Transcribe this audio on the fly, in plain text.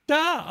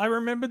I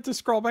remembered to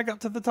scroll back up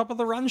to the top of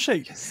the run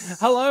sheet. Yes.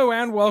 Hello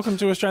and welcome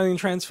to Australian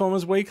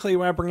Transformers Weekly.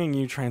 We're bringing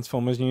you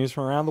Transformers news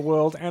from around the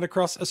world and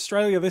across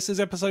Australia. This is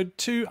episode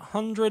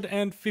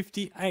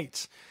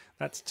 258.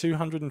 That's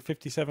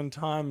 257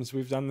 times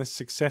we've done this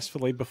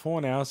successfully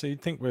before now, so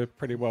you'd think we're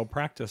pretty well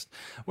practiced.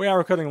 We are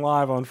recording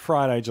live on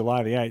Friday,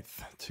 July the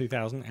 8th,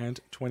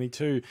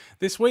 2022.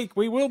 This week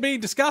we will be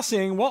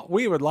discussing what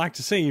we would like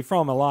to see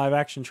from a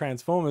live-action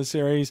Transformers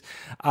series.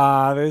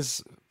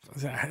 There's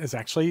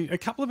actually a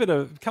couple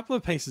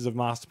of pieces of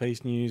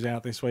Masterpiece news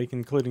out this week,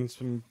 including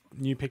some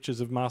new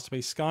pictures of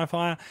Masterpiece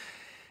Skyfire.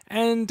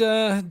 And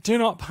do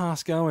not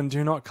pass go and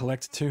do not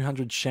collect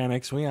 200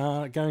 Shannocks. We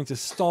are going to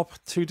stop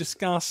to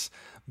discuss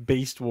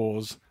Beast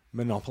Wars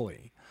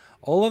Monopoly.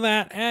 All of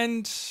that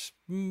and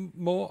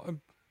more,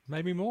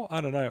 maybe more, I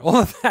don't know. All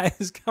of that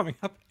is coming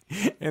up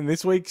in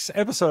this week's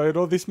episode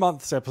or this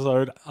month's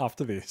episode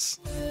after this.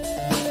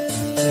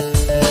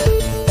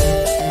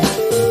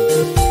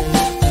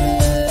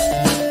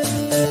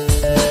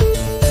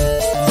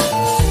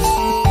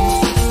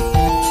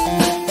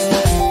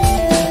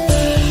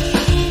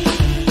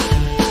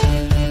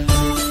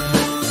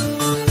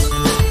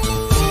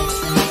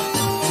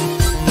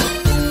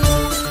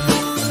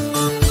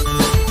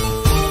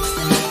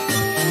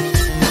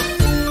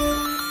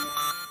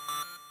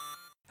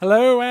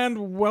 Hello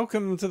and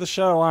welcome to the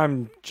show.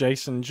 I'm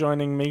Jason.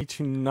 Joining me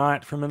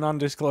tonight from an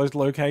undisclosed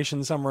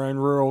location somewhere in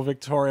rural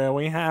Victoria,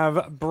 we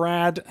have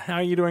Brad. How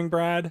are you doing,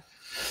 Brad?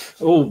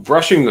 Oh,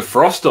 brushing the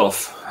frost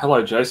off.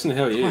 Hello, Jason.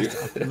 How are you?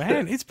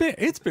 Man, it's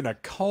been a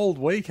cold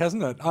week,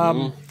 hasn't it?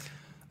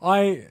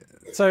 I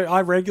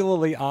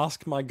regularly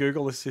ask my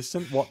Google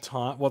Assistant what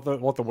the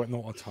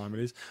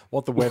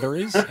weather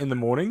is in the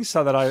morning,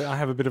 so that I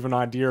have a bit of an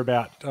idea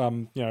about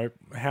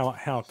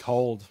how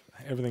cold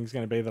everything's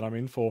going to be that I'm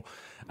in for.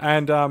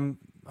 And I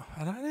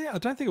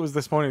don't think it was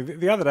this morning.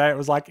 The other day it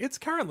was like, it's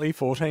currently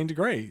 14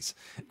 degrees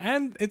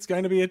and it's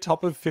going to be a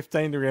top of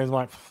 15 degrees. I'm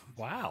like,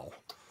 wow.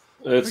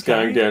 It's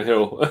going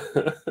downhill.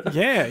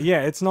 Yeah,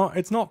 it's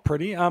not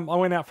pretty. I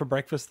went out for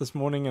breakfast this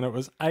morning and it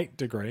was 8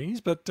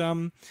 degrees, but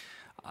I'm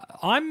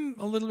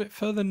a little bit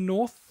further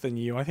north than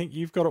you. I think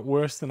you've got it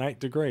worse than 8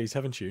 degrees,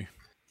 haven't you?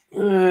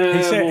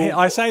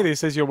 I say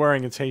this as you're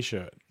wearing a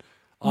t-shirt.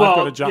 I've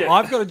got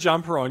a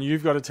jumper on.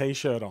 You've got a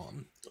t-shirt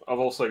on. I've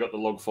also got the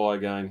log fire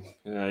going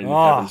in the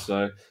cabin,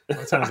 so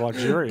that sounds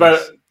luxurious.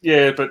 but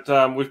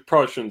we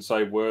probably shouldn't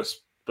say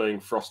worse being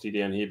frosty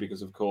down here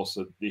because, of course,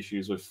 the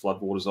issues with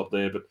floodwaters up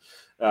there. But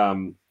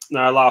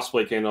last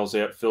weekend I was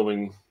out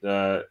filming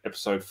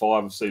episode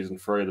 5 of season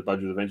 3 of the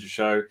Budget Adventure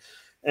Show,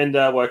 and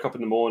woke up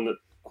in the morning at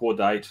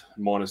 -8,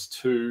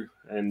 -2,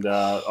 and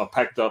I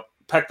packed up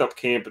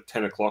camp at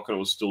 10 o'clock and it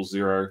was still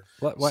 0.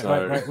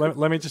 Wait,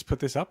 let me just put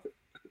this up.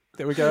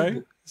 There we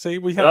go. See,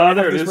 we have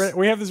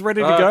this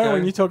ready to go okay.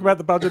 when you talk about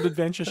the Budget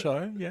Adventure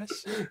Show.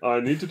 Yes. I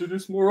need to do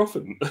this more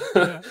often.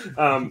 Yeah.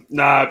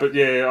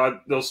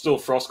 There was still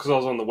frost because I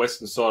was on the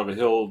western side of a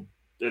hill.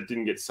 It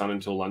didn't get sun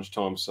until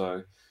lunchtime,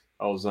 so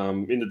I was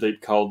in the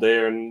deep cold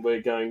there, and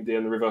we're going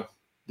down the river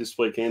this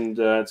weekend.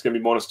 It's going to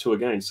be -2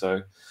 again,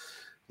 so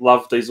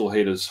love diesel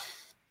heaters.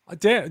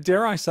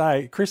 Dare I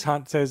say, Chris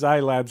Hunt says, "Hey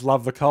lads,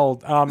 love the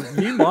cold."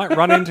 You might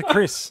run into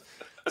Chris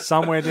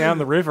somewhere down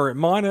the river at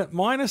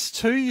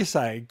 -2, you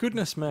say?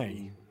 Goodness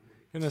me.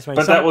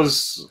 But that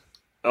was...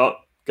 Oh,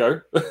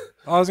 go.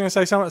 I was going to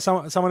say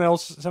someone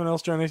else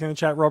joining us in the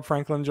chat, Rob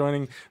Franklin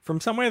joining from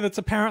somewhere that's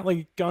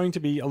apparently going to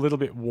be a little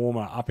bit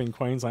warmer up in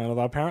Queensland,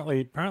 although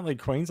apparently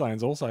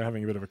Queensland's also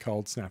having a bit of a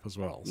cold snap as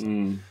well. So.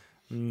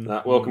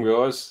 Welcome,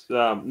 guys.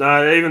 Even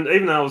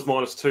though it was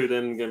 -2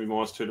 then, going to be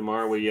 -2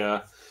 tomorrow, we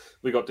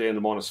got down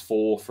to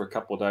 -4 for a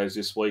couple of days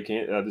this week,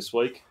 and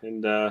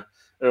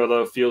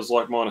although it feels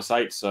like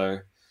 -8, so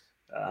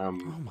oh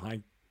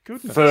my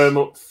goodness.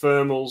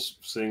 Thermals,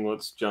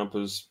 singlets,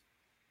 jumpers,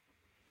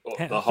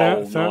 the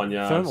whole 9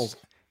 yards. Thermals.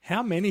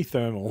 How many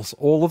thermals?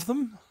 All of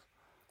them?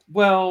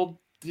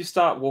 Well, you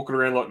start walking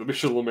around like the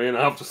Michelin Man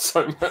after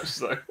so much,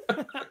 so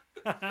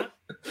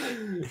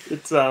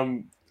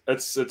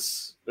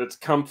it's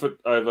comfort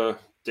over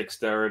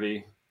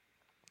dexterity,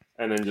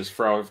 and then just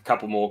throw a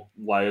couple more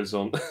layers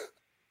on.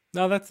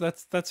 No,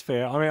 that's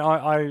fair. I mean,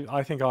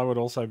 I think I would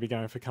also be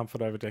going for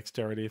comfort over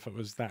dexterity if it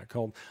was that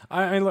cold.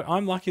 I mean, look,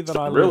 I'm lucky that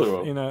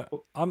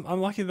I'm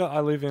lucky that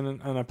I live in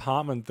an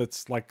apartment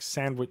that's like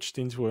sandwiched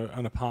into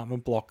an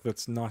apartment block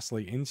that's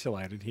nicely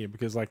insulated here,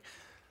 because like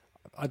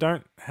I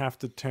don't have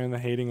to turn the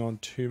heating on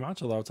too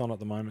much, although it's on at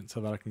the moment so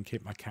that I can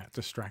keep my cat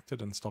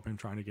distracted and stop him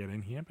trying to get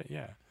in here. But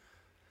yeah.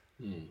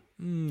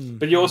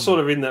 But you're sort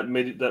of in that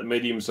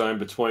medium zone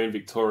between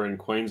Victoria and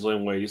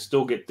Queensland where you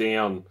still get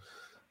down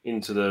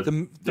into the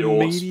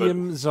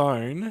medium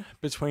zone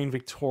between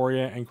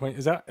Victoria and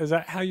Queensland. Is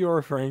that how you're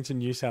referring to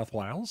New South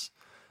Wales?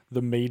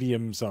 The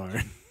medium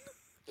zone.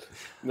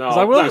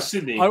 No,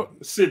 Sydney.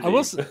 Sydney.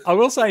 I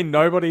will say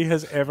nobody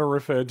has ever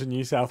referred to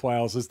New South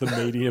Wales as the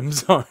medium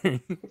zone.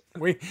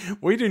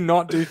 We do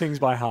not do things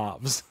by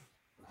halves.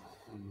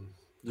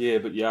 Yeah,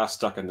 but you are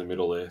stuck in the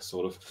middle there,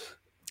 sort of.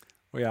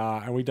 We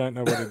are, and we don't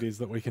know what it is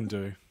that we can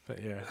do.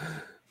 But yeah.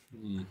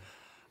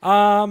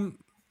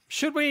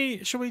 Should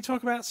we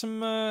talk about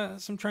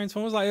some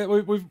Transformers? Like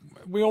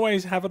we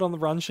always have it on the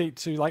run sheet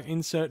to like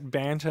insert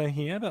banter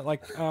here, but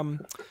like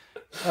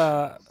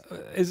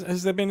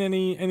has there been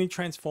any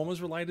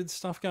Transformers related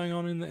stuff going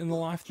on in the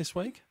life this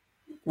week?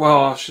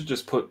 Well, I should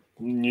just put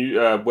new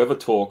weather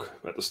talk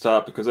at the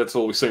start because that's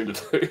all we seem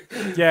to do.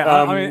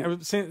 Yeah, I mean,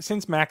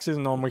 since Max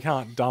isn't on, we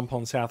can't dump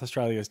on South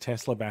Australia's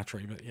Tesla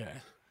battery, but yeah.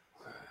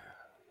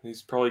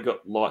 He's probably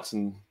got lights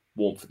and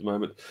warmth at the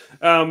moment.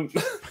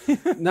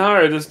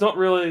 No, there's not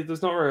really a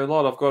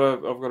lot. I've got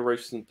a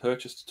recent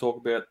purchase to talk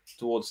about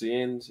towards the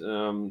end.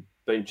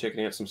 Been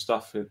checking out some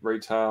stuff at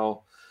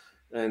retail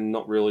and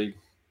not really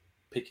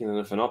picking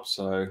anything up.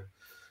 So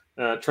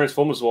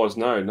Transformers wise,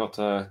 no, not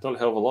a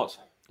hell of a lot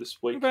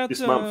this week,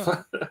 this month.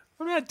 What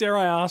about, dare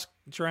I ask,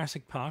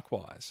 Jurassic Park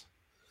wise?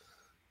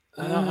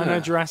 I know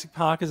Jurassic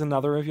Park is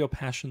another of your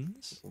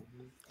passions.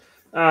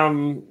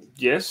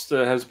 Yes,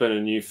 there has been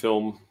a new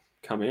film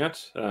come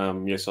out.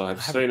 Yes, I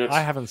have seen it. I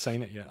haven't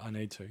seen it yet. I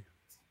need to.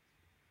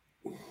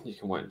 You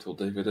can wait until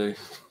DVD.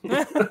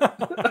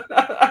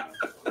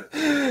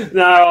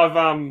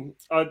 No,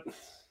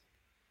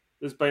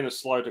 there's been a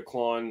slow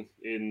decline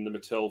in the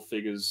Mattel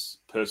figures.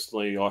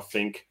 Personally, I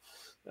think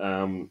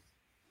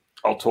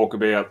I'll talk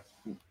about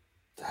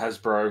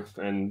Hasbro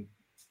and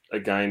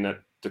again that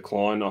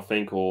decline. I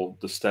think, or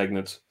the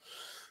stagnant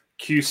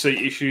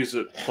QC issues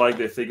that plague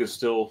their figures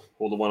still,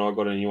 or the one I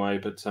got anyway.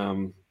 But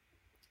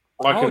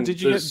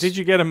did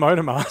you get a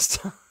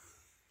Motormaster?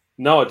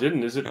 No, I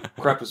didn't. Is it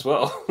crap as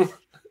well?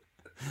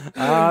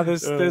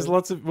 There's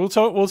lots of we'll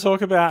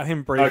talk about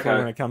him briefly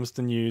when it comes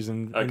to news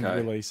and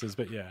releases.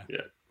 But yeah.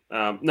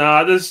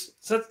 That's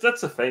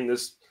the thing.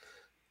 There's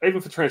even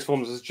for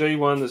Transformers, there's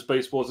G1, there's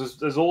Beast Wars,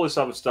 there's all this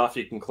other stuff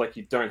you can collect.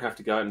 You don't have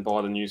to go out and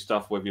buy the new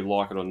stuff whether you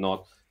like it or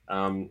not.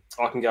 I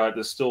can go.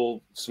 There's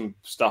still some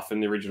stuff in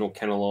the original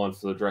canon line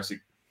for the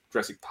Jurassic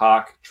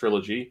Park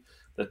trilogy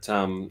that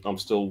I'm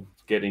still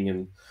getting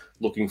and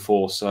looking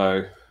for.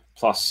 So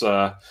plus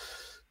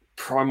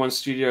Prime One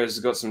Studios has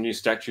got some new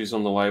statues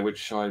on the way,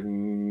 which I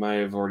may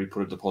have already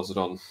put a deposit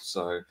on.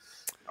 So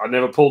I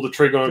never pulled the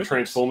trigger on a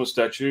Transformers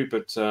statue,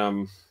 but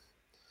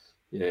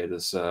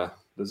there's a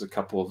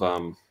couple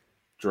of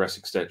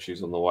Jurassic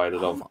statues on the way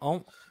that I've.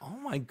 Oh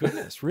my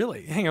goodness!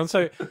 Really? Hang on.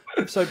 So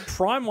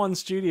Prime One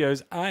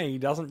Studios A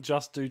doesn't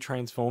just do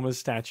Transformers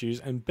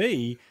statues, and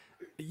B,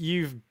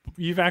 you're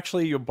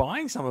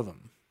buying some of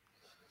them.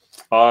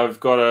 I've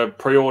got a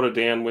pre-order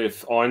down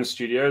with Iron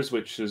Studios,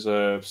 which is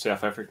a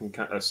South American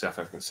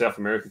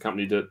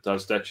company that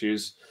does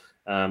statues.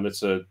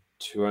 It's a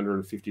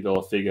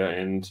 $250 figure,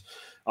 and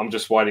I'm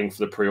just waiting for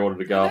the pre-order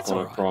to go up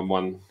on a Prime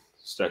One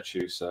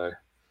statue. So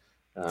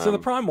the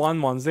Prime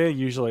One ones, they're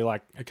usually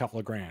like a couple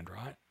of grand,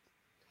 right?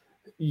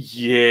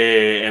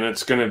 Yeah, and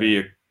it's going to be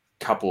a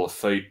couple of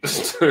feet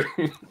too.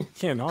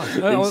 Yeah,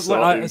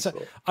 nice.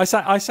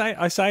 I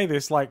say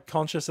this like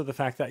conscious of the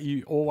fact that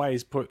you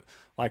always put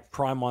like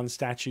Prime One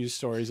statues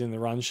stories in the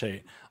run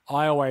sheet.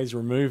 I always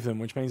remove them,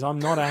 which means I'm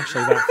not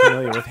actually that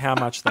familiar with how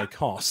much they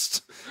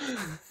cost.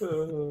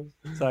 So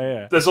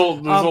yeah, there's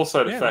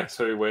also the fact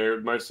too where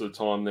most of the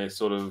time they're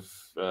sort of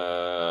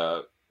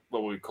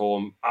what we call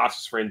them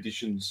artist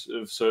renditions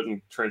of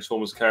certain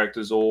Transformers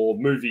characters or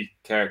movie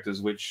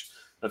characters, which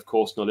of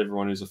course not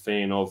everyone is a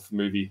fan of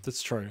movie.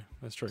 That's true.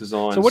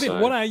 Design. So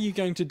what are you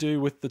going to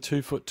do with the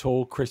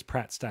 2-foot-tall Chris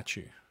Pratt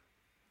statue?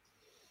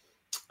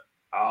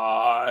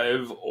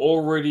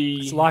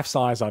 It's life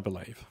size, I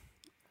believe.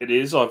 It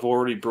is. I've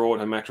already brought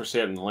a mattress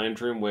out in the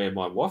lounge room where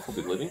my wife will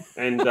be living,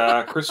 and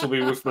Chris will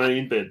be with me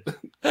in bed.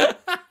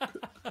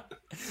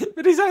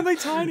 But he's only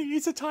tiny.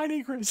 He's a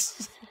tiny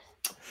Chris.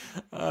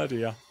 Oh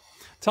dear,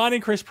 tiny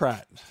Chris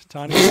Pratt.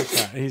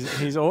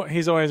 He's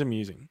always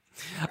amusing.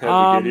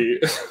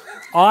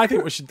 I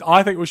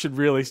think we should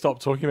really stop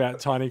talking about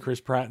tiny Chris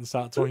Pratt and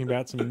start talking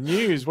about some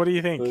news. What do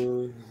you think?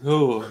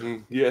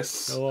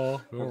 Yes.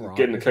 All right.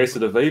 Getting a case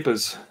of the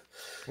Vapors.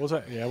 We'll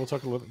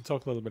talk a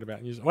little bit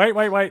about news. Wait.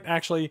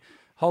 Actually,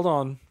 hold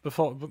on.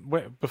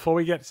 Before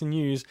we get to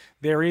news,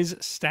 there is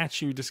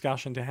statue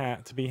discussion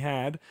to be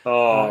had.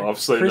 I've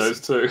seen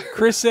those too.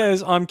 Chris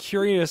says, "I'm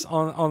curious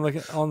on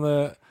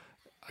the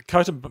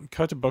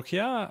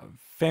Kotobukiya,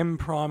 Fem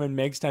Prime and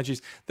Meg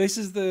statues. This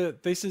is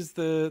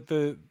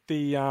the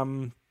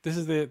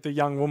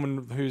young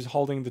woman who's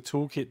holding the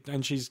toolkit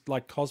and she's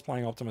like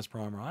cosplaying Optimus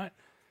Prime, right?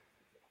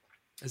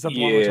 Is that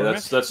the one we're talking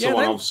about? That's the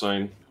one I've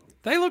seen.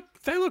 They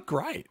look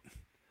great.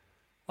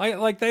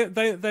 Like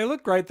they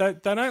look great. They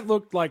don't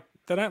look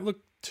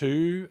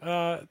too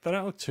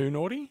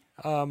naughty.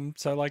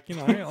 So like, you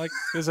know, like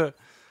there's a.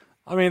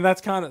 I mean, that's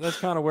kind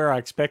of where I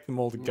expect them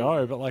all to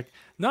go. But like,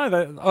 no,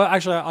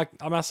 actually, I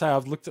must say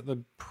I've looked at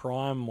the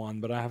Prime one,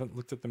 but I haven't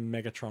looked at the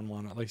Megatron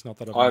one. At least not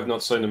that I have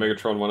not seen the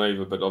Megatron one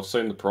either, but I've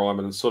seen the Prime,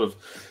 and it's sort of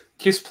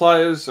Kiss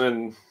Players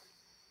and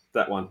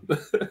that one.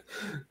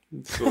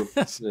 Sort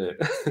of, yeah.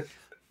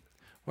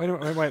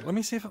 Wait. Let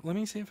me see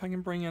if I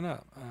can bring it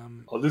up.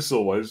 This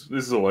always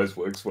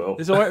works well.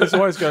 This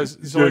always goes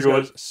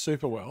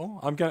super well.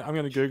 I'm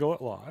going to Google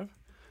it live.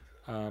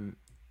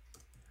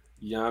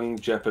 young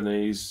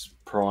Japanese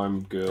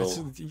Prime girl.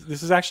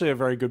 This is actually a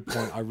very good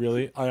point.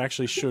 I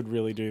actually should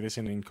really do this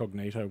in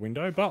incognito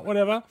window, but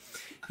whatever.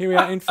 Here we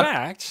are. In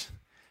fact,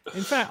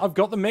 I've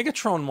got the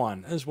Megatron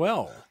one as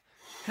well.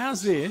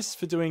 How's this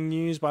for doing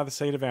news by the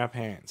seat of our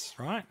pants?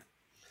 Right?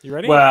 You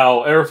ready?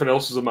 Well, everything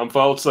else is a month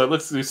old, so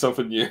let's do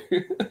something new.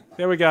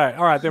 There we go.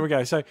 All right, there we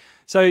go. So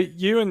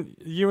you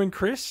and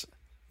Chris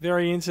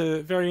very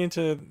into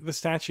the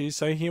statues.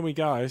 So here we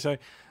go. So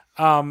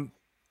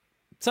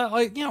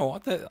like, you know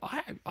what?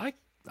 I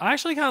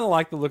actually kind of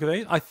like the look of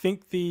these. I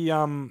think the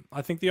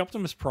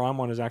Optimus Prime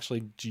one is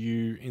actually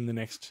due in the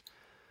next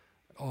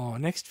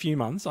few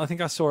months. I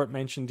think I saw it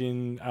mentioned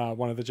in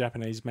one of the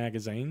Japanese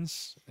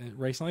magazines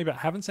recently, but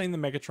haven't seen the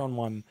Megatron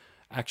one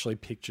actually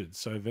pictured.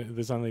 So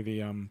there's only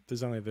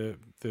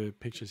the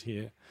pictures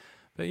here.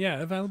 But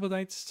yeah, available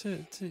dates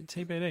to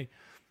TBD.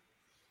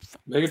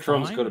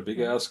 Megatron's got a big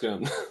ass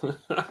gun.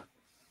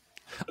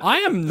 I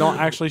am not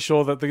actually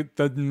sure that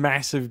the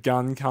massive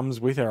gun comes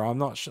with her. I'm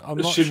not sure.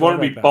 She'd sure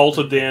want to be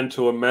bolted down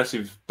to a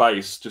massive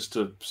base just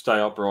to stay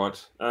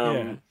upright.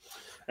 Yeah.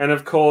 And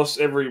of course,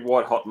 every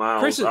white hot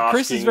male is asking,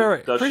 Chris is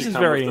very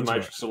the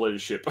Matrix of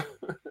leadership?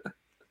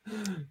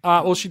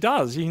 Well, she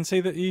does. You can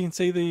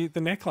see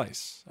the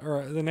necklace,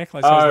 or the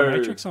necklace has the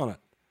Matrix on it.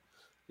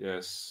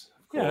 Yes,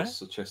 of course.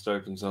 The chest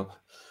opens up.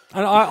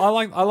 And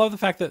I love the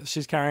fact that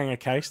she's carrying a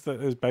case that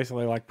is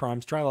basically like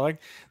Prime's trailer. Like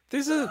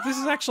this is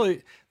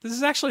actually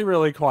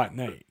really quite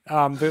neat.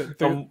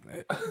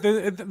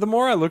 The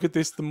more I look at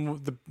this,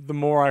 the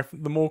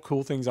more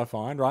cool things I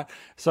find. Right.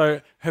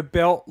 So her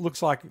belt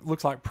looks like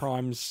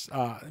Prime's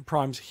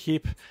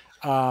hip.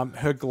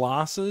 Her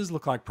glasses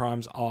look like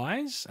Prime's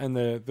eyes and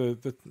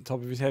the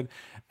top of his head,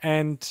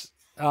 and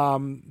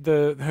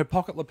her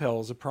pocket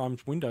lapels are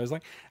Prime's windows.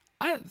 Like,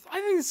 I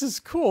think this is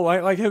cool.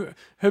 Like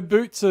her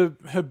boots are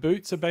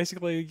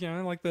basically, you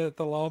know, like the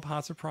lower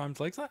parts of Prime's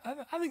legs.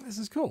 I think this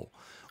is cool.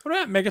 What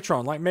about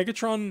Megatron? Like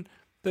Megatron,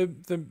 the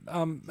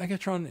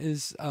Megatron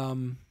is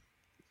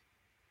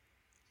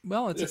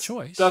well, it's a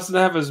choice. Doesn't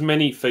have as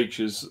many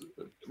features,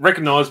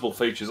 recognizable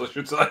features, I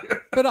should say.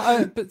 but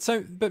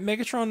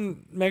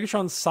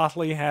Megatron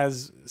subtly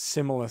has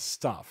similar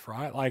stuff,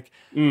 right? Like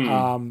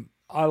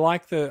I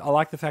like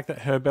the fact that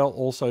her belt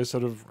also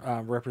sort of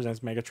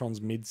represents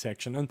Megatron's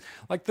midsection, and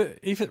like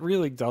if it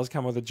really does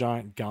come with a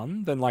giant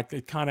gun, then like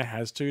it kind of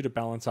has to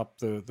balance up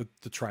the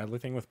trailer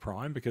thing with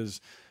Prime,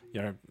 because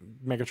you know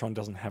Megatron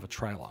doesn't have a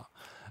trailer.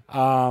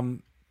 The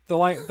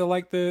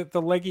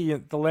leggy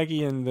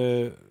and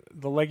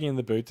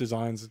the boot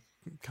designs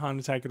kind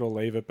of take it or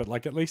leave it, but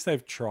like at least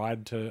they've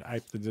tried to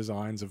ape the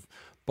designs of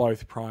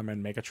both Prime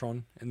and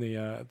Megatron in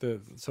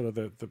the sort of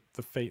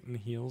the feet and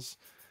heels.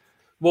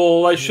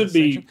 Well, they should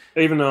be.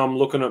 Even though I'm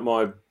looking at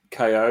my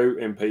KO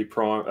MP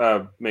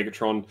Prime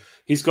Megatron,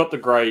 he's got the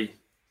grey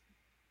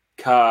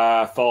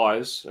car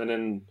thighs and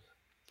then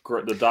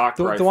the dark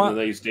grey from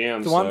the knees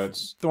down. The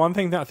one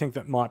thing that I think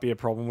that might be a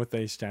problem with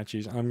these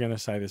statues, and I'm going to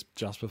say this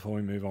just before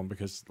we move on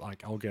because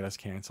like I'll get us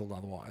cancelled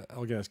otherwise.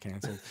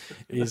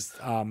 Is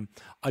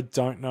I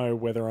don't know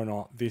whether or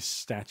not this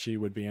statue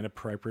would be an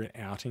appropriate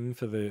outing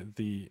for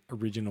the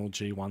original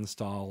G1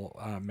 style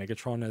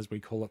Megatron, as we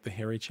call it, the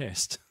hairy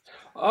chest.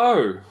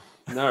 Oh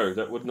no,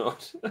 that would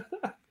not.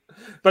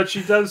 But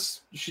she does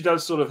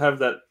sort of have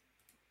that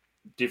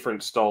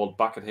different styled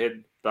bucket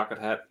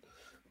hat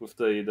with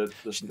the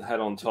hat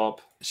on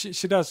top.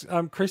 She does.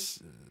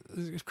 Chris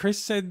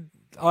said,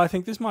 I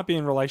think this might be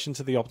in relation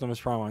to the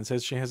Optimus Prime one. It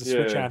says she has a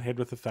switch out head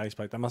with the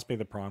faceplate. That must be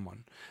the Prime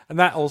one, and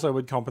that also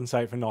would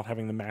compensate for not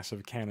having the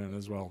massive cannon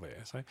as well there.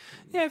 So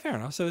yeah, fair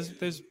enough. So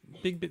there's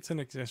big bits and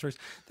accessories.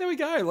 There we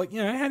go. Like,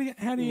 you know,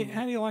 how do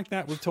you like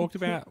that? We've talked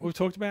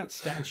about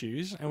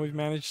statues, and we've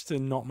managed to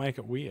not make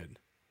it weird.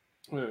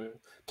 Yeah.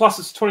 Plus,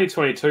 it's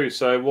 2022,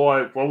 so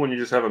why wouldn't you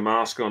just have a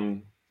mask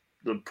on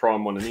the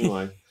Prime one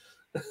anyway?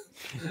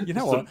 You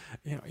know what?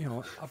 You know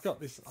what? I've got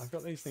these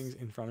things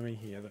in front of me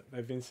here that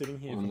they've been sitting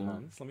here for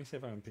months. Let me see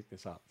if I can pick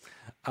this up.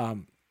 Oh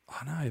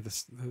no,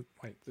 the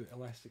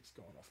elastic's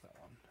gone off that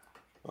one.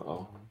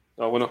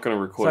 Oh, we're not going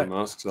to record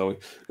masks, are we?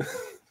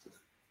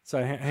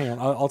 So hang on,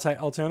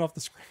 I'll turn off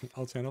the screen.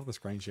 I'll turn off the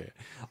screen share.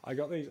 I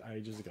got these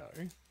ages ago.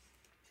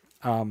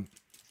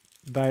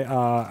 They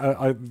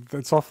are.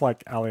 It's off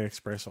like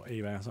AliExpress or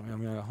eBay or something.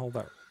 I'm going to hold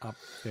that up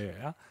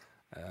there.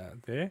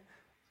 There.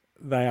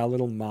 They are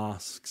little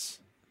masks.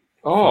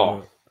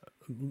 Oh,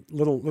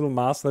 little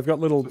masks. They've got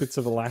little bits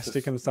of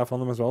elastic and stuff on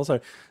them as well.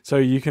 So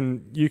you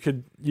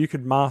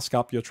could mask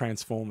up your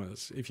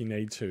Transformers if you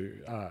need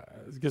to,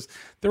 because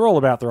they're all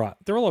about the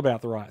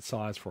right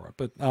size for it.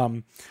 But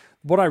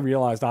what I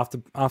realized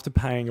after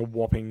paying a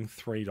whopping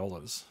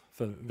 $3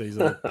 for these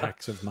little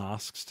packs of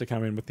masks to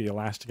come in with the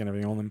elastic and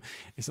everything on them,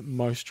 is that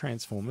most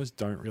Transformers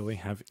don't really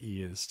have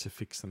ears to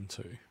fix them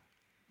to.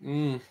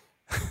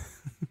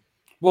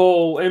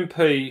 Well,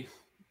 MP,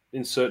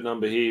 insert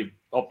number here,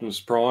 Optimus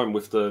Prime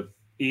with the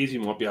ears,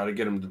 you might be able to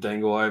get them to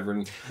dangle over,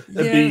 and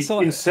it'd be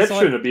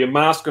Inception. It'd be a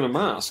mask on a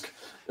mask.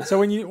 So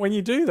when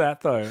you do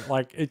that though,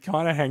 like it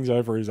kind of hangs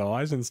over his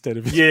eyes instead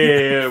of his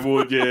Yeah, it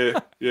would. Yeah.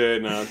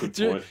 No, good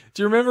do point.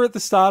 you remember at the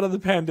start of the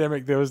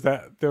pandemic there was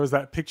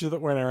that picture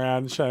that went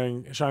around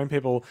showing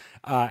people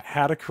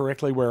how to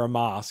correctly wear a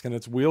mask, and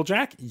it's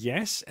wheeljack,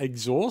 yes,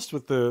 exhaust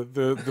with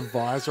the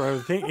visor over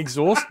the thing,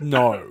 exhaust,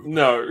 no.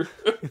 No.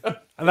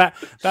 And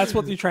that's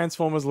what the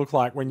Transformers look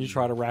like when you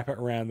try to wrap it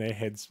around their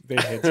head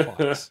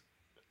spikes.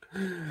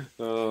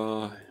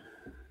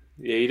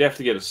 Yeah, you'd have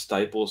to get a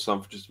staple or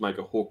something just to make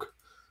a hook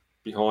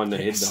behind the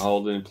head to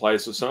hold it in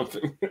place or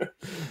something.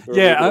 Or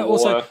Yeah,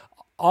 also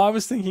I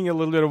was thinking a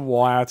little bit of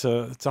wire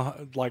to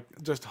like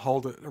just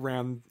hold it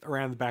around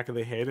the back of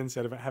the head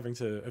instead of it having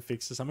to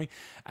affix to something.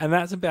 And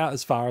that's about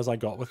as far as I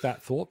got with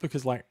that thought,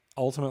 because like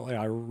ultimately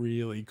I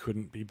really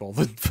couldn't be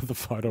bothered for the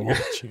photo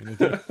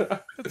opportunity.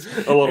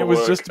 A lot of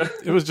work.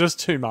 It was just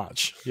too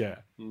much. Yeah.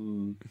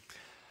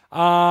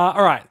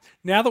 All right.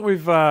 Now that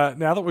we've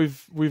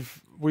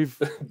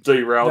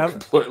derailed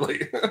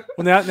completely.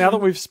 Well, now that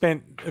we've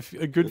spent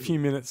a good few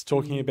minutes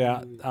talking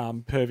about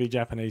pervy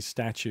Japanese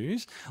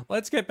statues,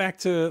 let's get back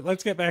to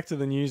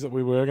the news that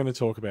we were going to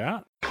talk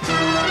about.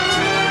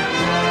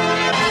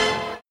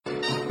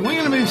 We're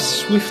going to move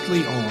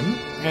swiftly on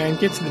and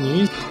get to the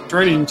news.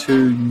 Straight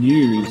into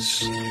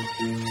news.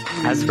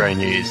 Hasbro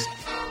news.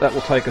 That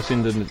will take us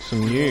into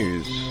some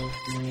news.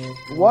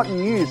 What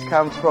news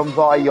comes from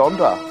via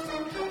yonder?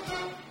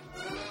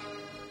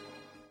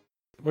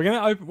 We're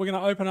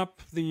gonna open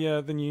up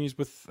the news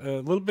with a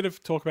little bit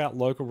of talk about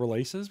local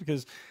releases,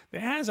 because there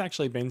has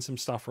actually been some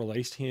stuff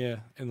released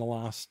here in the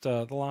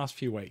last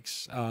few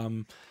weeks.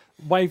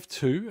 Wave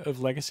 2 of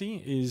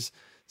Legacy is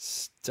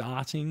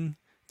starting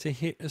to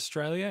hit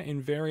Australia in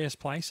various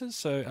places.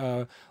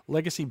 So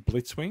Legacy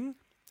Blitzwing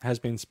has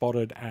been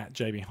spotted at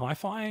JB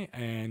Hi-Fi,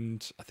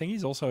 and I think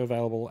he's also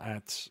available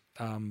at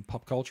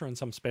Pop Culture and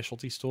some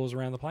specialty stores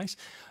around the place.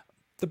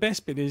 The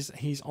best bit is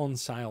he's on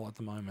sale at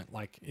the moment.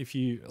 Like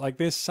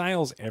there's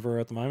sales ever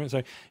at the moment.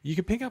 So you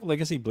could pick up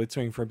Legacy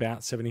Blitzwing for about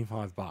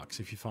 $75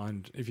 if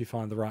you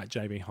find the right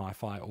JB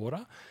Hi-Fi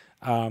order.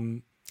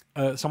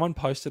 Someone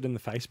posted in the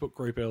Facebook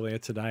group earlier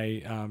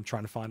today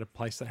trying to find a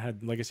place that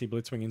had Legacy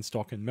Blitzwing in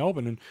stock in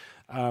Melbourne,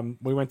 and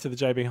we went to the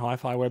JB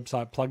Hi-Fi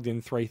website, plugged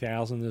in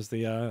 3000 as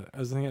the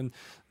thing, and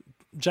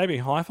JB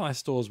Hi-Fi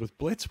stores with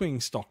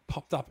Blitzwing stock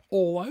popped up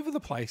all over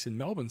the place in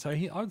Melbourne. So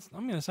I'm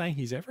going to say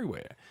he's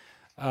everywhere.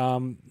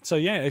 So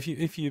yeah, if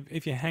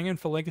you're hanging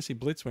for Legacy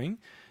Blitzwing,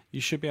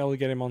 you should be able to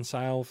get him on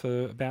sale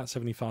for about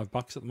 $75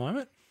 at the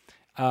moment.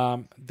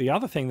 The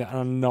other thing that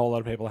I know a lot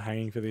of people are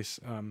hanging for this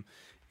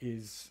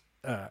is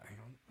hang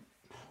on,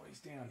 he's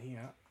down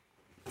here.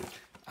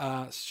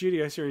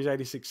 Studio Series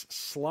 86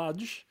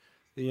 Sludge,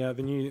 the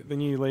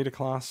new leader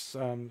class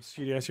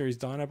Studio Series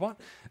Dinobot.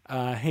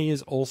 He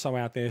is also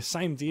out there.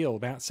 Same deal,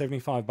 about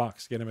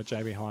 $75. Get him at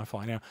JB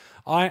Hi-Fi. Now,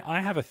 I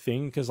have a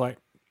thing because like,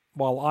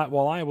 while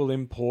I will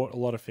import a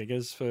lot of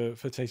figures for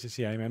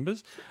TCCA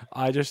members,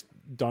 I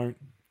don't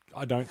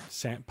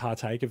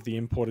partake of the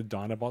imported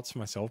Dinobots for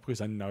myself,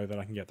 because I know that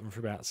I can get them for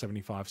about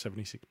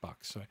 $76.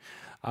 So,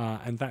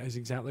 and that is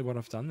exactly what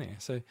I've done there.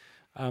 So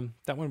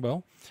that went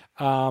well.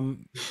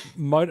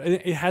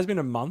 It has been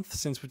a month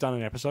since we've done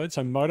an episode.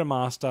 So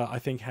Motormaster, I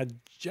think, had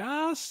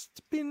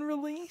just been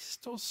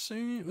released, or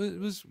soon. It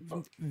was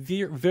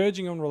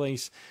verging on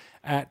release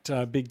at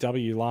Big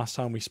W last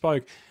time we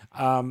spoke.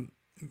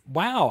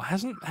 Wow,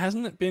 hasn't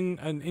it been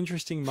an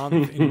interesting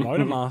month in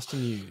Motormaster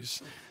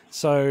news?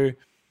 So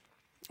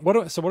what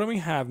do we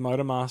have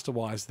Motormaster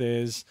wise?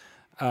 There's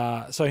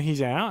so he's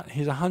out.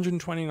 He's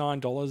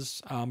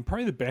 $129,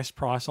 probably the best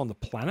price on the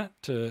planet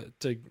to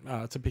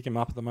pick him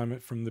up at the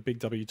moment from the Big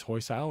W toy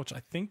sale, which I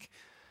think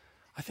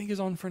is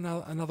on for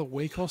another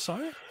week or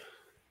so.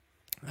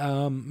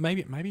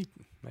 Maybe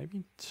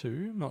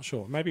two. I'm not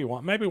sure. Maybe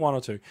one or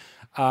two. You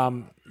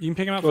can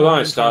pick him up. Well,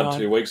 I started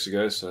 2 weeks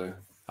ago, so.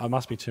 It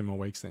must be 2 more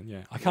weeks then,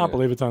 yeah. I can't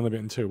believe it's only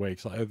been 2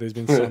 weeks. Like, there's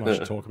been so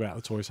much talk about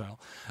the toy sale.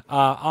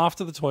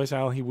 After the toy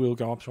sale, he will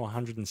go up to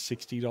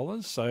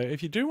 $160. So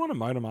if you do want a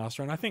Motormaster,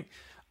 and I think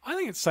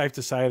it's safe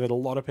to say that a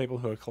lot of people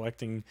who are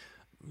collecting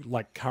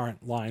like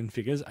current line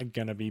figures are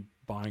going to be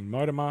buying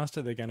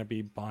Motormaster. They're going to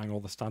be buying all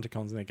the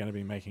Stunticons, and they're going to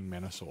be making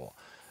Menasor.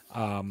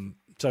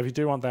 So if you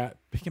do want that,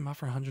 pick him up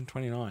for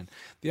 $129.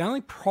 The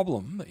only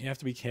problem that you have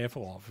to be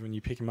careful of when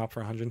you pick him up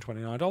for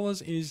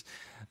 $129 is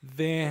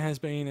there has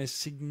been a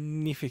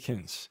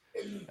significant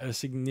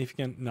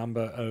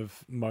number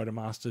of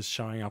Motormasters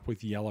showing up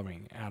with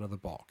yellowing out of the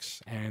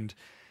box. And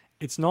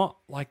it's not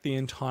like the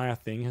entire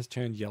thing has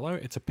turned yellow.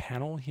 It's a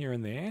panel here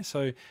and there.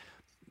 So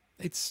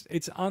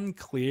it's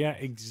unclear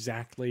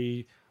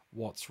exactly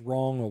what's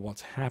wrong or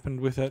what's happened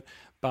with it.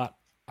 But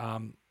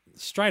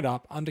straight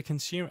up, under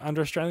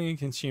Australian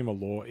consumer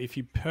law, if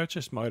you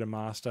purchase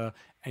Motormaster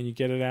and you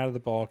get it out of the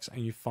box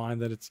and you find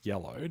that it's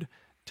yellowed,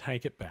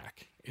 take it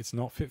back. It's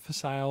not fit for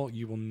sale.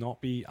 You will not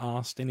be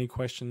asked any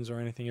questions or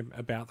anything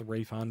about the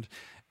refund.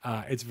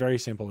 It's very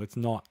simple. It's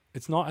not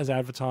as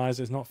advertised.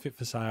 It's not fit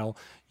for sale.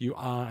 You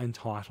are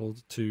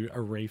entitled to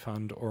a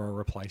refund or a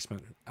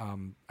replacement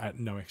at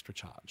no extra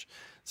charge.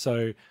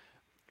 So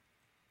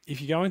if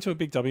you go into a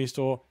Big W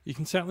store, you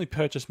can certainly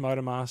purchase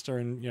Motormaster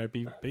and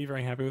be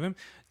very happy with them.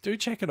 Do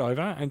check it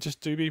over and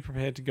just do be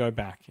prepared to go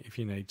back if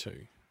you need to.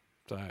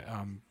 So,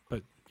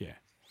 but yeah,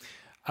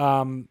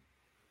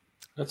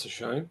 That's a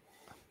shame.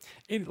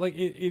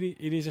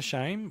 it is a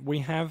shame.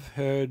 We've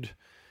heard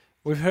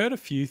a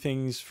few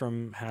things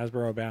from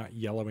Hasbro about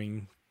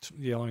yellowing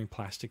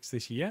plastics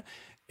this year.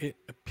 It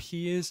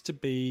appears to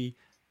be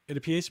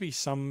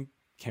some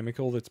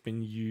chemical that's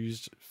been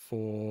used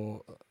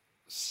for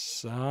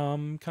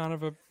some kind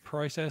of a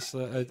process,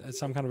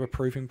 some kind of a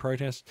proofing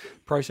process.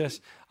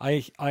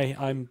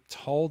 I'm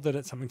told that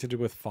it's something to do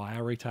with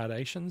fire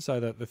retardation, so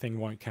that the thing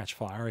won't catch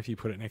fire if you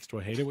put it next to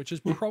a heater, which is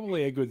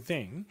probably a good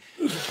thing,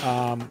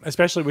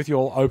 especially with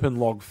your open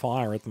log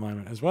fire at the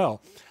moment as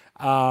well.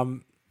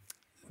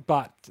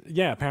 But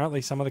yeah,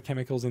 apparently some of the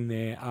chemicals in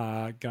there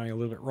are going a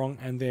little bit wrong,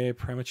 and they're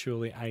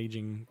prematurely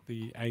aging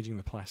the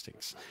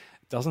plastics.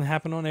 Doesn't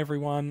happen on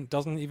everyone.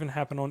 Doesn't even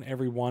happen on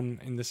everyone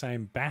in the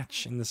same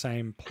batch in the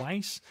same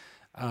place.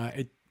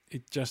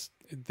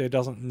 There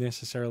doesn't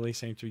necessarily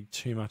seem to be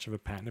too much of a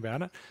pattern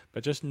about it.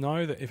 But just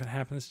know that if it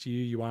happens to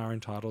you, you are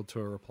entitled to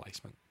a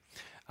replacement.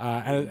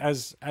 And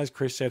as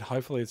Chris said,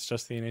 hopefully it's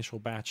just the initial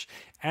batch.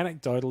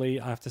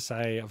 Anecdotally, I have to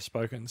say I've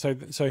spoken. So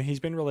he's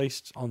been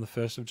released on the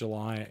 1st of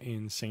July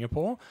in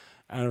Singapore,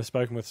 and I've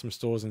spoken with some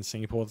stores in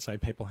Singapore that say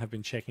people have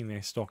been checking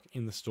their stock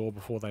in the store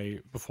before they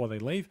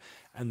leave,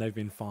 and they've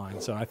been fine.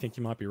 So I think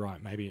you might be right.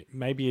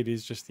 Maybe it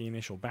is just the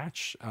initial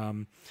batch.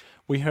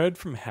 We heard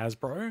from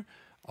Hasbro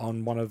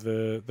on one of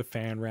the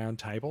fan round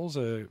tables.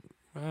 I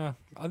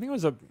think it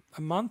was a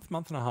month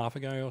and a half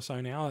ago or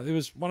so now. It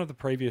was one of the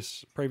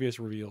previous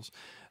reveals.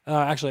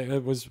 Actually,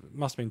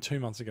 must have been 2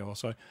 months ago or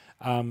so.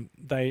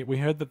 We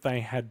heard that they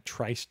had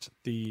traced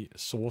the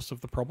source of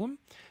the problem,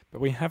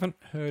 but we haven't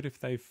heard if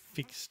they've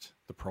fixed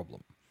the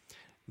problem.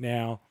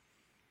 Now,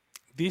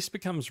 this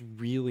becomes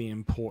really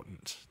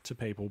important to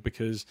people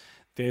because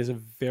there's a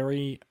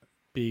very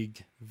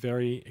big,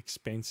 very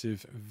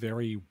expensive,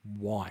 very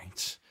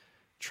white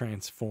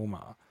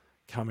transformer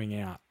coming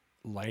out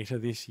later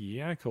this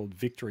year called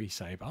Victory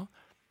Saber,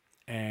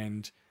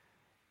 and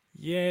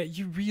yeah,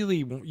 you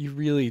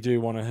really do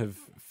want to have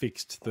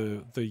fixed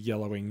the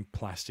yellowing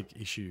plastic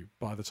issue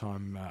by the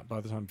time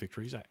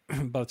Victory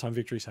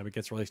Saber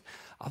gets released.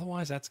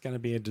 Otherwise, that's going to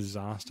be a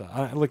disaster.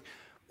 Look,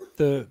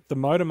 the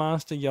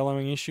Motormaster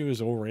yellowing issue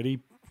is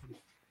already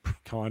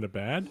kind of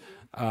bad,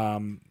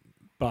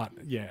 but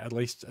yeah, at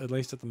least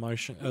at the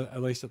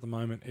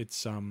moment,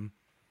 it's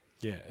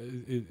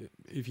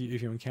if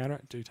you encounter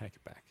it, do take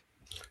it back.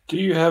 Do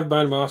you have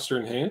Motormaster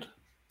in hand?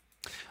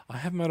 I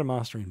have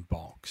Motormaster in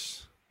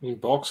box. In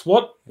box?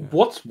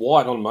 What's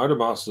white on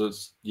Motormaster?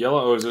 It's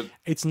yellow, or is it?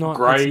 It's not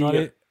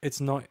grey.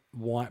 It's not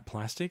white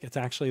plastic. It's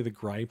actually the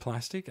grey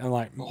plastic. And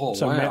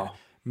wow.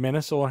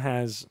 Menasor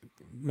has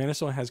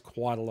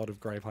quite a lot of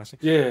grey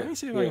plastic. Yeah. Let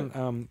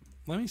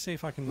me see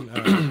if I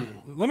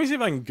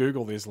can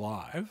Google this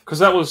live. Because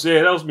that was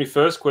my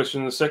first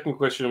question. The second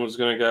question was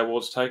going to go, well,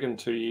 it's taken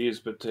 2 years,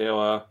 but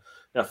our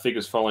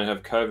figures finally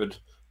have COVID.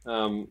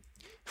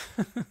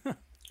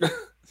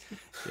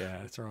 Yeah,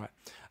 that's all right.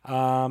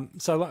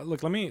 So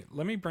look, let me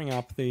bring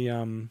up the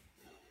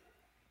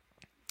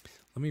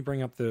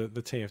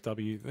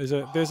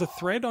TFW. There's a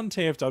thread on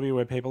TFW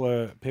where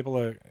people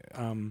are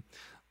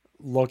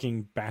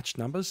logging batch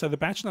numbers. So the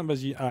batch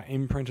numbers are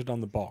imprinted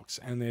on the box,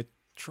 and they're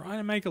trying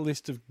to make a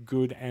list of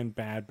good and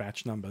bad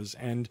batch numbers.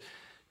 And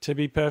to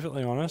be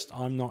perfectly honest,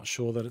 I'm not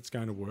sure that it's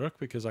going to work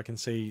because I can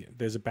see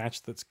there's a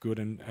batch that's good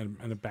and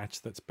a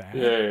batch that's bad.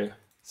 Yeah.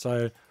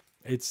 So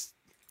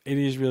it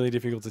is really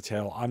difficult to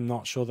tell. I'm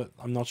not sure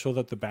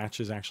that the batch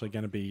is actually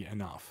going to be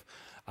enough.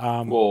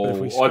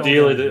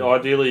 Ideally, you're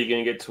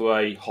going to get to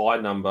a high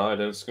number,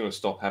 and it's going to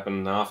stop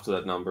happening after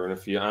that number. And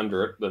if you're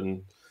under it,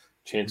 then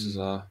chances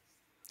are.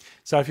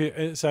 So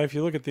if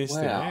you look at this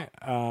there,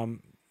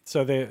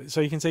 so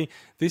you can see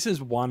this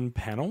is one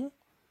panel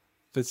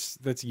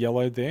that's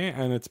yellowed there,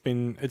 and it's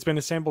been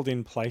assembled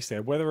in place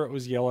there. Whether it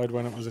was yellowed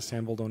when it was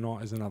assembled or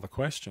not is another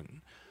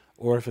question,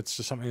 or if it's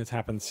just something that's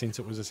happened since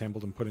it was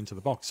assembled and put into the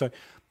box. So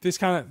this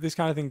kind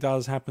of thing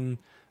does happen.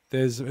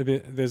 There's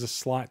a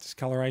slight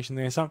discoloration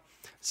there.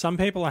 Some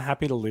people are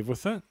happy to live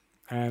with it,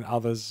 and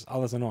others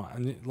are not.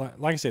 And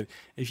like I said,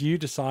 if you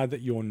decide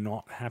that you're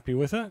not happy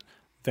with it,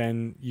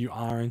 then you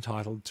are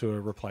entitled to a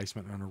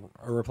replacement or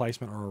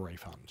a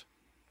refund.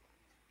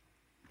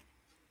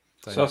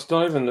 So it's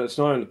not even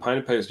the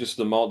painted piece, just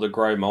the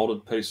grey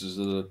molded pieces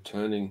that are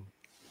turning.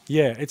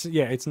 Yeah, it's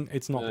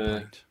not the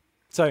paint.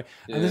 So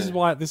and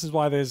this is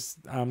why there's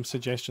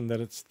suggestion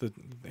that it's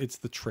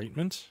the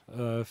treatment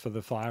for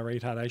the fire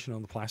retardation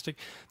on the plastic.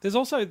 There's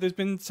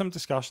been some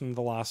discussion in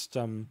the last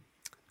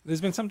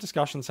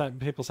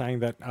people saying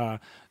that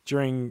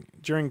during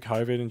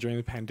COVID and during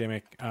the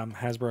pandemic,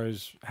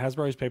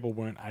 Hasbro's people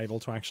weren't able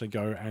to actually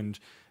go and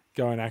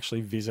go and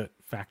actually visit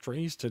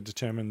factories to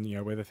determine,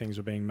 whether things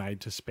were being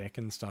made to spec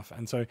and stuff.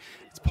 And so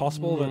it's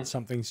possible that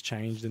something's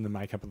changed in the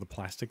makeup of the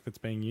plastic that's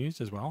being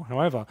used as well.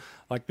 However,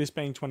 like this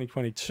being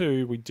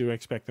 2022, we do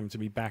expect them to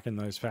be back in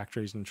those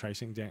factories and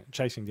chasing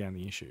down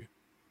the issue.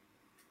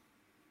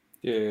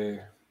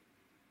 Yeah.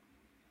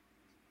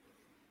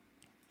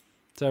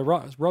 So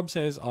Rob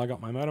says, I got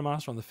my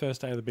Motormaster on the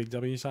first day of the Big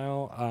W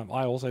sale.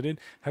 I also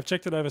did. Have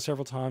checked it over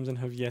several times and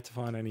have yet to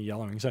find any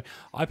yellowing. So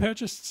I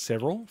purchased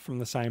several from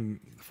the same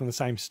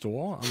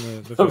store on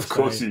the first Of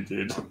course day. you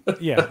did.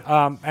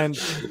 Yeah, and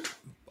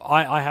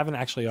I haven't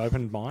actually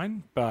opened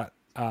mine, but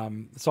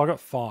so I got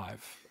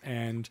 5,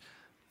 and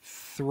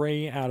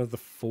 3 out of the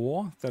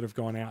 4 that have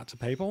gone out to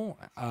people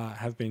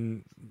have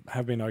been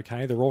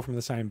okay. They're all from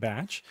the same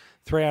batch.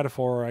 3 out of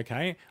 4 are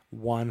okay.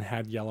 1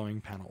 had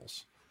yellowing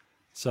panels.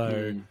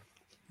 So,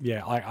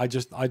 yeah, I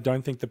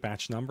don't think the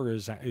batch number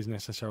is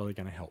necessarily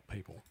going to help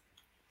people.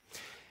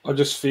 I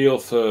just feel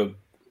for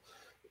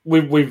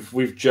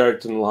we've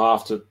joked and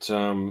laughed at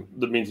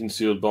the mint and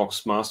sealed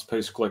box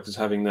masterpiece collectors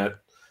having that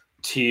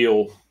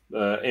teal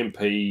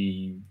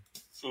MP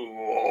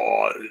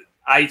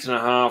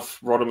 8.5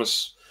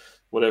 Rodimus,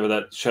 whatever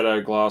that shadow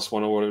glass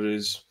one or what it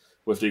is,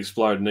 with the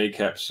exploded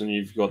kneecaps, and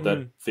you've got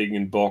that thing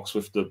in box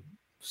with the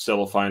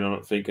cellophane on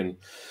it, thinking,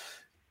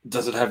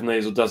 does it have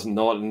these or does it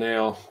not? And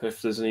now,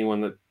 if there's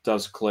anyone that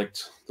does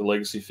collect the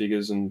legacy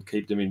figures and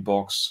keep them in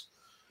box,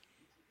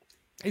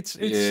 it's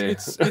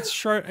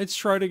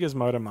Schrodinger's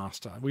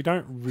Motormaster. We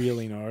don't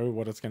really know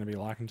what it's going to be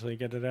like until you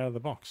get it out of the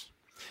box.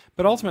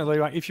 But ultimately,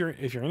 like if you're an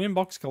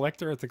inbox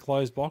collector, it's a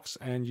closed box,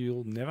 and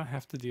you'll never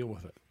have to deal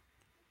with it.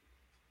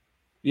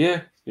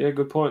 Yeah,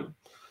 good point.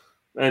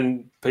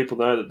 And people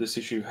know that this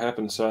issue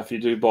happens. So if you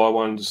do buy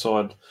one and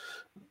decide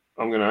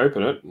I'm going to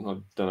open it, I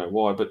don't know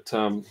why, but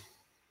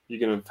you're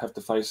going to have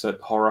to face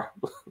that horror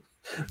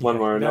one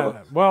way or another.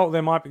 No. Well,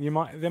 there might be a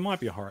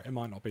horror. It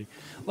might not be.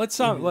 Let's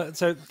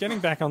so getting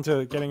back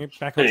onto the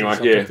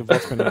subject of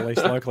what's been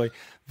released locally.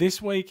 This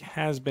week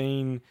has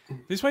been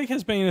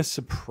a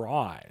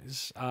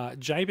surprise.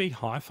 JB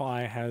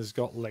Hi-Fi has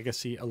got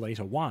Legacy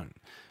Elita 1.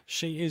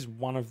 She is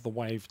one of the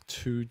Wave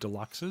 2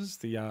 Deluxes.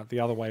 The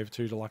other Wave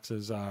 2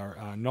 Deluxes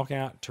are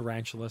Knockout,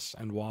 Tarantulas,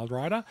 and Wild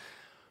Rider.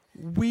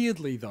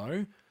 Weirdly,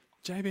 though,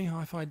 JB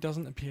Hi-Fi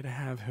doesn't appear to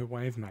have her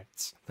wave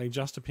mates. They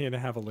just appear to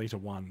have Elita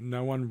 1.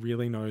 No one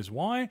really knows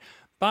why,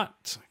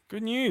 but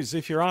good news.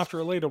 If you're after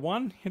Elita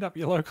 1, hit up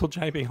your local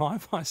JB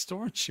Hi-Fi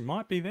store and she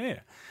might be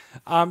there.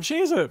 She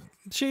is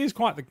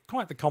quite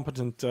the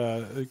competent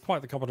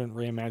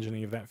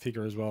reimagining of that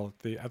figure as well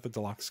at the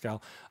deluxe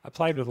scale. I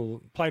played with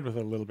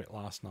it a little bit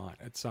last night.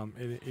 It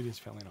is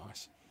fairly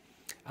nice.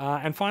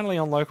 And finally,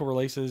 on local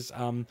releases,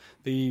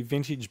 the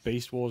vintage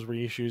Beast Wars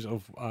reissues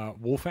of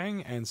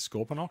Wolfang and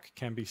Scorponok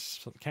can be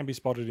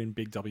spotted in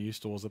Big W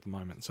stores at the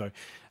moment. So,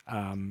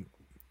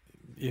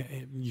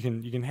 you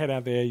can head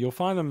out there. You'll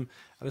find them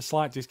at a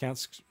slight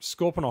discount.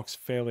 Scorponok's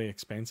fairly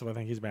expensive. I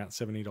think he's about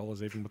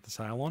 $70 even with the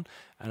sale on,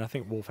 and I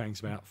think Wolfang's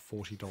about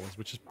 $40,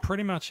 which is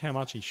pretty much how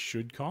much he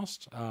should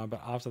cost. But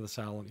after the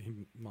sale, he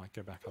might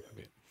go back up a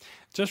bit.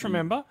 Just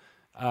remember,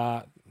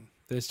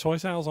 there's toy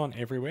sales on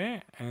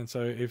everywhere, and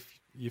so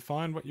if you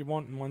find what you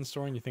want in one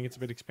store and you think it's a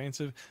bit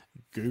expensive,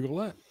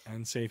 Google it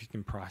and see if you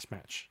can price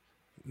match.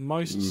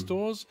 Most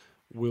stores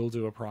will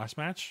do a price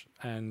match,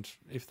 and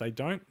if they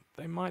don't,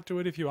 they might do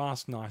it if you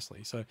ask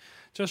nicely. So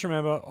just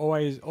remember,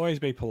 always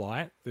be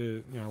polite.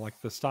 Like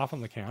the staff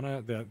on the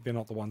counter, they're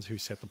not the ones who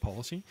set the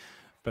policy,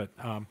 but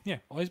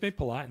always be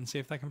polite and see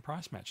if they can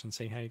price match and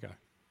see how you go.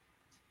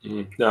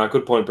 No,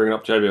 good point bringing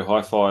up JB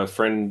Hi-Fi. A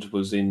friend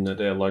was in at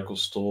our local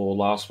store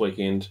last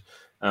weekend.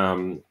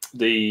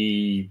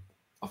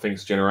 I think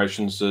it's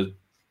Generations, the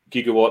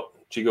Gigawatt,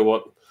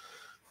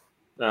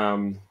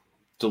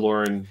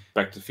 DeLorean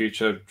Back to the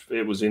Future.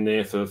 It was in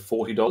there for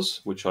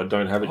 $40, which I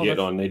don't have it yet.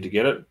 I need to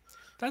get it.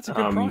 That's a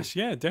good price.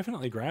 Yeah,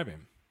 definitely grab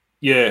him.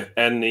 Yeah,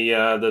 and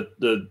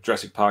the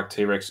Jurassic Park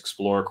T-Rex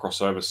Explorer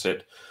crossover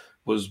set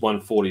was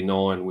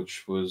 $149,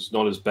 which was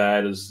not as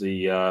bad as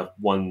the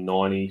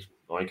 $190.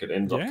 I think it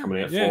ends up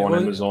coming out for on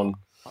Amazon.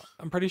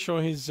 I'm pretty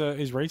sure his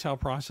retail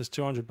price is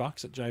 $200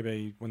 at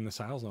JB when the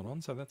sale's not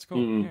on, so that's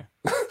cool. Yeah.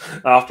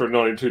 After a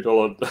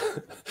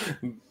 $92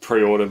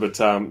 pre-order, but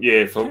for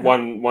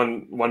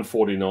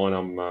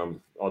 $149,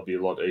 I'd be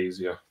a lot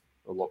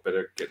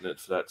better getting it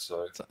for that.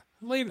 So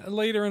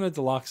leader in a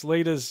deluxe.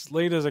 Leaders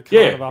are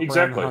kind of up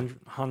around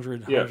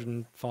 $100,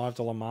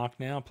 $105 mark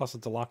now, plus a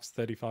deluxe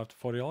 $35 to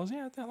 $40.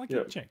 Yeah,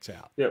 it checks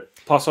out. Yeah.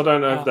 Plus, I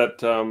don't know if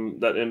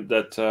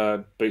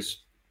that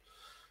Beast.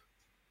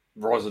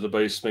 Rise of the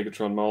Beast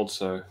Megatron mold,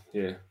 so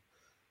yeah,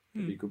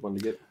 it'd be a good one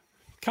to get.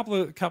 Couple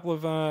of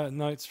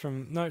notes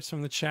from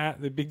the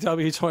chat. The Big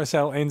W toy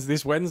sale ends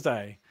this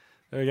Wednesday.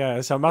 There we go.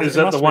 So is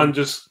that the one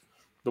just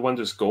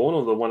gone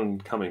or the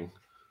one coming?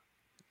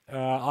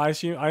 I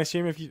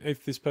assume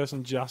if this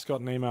person just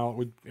got an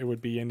email, it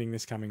would be ending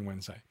this coming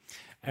Wednesday.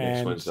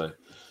 Next Wednesday.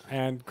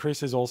 And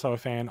Chris is also a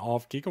fan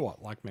of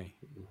Gigawatt, like me.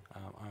 I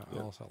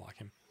also like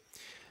him.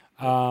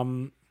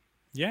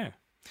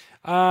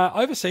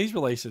 Overseas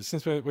releases,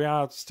 since we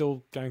are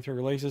still going through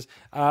releases,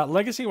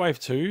 Legacy Wave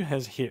 2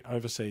 has hit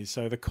overseas.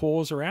 So the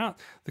cores are out.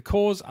 The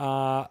cores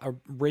are a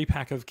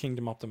repack of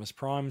Kingdom Optimus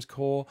Prime's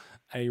core,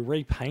 a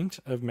repaint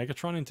of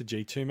Megatron into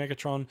G2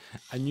 Megatron,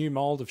 a new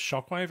mold of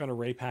Shockwave, and a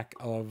repack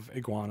of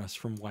Iguanus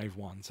from Wave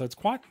 1. So it's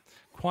quite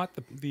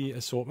the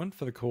assortment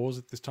for the cores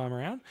at this time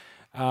around.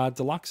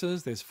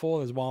 Deluxes, there's 4.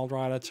 There's Wild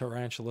Rider,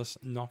 Tarantulas,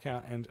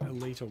 Knockout, and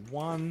Elita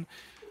 1.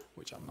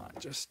 Which I might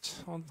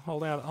just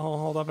hold out. I'll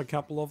hold up a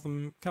couple of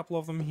them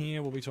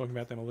here. We'll be talking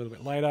about them a little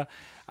bit later.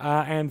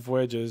 And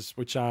Voyagers,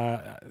 which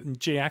are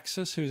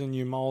G-Axis, who's a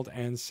new mold,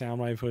 and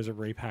Soundwave, who is a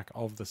repack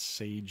of the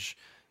Siege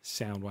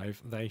Soundwave.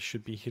 They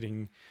should be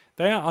hitting.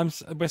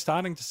 We're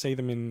starting to see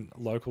them in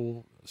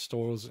local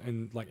stores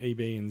in like EB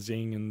and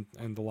Zing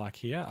and the like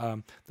here.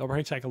 They'll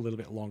probably take a little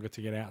bit longer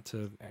to get out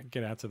to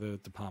the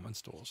department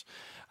stores.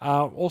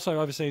 Also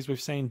overseas,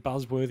 we've seen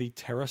buzzworthy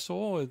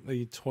Pterosaur,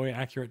 the toy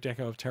accurate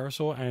deco of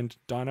Pterosaur, and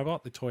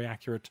Dinobot, the toy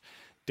accurate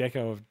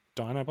deco of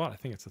Dinobot. I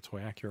think it's the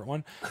toy accurate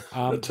one.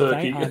 The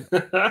turkey.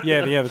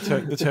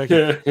 The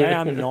turkey. They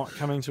are not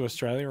coming to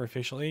Australia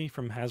officially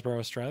from Hasbro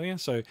Australia.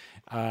 So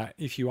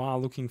if you are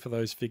looking for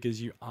those figures,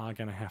 you are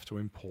going to have to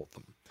import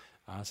them.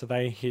 So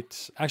they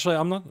hit. Actually,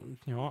 I'm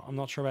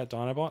not sure about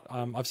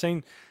Dinobot. I've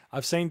seen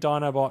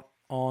Dinobot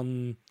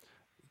on.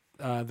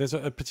 There's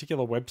a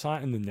particular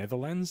website in the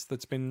Netherlands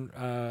that's been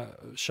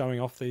showing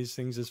off these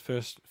things as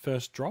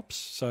first drops.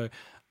 So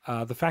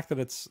the fact that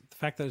it's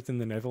in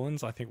the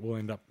Netherlands, I think will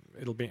end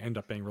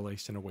up being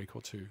released in a week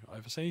or two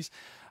overseas.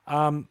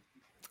 The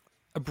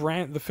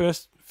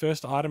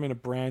first item in a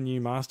brand new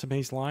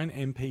masterpiece line,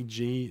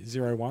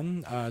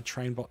 MPG-01,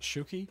 Trainbot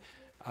Shuki,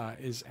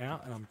 is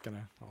out, and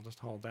I'll just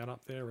hold that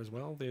up there as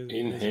well.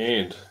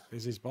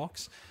 There's his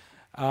box,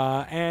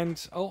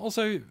 and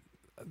also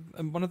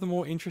one of the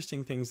more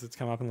interesting things that's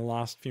come up in the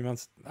last few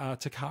months,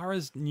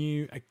 Takara's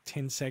new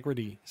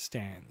Tensegrity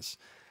stands.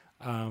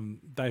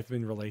 They've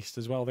been released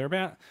as well. They're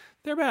about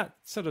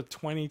sort of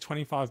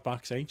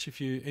 $20-$25 each if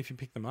you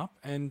pick them up.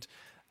 And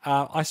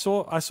I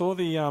saw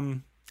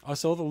the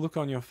look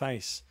on your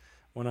face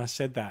when I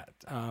said that.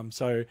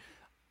 So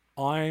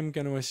I'm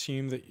going to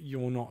assume that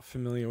you're not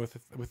familiar with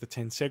the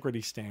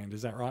Tensegrity stand.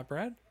 Is that right,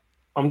 Brad?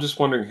 I'm just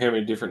wondering how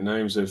many different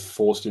names they've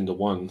forced into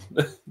one.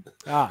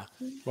 Well.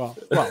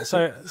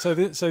 So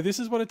this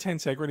is what a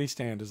Tensegrity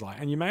stand is like,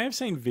 and you may have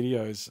seen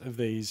videos of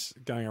these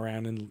going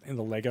around in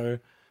the Lego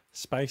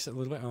space a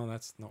little bit. Oh,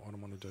 that's not what I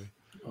want to do.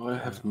 I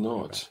have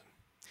not.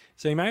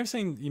 So you may have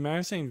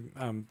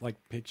seen like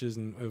pictures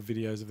and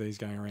videos of these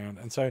going around,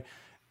 and so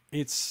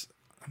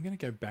I'm going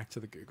to go back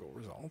to the Google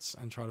results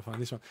and try to find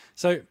this one.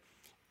 So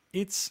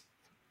it's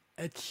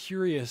a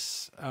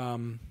curious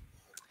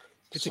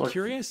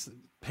curious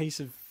piece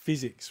of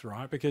physics,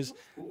 right? Because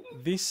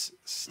this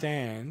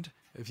stand,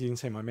 if you can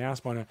see my mouse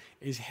pointer,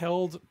 is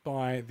held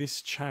by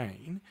this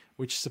chain,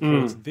 which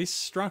supports this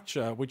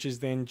structure, which is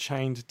then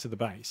chained to the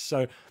base.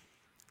 So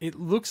it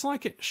looks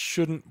like it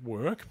shouldn't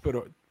work, but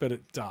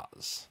it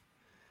does,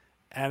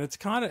 and it's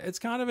kind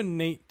of a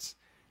neat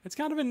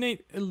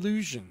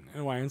illusion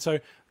in a way. And so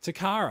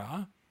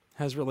Takara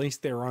has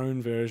released their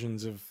own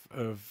versions of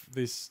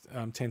this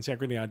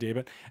Tensegrity idea,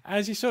 but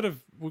as you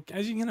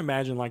can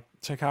imagine, like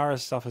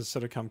Takara's stuff has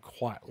sort of come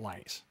quite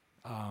late.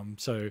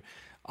 So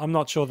I'm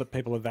not sure that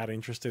people are that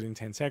interested in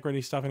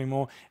Tensegrity stuff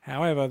anymore.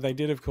 However, they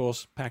did, of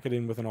course, pack it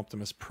in with an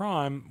Optimus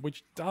Prime,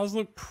 which does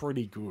look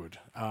pretty good.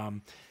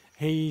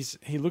 He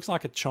looks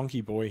like a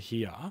chunky boy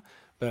here,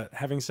 but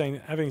having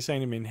seen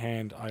him in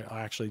hand,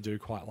 I actually do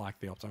quite like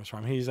the Optimus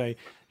Prime. He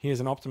is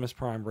an Optimus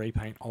Prime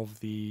repaint of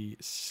the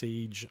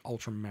Siege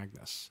Ultra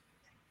Magnus.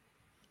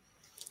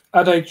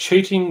 Are they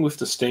cheating with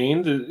the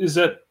stand? Is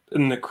that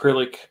an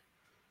acrylic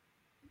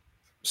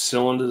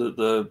cylinder that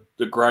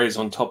the grey is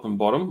on top and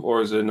bottom,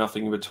 or is there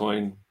nothing in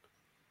between?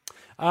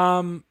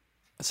 So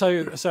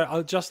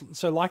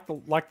like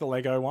the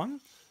Lego one,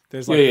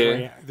 there's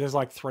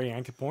like three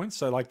anchor points.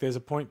 So like there's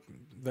a point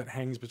that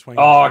hangs between.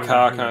 Oh, okay,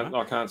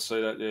 I can't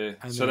see that. Yeah,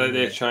 and so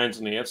they're chains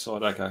on the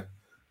outside. Okay.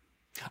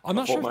 I'm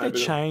not sure if they're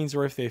chains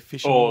or if they're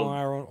fishing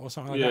wire or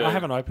something like that. I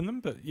haven't opened them,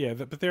 but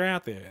but they're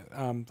out there.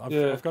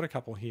 I've got a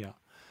couple here.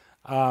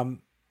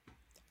 I'm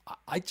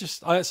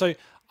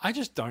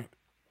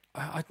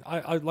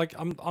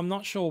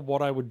not sure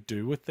what I would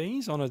do with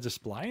these on a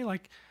display.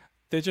 Like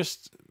they're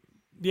just.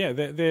 Yeah,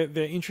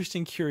 they're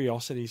interesting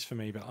curiosities for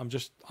me, but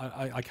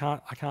I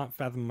can't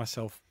fathom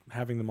myself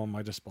having them on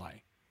my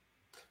display.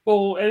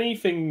 Well, any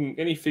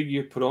figure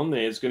you put on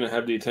there is going to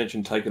have the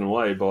attention taken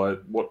away by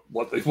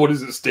what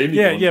is it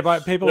standing on? Yeah, by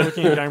people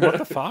looking and going, what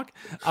the fuck?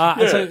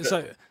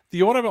 So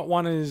the Autobot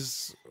one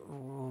is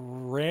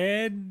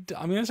red.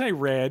 I'm going to say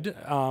red.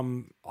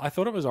 I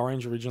thought it was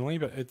orange originally,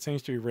 but it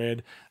seems to be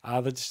red.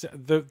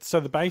 So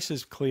the base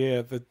is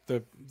clear.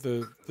 The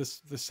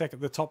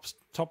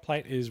top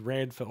plate is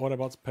red for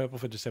Autobots, purple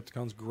for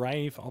Decepticons,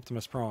 grey for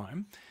Optimus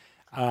Prime,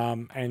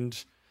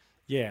 and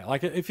yeah,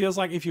 like it feels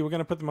like if you were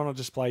going to put them on a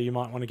display, you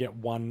might want to get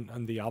one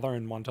and the other,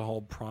 and one to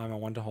hold Prime or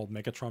one to hold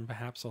Megatron,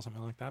 perhaps, or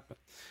something like that. But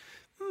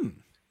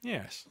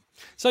Yes.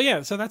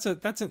 So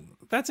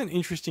that's an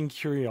interesting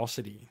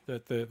curiosity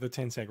that the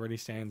 10 sec ready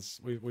stands.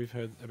 We've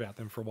heard about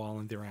them for a while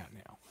and they're out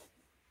now.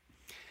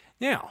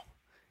 Now,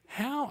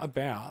 how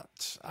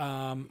about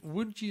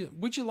would you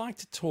like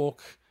to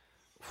talk?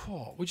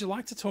 Would you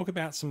like to talk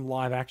about some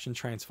live action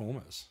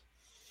Transformers?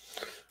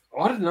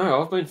 I don't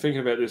know. I've been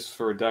thinking about this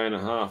for a day and a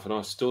half, and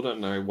I still don't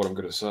know what I'm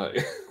going to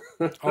say.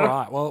 All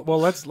right. Well,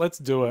 let's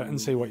do it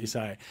and see what you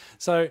say.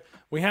 So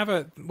we have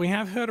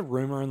heard a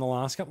rumor in the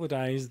last couple of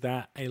days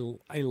that a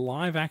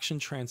live action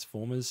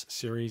Transformers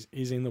series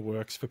is in the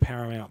works for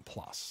Paramount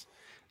Plus.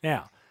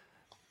 Now,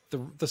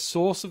 the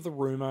source of the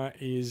rumor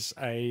is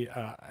a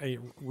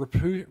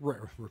reputed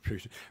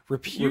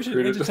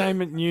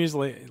entertainment news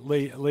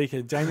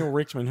leaker, Daniel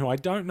Richtman, who I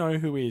don't know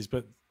who is,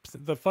 but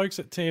the folks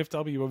at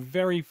TFW are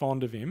very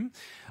fond of him.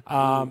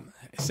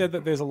 Said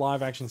that there's a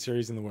live action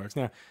series in the works.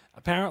 Now,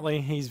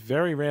 apparently, he's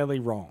very rarely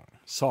wrong.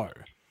 So,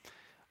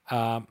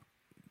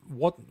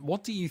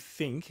 what do you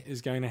think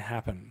is going to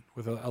happen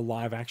with a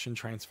live action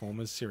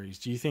Transformers series?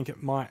 Do you think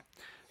it might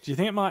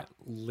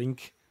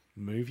link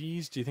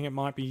movies? Do you think it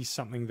might be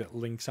something that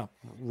links up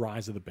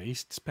Rise of the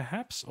Beasts,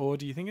 perhaps, or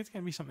do you think it's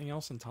going to be something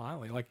else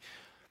entirely? Like,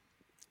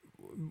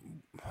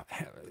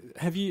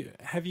 have you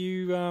where have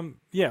you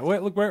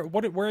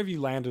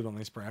landed on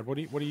this, Brad? What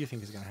do you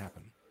think is going to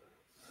happen?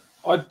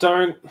 I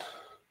don't.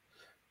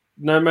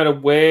 No matter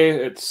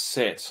where it's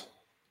set,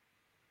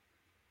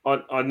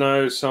 I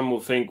know some will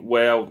think,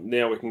 well,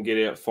 now we can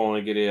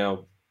finally get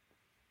our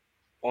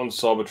on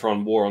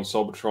Cybertron, War on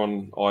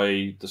Cybertron,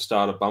 i.e. the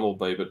start of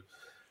Bumblebee, but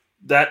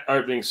that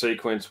opening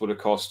sequence would have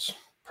cost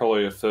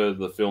probably a third of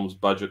the film's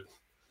budget.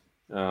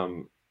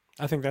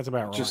 I think that's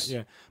about right.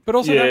 Yeah, but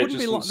also that wouldn't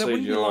be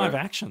live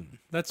action.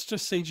 That's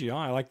just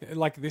CGI.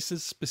 Like this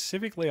is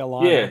specifically a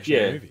live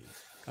action movie.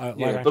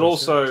 But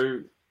also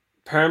series.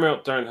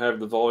 Paramount don't have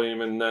the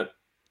volume in that.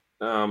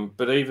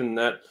 But even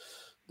that,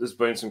 there's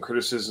been some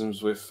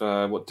criticisms with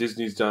what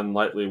Disney's done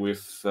lately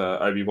with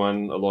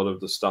Obi-Wan. A lot of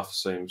the stuff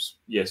seems,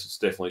 yes, it's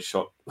definitely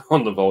shot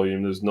on the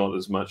volume. There's not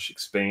as much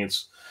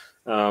expanse.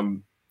 As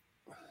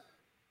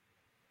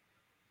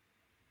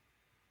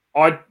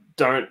I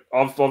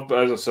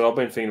said, I've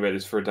been thinking about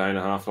this for a day and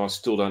a half, and I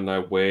still don't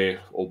know where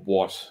or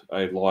what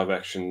a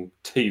live-action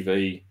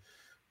TV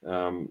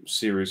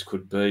series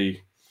could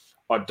be.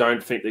 I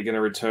don't think they're going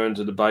to return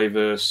to the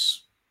Bayverse,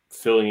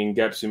 filling in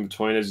gaps in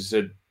between. As you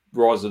said,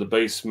 Rise of the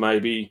Beast,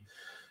 maybe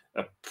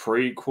a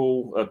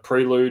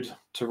prelude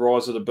to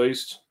Rise of the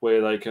Beast,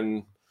 where they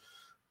can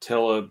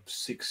tell a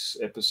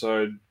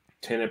 6-episode,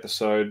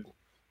 10-episode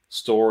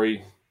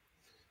story.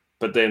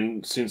 But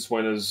then, since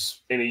when has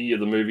any of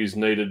the movies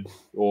needed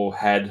or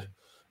had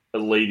a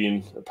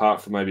lead-in,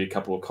 apart from maybe a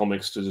couple of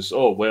comics, to just,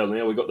 oh, well,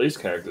 now we've got these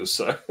characters.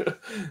 So,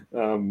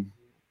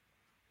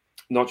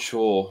 not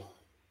sure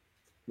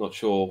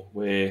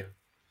where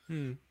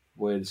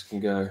this can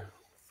go.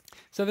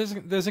 So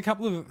there's a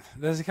couple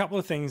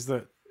of things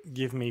that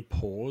give me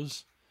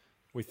pause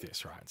with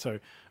this, right? So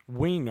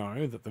we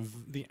know that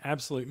the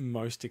absolute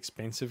most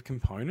expensive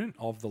component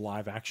of the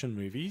live-action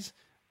movies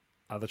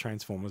are the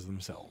Transformers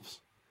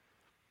themselves.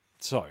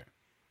 So,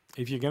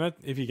 if you're gonna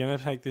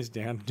take this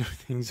down and do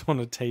things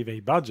on a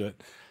TV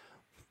budget,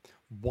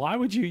 why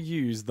would you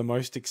use the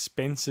most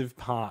expensive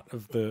part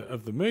of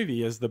the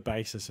movie as the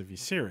basis of your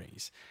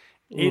series?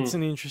 It's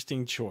an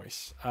interesting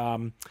choice.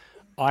 I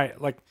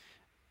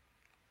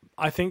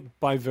think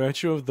by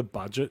virtue of the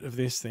budget of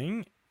this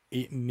thing,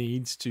 it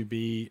needs to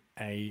be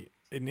a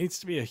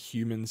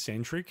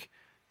human-centric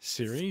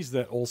series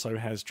that also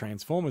has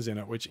Transformers in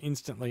it, which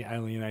instantly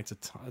alienates a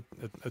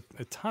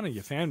ton of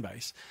your fan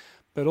base.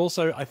 But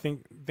also, I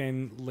think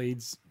then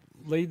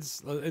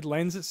it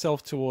lends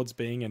itself towards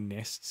being a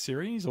Nest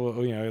series, or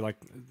like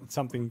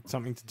something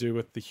to do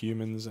with the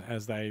humans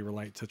as they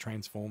relate to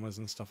Transformers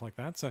and stuff like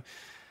that. So,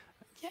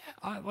 yeah,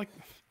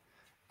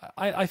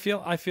 I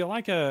feel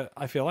like a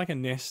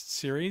Nest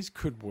series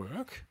could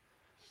work,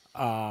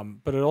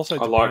 but it also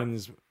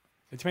depends.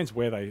 It depends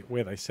where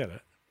they set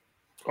it.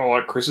 I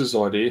like Chris's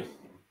idea.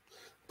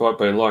 Might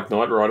be like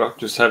Knight Rider,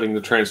 just having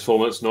the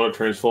Transformer. It's not a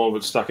Transformer,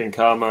 but stuck in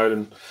car mode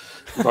and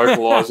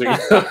vocalizing.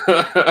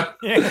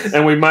 Yes.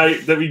 And we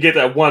get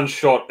that one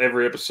shot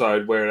every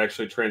episode where it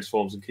actually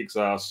transforms and kicks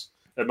ass.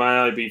 It may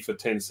only be for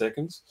 10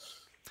 seconds.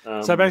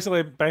 So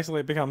basically, it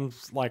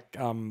becomes like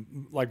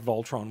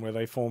Voltron, where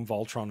they form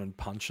Voltron and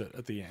punch it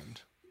at the end.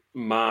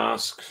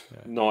 Mask,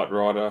 Knight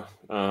Rider.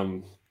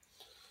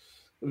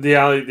 The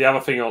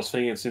other thing I was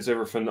thinking, since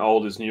everything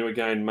old is new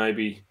again,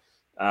 maybe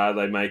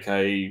they make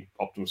a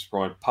Optimus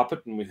Prime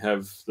puppet, and we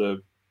have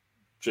the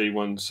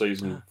G1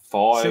 season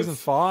 5. Season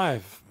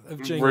 5 of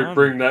G1.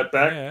 Bring that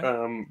back,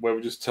 where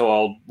we just tell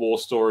old war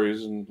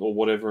stories or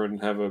whatever,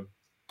 and have a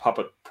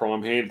puppet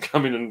Prime hand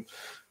come in and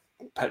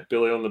pat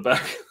Billy on the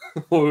back,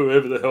 or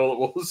whoever the hell it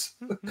was.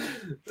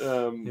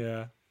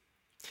 So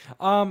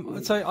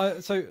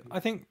I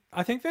think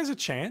there's a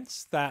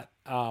chance that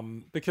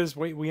because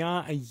we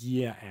are a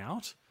year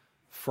out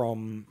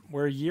from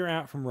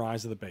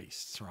Rise of the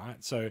Beasts,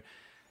 right? So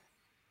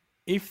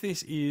if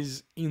this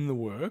is in the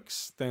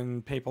works,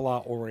 then people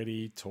are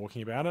already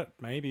talking about it.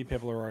 Maybe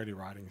people are already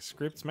writing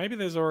scripts. Maybe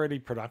there's already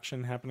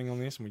production happening on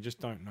this and we just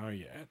don't know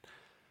yet.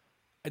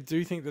 I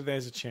do think that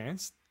there's a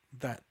chance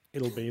that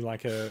it'll be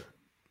like a...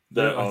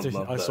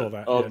 I saw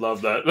that. I'd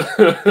love that.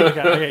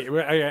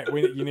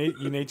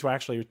 You need to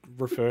actually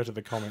refer to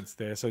the comments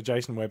there. So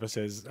Jason Weber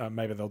says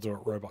maybe they'll do it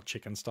Robot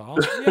Chicken style.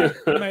 Yeah,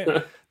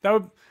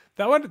 that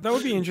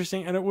would be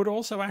interesting, and it would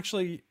also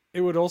actually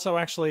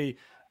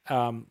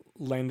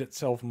lend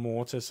itself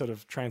more to sort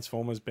of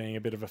Transformers being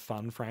a bit of a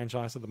fun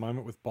franchise at the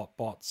moment with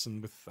bots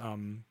and with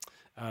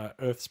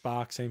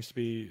Earthspark seems to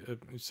be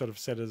sort of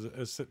set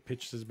as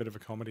pitched as a bit of a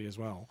comedy as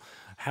well.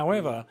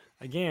 However,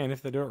 again,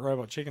 if they do it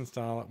Robot Chicken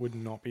style, it would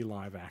not be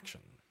live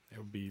action. It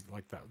would be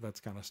like that.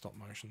 That's kind of stop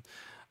motion.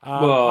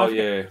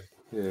 Yeah.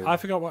 I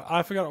forgot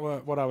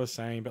what I was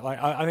saying, but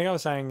like I think I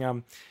was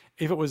saying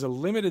if it was a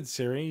limited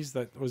series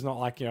that was not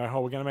like, we're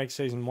going to make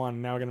season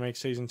 1, now we're going to make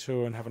season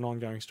 2 and have an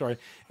ongoing story.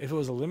 If it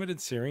was a limited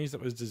series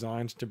that was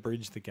designed to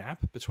bridge the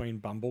gap between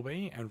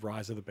Bumblebee and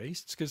Rise of the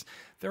Beasts, because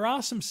there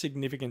are some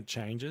significant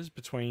changes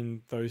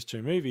between those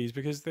two movies,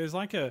 because there's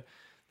like a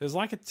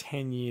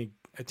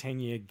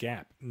 10-year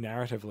gap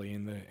narratively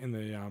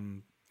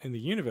in the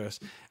universe,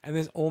 and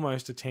there's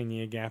almost a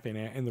 10-year gap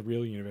in the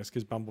real universe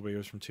because Bumblebee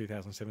was from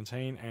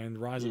 2017 and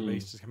Rise of the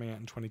Beast is coming out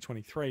in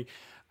 2023.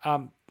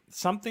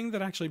 Something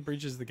that actually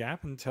bridges the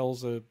gap and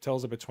tells a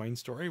between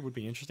story would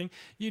be interesting.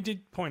 You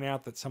did point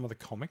out that some of the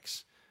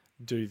comics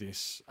do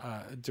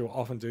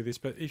often do this,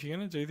 but if you're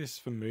going to do this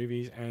for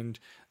movies and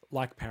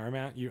like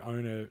Paramount, you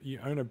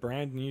own a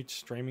brand new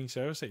streaming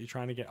service that you're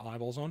trying to get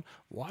eyeballs on,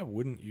 why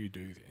wouldn't you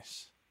do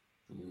this?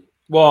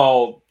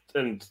 Well,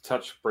 and to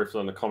touch briefly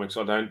on the comics,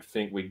 I don't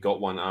think we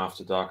got one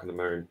after Dark of the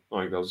Moon. I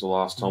think that was the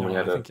last time we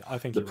had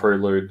the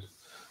prelude. Right.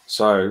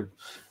 So,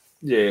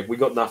 yeah, we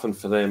got nothing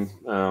for them.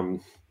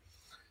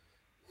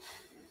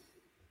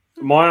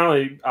 My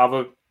only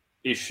other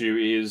issue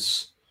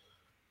is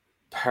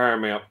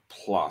Paramount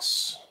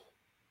Plus.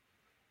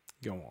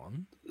 Go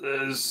on.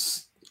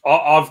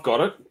 I've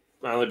got it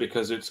only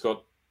because it's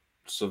got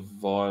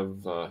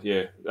Survivor.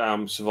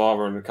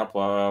 Survivor and a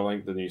couple of, I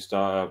think, the new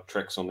Star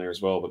Treks on there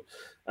as well. But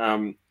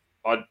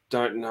I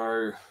don't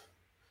know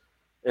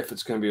if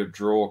it's going to be a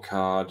draw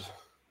card,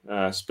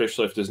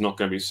 especially if there's not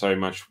going to be so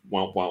much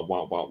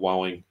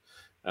wowing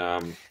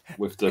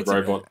with the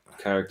robot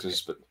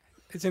characters. But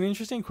it's an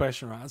interesting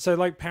question, right? So,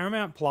 like,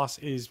 Paramount Plus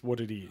is what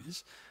it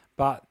is,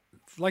 but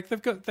like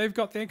they've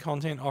got their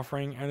content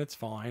offering, and it's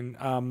fine.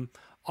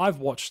 I've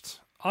watched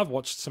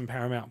some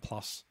Paramount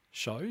Plus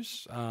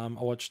shows. I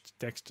watched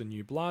Dexter: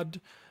 New Blood.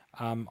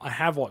 I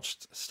have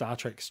watched Star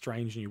Trek: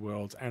 Strange New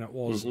Worlds, and it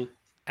was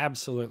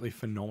absolutely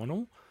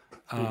phenomenal.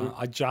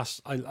 I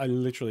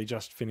literally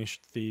just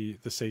finished the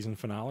season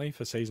finale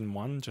for season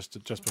 1 just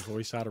before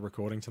we started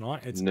recording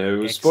tonight. It's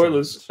no excellent.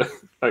 Spoilers.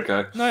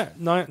 Okay.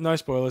 No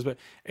spoilers, but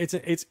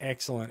it's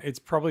excellent. It's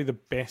probably the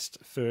best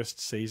first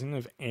season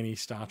of any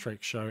Star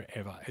Trek show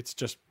ever. It's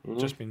just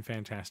been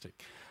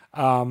fantastic.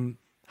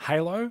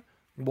 Halo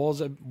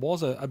was a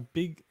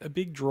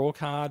big draw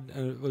card,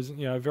 and it was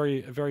a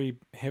very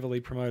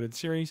heavily promoted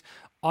series.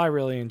 I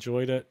really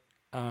enjoyed it.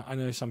 I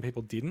know some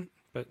people didn't.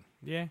 But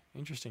yeah,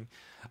 interesting.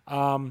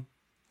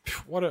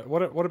 What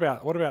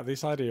about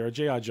this idea? A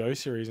G.I. Joe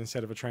series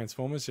instead of a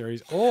Transformers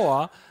series,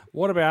 or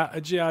what about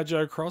a G.I.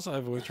 Joe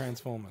crossover with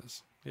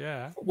Transformers?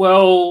 Yeah.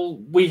 Well,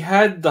 we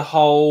had the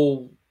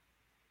whole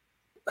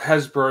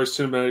Hasbro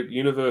cinematic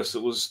universe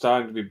that was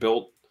starting to be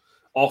built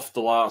off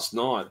the last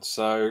night.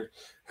 So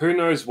who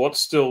knows what's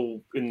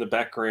still in the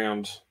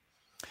background?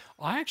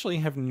 I actually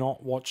have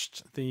not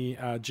watched the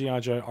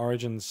G.I. Joe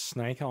Origins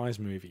Snake Eyes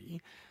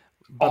movie.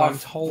 But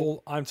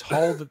I'm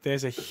told that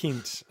there's a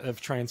hint of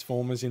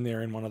Transformers in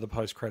there in one of the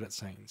post-credit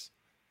scenes.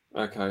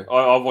 Okay.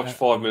 I watched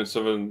 5 minutes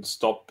of it and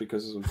stopped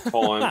because of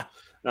time.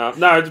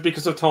 No, it's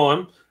because of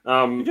time.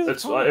 Every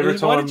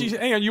time. Why did you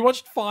hang on? You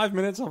watched 5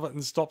 minutes of it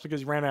and stopped because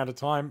you ran out of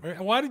time.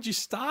 Why did you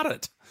start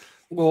it?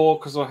 Well,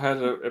 because I had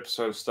an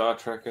episode of Star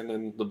Trek and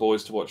then the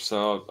boys to watch,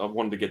 so I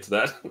wanted to get to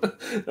that.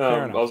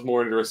 I was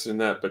more interested in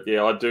that, but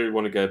yeah, I do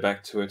want to go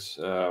back to it.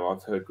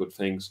 I've heard good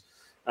things.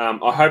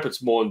 I hope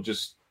it's more than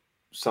just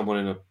someone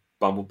in a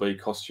Bumblebee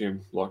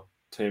costume like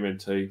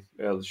TMNT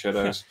out of the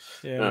shadows.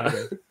 Yeah.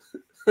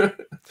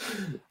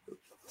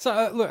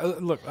 So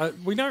look,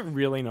 we don't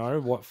really know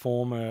what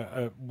form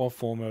a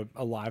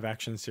live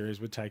action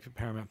series would take for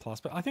Paramount Plus,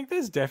 but I think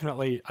there's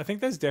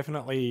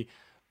definitely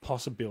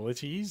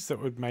possibilities that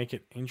would make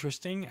it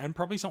interesting, and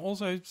probably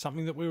also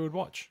something that we would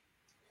watch.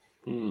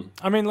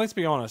 I mean, let's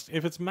be honest.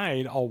 If it's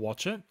made, I'll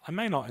watch it. I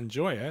may not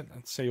enjoy it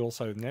and see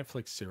also the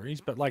Netflix series,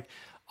 but like,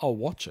 I'll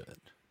watch it.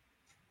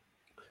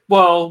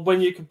 Well,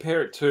 when you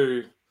compare it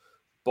to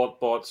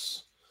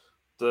BotBots,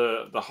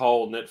 the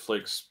whole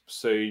Netflix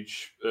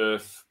Siege,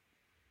 Earth,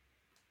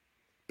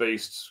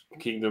 Beast,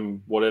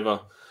 Kingdom, whatever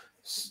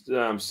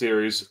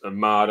series,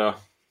 Armada,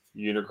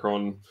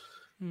 Unicron,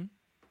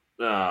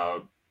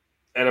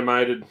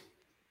 animated.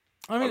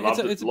 I mean, a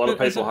lot of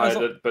people hate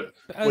it, but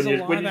as a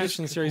live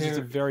action series, it's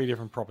a very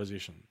different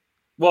proposition.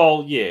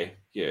 Well, yeah.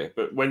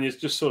 But when you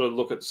just sort of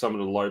look at some of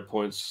the low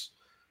points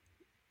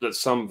that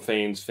some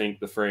fans think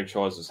the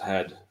franchise has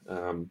had,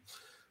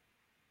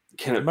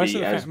 can it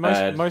be as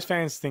bad? Most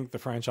fans think the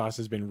franchise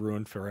has been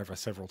ruined forever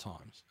several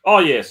times. Oh,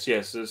 yes.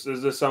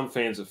 There's some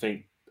fans that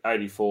think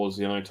 84 is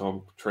the only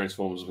time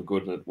Transformers were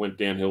good and it went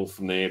downhill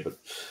from there. But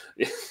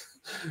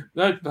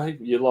no, babe,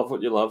 you love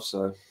what you love,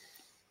 so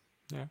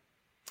yeah.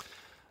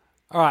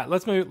 All right,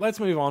 let's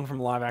move on from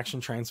live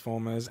action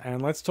Transformers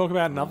and let's talk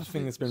about another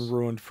thing that's been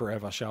ruined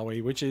forever, shall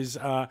we? Which is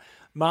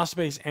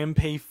Masterpiece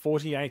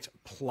MP48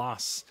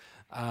 Plus.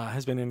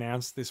 Has been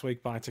announced this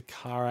week by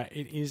Takara.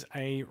 It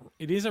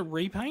is a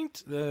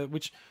repaint,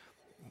 which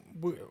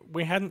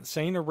we hadn't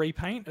seen a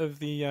repaint of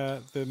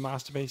the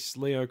Masterpiece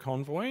Leo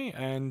Convoy,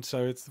 and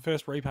so it's the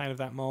first repaint of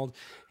that mold.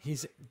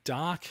 He's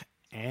dark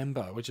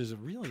amber, which is a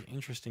really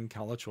interesting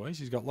color choice.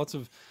 He's got lots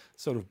of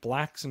sort of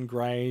blacks and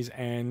greys,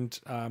 and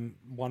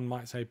one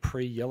might say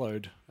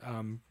pre-yellowed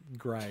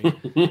grey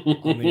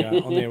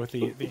on there with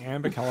the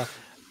amber color.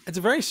 It's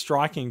a very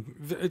striking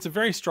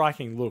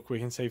look we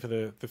can see for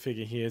the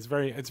figure here. It's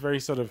very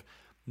sort of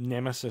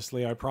Nemesis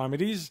Leo Prime.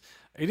 It is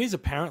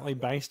apparently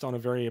based on a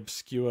very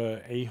obscure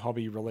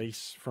E-Hobby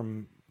release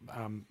from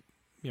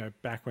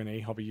back when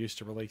E-Hobby used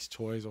to release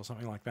toys or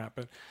something like that.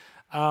 But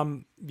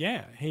I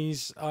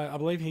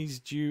believe he's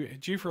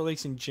due for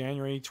release in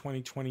January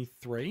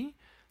 2023.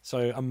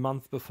 So a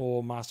month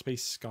before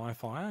Masterpiece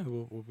Skyfire,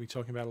 who we'll be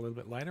talking about a little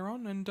bit later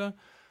on.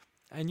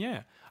 And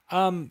yeah.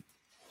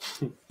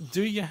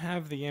 Do you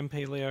have the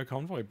MP Leo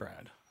Convoy,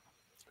 Brad?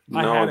 No,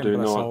 I had him, do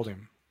but not. I sold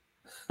him.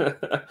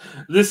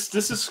 This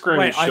is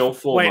screaming shelf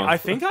former. I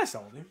think I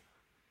sold him.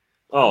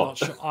 Oh,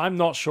 I'm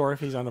not sure if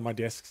he's under my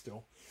desk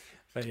still,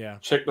 but yeah.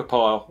 Check the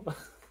pile.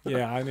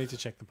 Yeah, I need to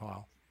check the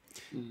pile.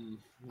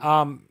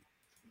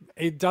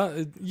 It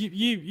does.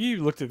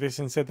 You looked at this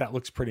and said that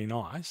looks pretty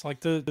nice. Like,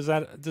 does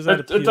that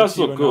appeal it does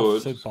to you look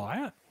good. enough to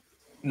buy it?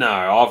 No,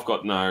 I've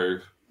got no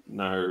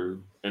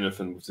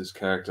anything with this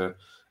character.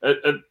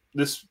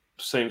 This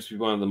seems to be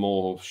one of the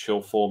more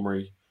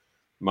shelf-formery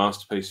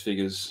Masterpiece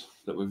figures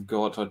that we've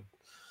got. I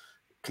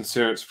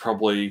consider it's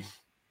probably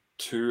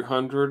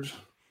 200,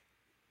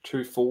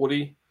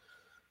 240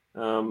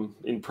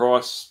 in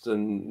price.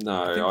 And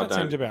no, I think I that don't.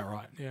 seemed about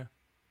right. Yeah.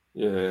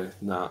 Yeah,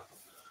 no.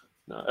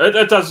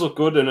 It does look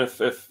good, and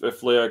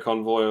if Leo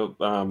Convoy,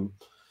 I've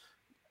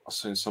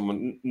seen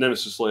someone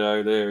Nemesis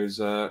Leo there is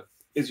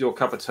your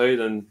cup of tea,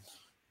 then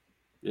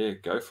yeah,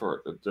 go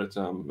for it. It's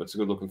a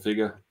good looking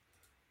figure.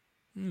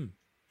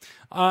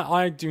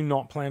 I do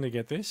not plan to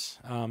get this.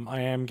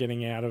 I am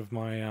getting out of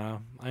my.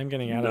 I am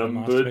getting out of the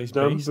Masterpiece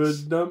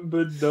beasts.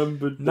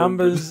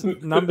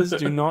 Numbers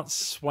do not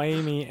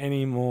sway me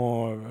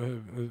anymore,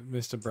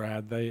 Mr.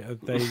 Brad.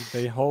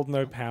 They hold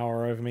no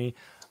power over me.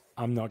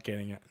 I'm not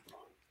getting it.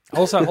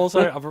 Also,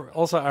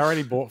 I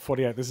already bought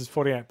 48. This is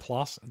 48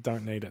 plus.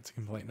 Don't need it to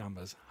complete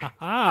numbers. Ha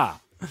ha.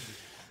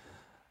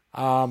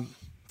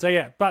 So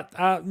yeah,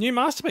 but new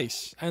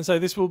Masterpiece, and so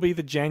this will be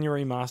the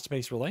January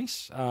Masterpiece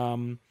release.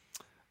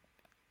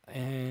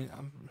 And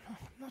I'm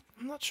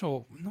not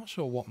sure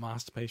what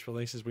Masterpiece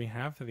releases we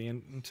have for the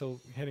end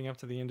until heading up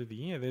to the end of the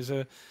year. There's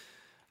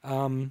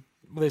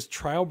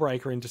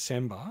Trailbreaker in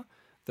December.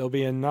 There'll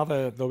be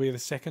the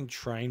second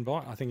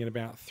Trainbot, I think, in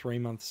about 3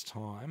 months'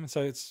 time.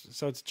 So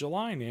it's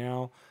July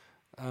now.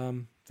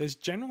 There's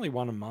generally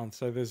one a month.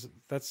 So there's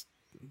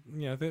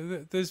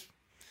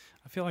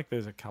I feel like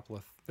there's a couple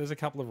of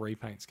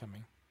repaints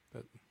coming.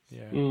 But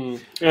yeah.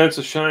 Yeah, it's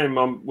a shame.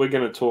 We're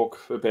going to talk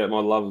about my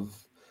love of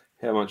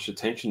how much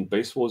attention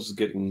Beast Wars is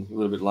getting a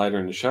little bit later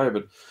in the show.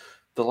 But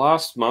the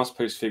last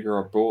Masterpiece figure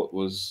I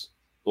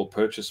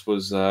purchased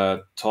was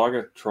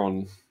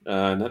Tigertron,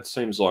 and that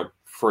seems like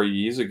 3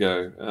 years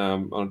ago.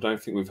 I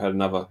don't think we've had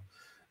another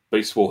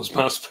Beast Wars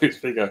Masterpiece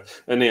figure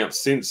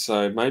announced since.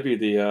 So maybe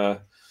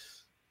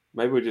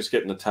maybe we're just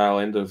getting the tail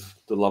end of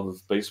the love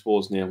of Beast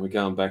Wars now. We're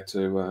going back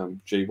to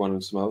G1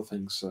 and some other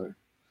things. So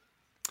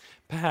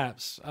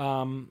perhaps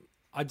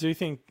I do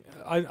think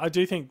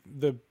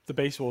the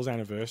Beast Wars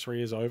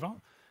anniversary is over.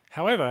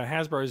 However,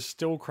 Hasbro is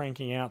still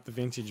cranking out the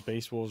vintage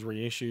Beast Wars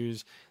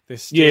reissues. They're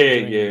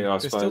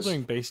still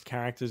doing Beast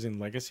characters in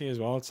Legacy as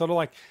well. It's sort of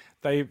like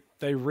they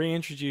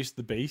reintroduced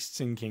the Beasts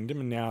in Kingdom,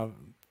 and now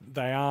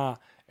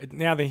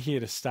they're here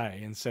to stay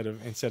instead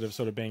of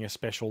sort of being a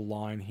special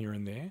line here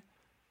and there.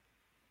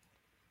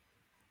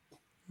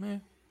 Yeah.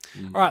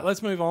 All right,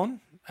 let's move on.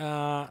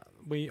 I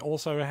was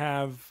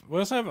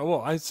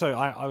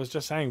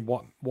just saying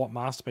what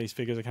Masterpiece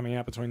figures are coming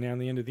out between now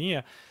and the end of the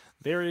year.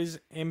 There is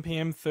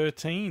MPM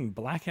 13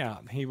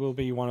 Blackout. He'll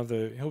be one of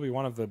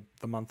the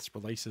month's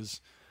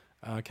releases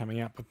coming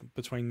out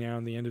between now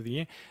and the end of the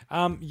year.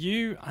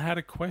 You had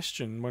a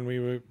question when we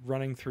were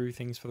running through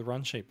things for the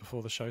run sheet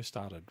before the show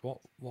started.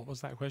 What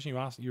was that question you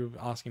asked? You were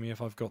asking me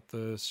if I've got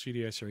the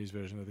Studio Series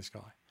version of this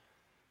guy.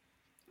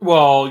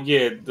 Well,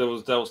 yeah, there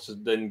was to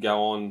then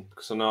go on,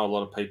 because I know a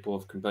lot of people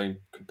have been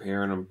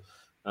comparing them.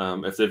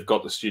 If they've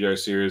got the Studio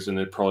Series, and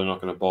they're probably not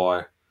going to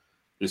buy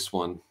this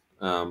one.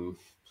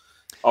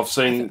 I've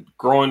seen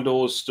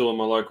Grindors still in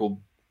my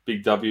local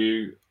Big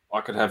W,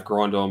 I could have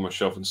Grinder on my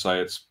shelf and say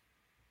it's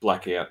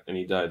Blackout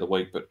any day of the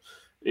week, but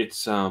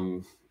it's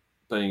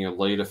being a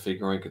leader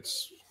figure, I think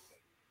it's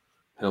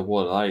hell,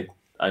 what are they?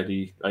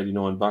 80,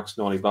 89 bucks,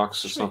 90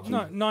 bucks or something.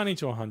 No, 90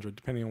 to 100,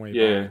 depending on where you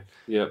buy it.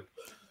 Yeah.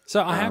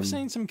 So I have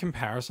seen some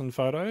comparison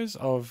photos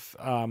of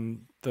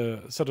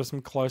the sort of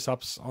some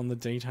close-ups on the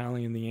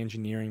detailing and the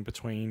engineering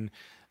between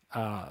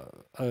a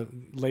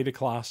leader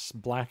class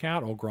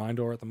Blackout or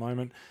Grindor at the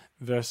moment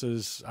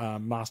versus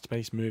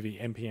Masterpiece movie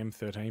MPM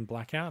 13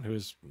 Blackout, who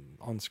is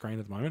on screen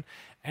at the moment,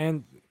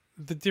 and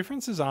the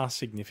differences are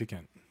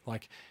significant.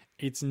 Like,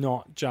 it's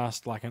not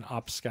just like an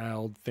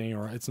upscaled thing,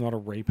 or it's not a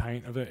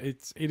repaint of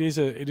it. It is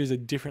a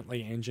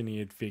differently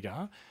engineered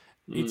figure.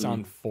 It's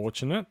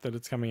unfortunate that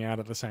it's coming out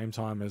at the same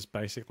time as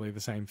basically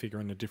the same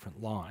figure in a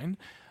different line,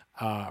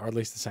 or at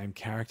least the same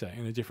character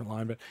in a different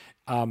line. But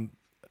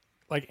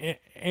like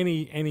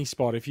any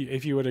spot, if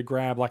you were to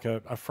grab like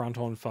a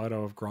front-on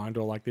photo of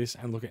Grindor like this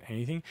and look at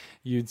anything,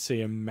 you'd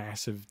see a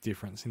massive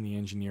difference in the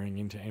engineering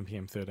into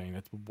MPM 13.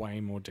 It's way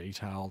more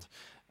detailed,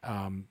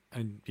 and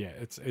yeah,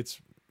 it's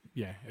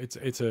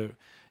a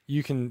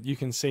you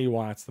can see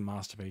why it's the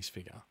Masterpiece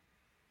figure.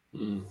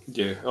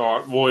 Yeah. All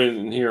right. Well,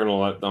 in hearing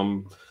all that,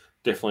 I'm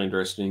definitely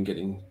interested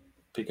in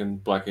picking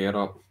Blackout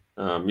up.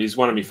 He's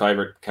one of my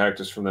favourite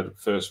characters from that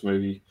first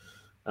movie.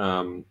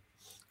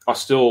 I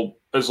still,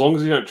 as long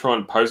as you don't try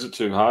and pose it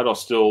too hard,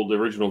 the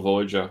original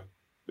Voyager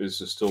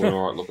is still an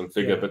alright looking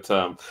figure.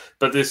 Yeah.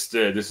 But this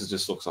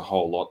just looks a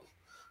whole lot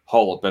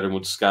better and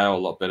would scale a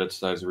lot better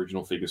to those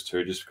original figures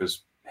too, just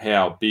because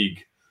how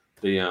big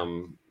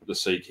the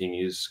Sea King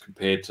is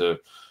compared to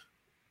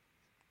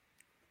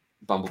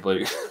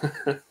Bumblebee.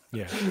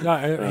 Yeah,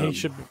 no,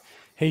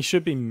 he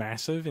should be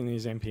massive in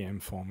his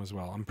MPM form as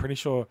well. I'm pretty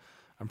sure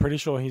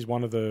he's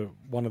one of the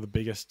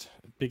biggest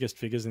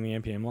figures in the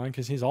MPM line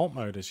because his alt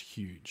mode is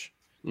huge.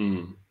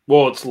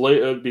 Well,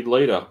 it'd be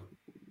leader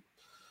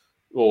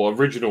or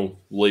original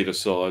leader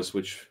size,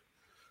 which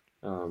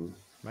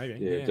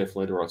maybe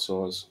definitely the right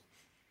size.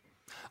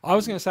 I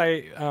was going to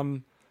say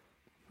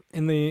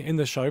in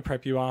the show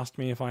prep you asked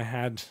me if I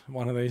had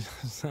one of these.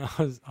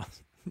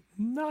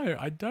 No,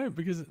 I don't,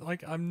 because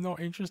like I'm not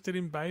interested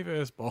in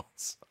Bayverse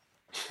bots.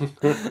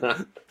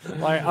 I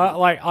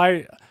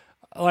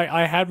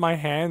had my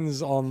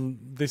hands on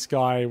this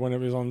guy when it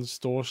was on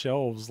store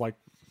shelves, like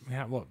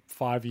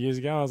 5 years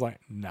ago. I was like,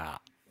 nah.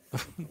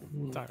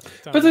 don't.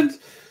 But then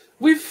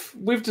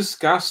we've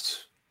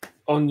discussed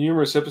on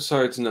numerous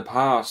episodes in the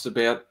past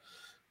about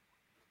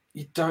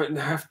you don't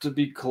have to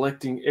be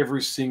collecting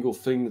every single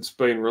thing that's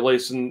been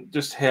released, and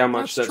just how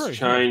much that's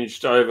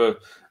changed over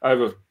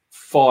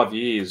 5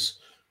 years.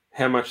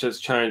 How much that's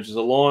changed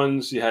the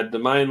lines. You had the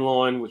main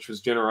line, which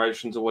was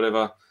Generations or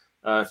whatever.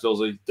 If there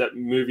was that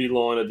movie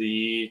line of the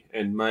year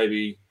and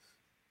maybe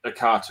a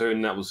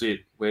cartoon, that was it.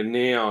 Where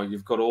now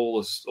you've got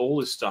all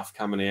this stuff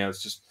coming out.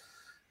 It's just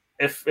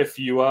if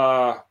you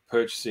are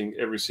purchasing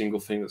every single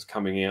thing that's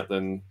coming out,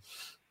 then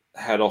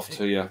hat off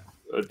to you.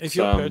 If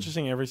you're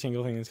purchasing every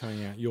single thing that's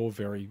coming out, you're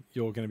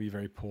going to be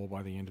very poor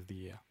by the end of the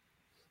year.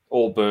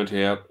 All burnt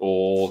out,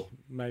 or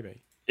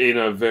maybe in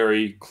a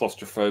very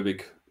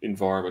claustrophobic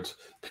environment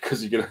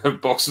because you're going to have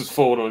boxes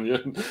falling on you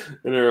and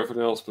everything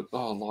else. But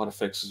light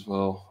effects as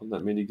well on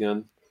that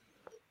minigun.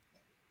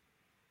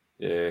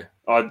 Yeah,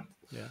 I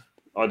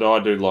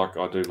do like.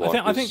 I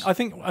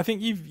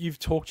think you've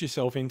talked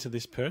yourself into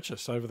this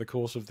purchase over the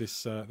course of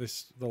the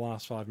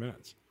last 5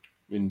 minutes.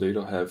 Indeed,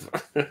 I have.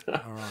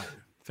 All right,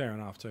 fair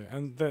enough too.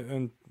 And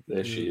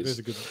there she is. There's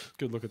a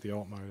good look at the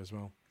alt mode as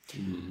well.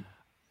 Mm.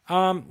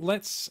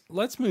 Let's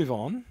move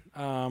on.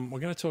 We're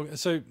going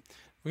to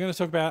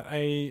talk about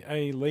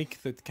a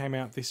leak that came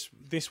out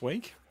this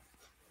week,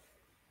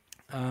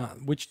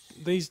 which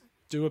these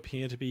do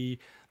appear to be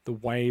the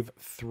Wave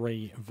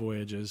 3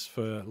 Voyagers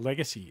for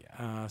Legacy.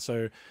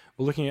 So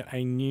we're looking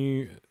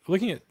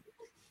at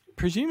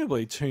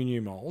presumably two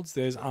new molds.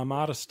 There's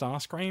Armada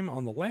Starscream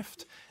on the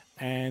left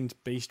and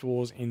Beast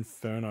Wars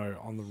Inferno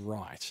on the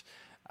right.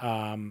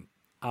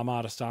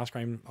 Armada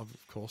Starscream, of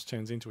course,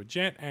 turns into a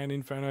jet, and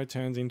Inferno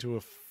turns into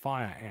a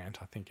fire ant,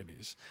 I think it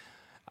is.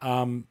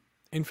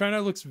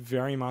 Inferno looks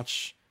very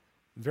much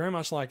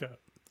like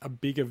a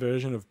bigger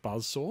version of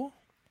Buzzsaw,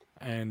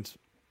 and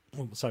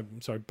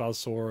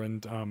Buzzsaw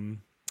and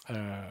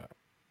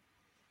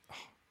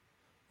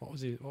what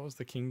was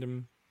the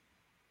Kingdom?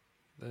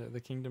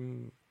 The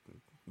Kingdom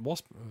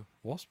Waspinator?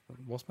 Was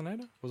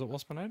it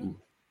Waspinator?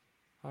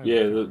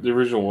 Yeah, the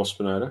original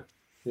Waspinator.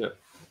 Yeah.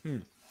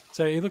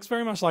 So he looks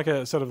very much like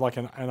a sort of like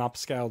an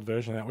upscaled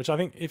version of that, which I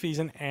think if he's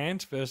an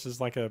ant versus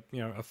like a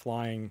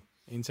flying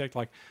insect,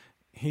 like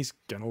he's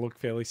gonna look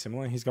fairly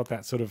similar. He's got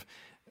that sort of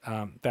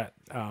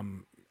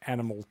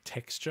animal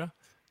texture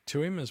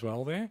to him as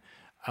well there.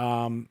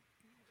 And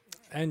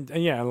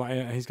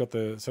yeah, he's got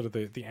the sort of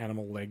the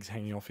animal legs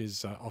hanging off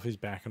his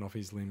back and off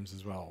his limbs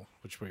as well,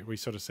 which we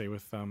sort of see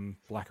with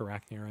Black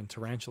Arachnia and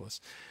Tarantulas.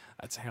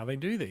 That's how they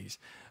do these.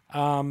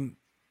 Armada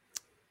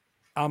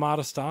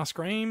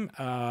Starscream,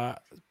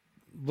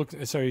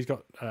 so he's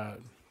got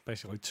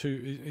basically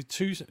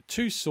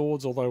two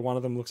swords, although one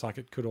of them looks like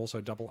it could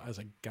also double as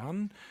a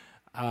gun.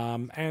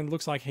 And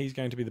looks like he's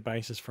going to be the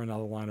basis for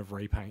another line of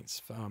repaints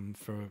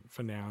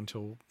for now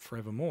until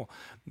forevermore.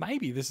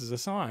 Maybe this is a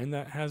sign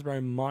that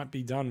Hasbro might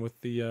be done with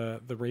the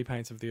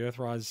repaints of the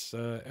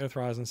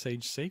Earthrise and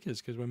Siege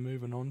Seekers, because we're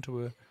moving on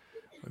to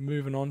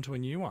a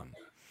new one.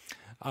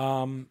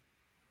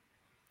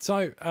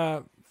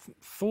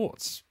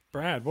 Thoughts,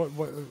 Brad? What?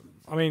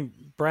 I mean,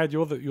 Brad,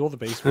 you're the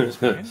Beast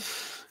Wars man.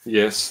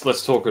 Yes,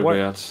 let's talk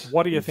about.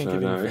 What do you think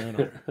of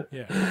Inferno?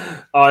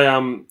 Yeah,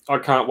 I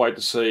can't wait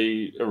to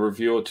see a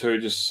review or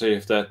two just to see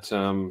if that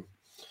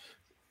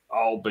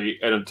I'll be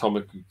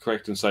anatomically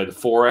correct and say the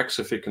 4X,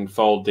 if it can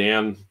fold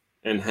down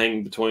and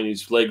hang between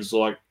his legs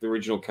like the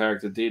original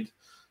character did.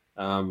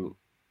 I'm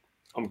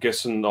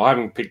guessing I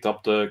haven't picked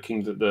up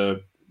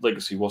the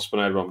Legacy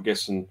Waspinator, but I'm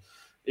guessing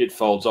it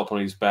folds up on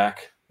his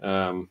back,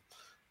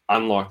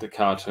 unlike the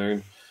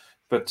cartoon.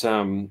 But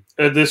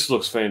this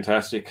looks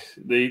fantastic.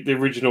 The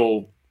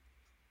original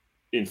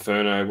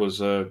Inferno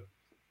was a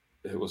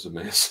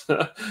mess.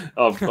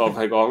 I've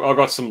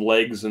got some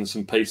legs and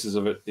some pieces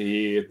of it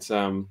here.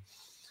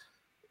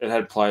 It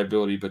had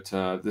playability,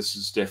 but this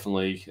is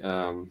definitely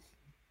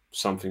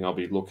something I'll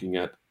be looking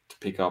at to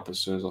pick up as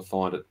soon as I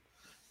find it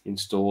in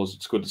stores.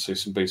 It's good to see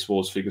some Beast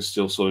Wars figures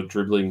still sort of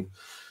dribbling,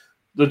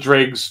 the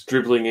dregs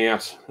dribbling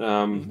out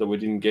that we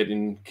didn't get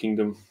in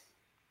Kingdom,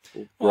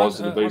 Rise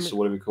of the Beast, or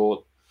whatever you call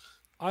it.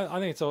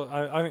 I think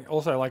I think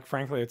also, like,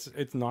 frankly,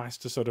 it's nice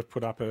to sort of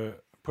put up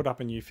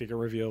a new figure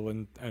reveal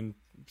and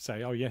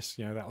say, oh yes,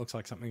 that looks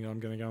like something I'm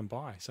going to go and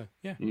buy. So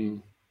yeah,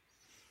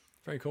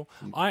 very cool.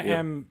 I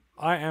am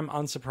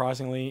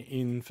unsurprisingly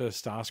in for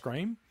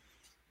Starscream,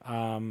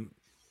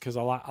 because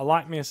I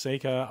like me a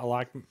Seeker, I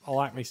like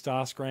me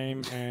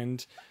Starscream,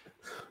 and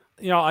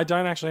I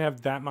don't actually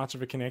have that much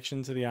of a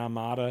connection to the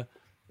Armada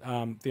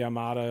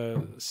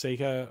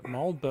Seeker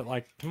mold, but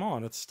like, come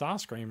on, it's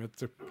Starscream.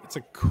 It's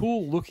a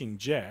cool looking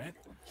jet.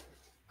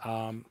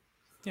 Like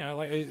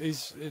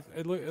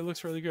it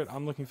looks really good.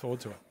 I'm looking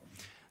forward to it.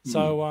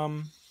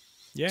 So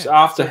yeah. So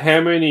after how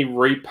many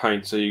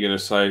repaints are you going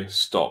to say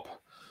stop?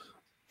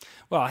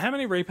 Well, how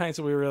many repaints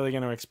are we really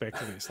going to expect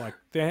for this? Like,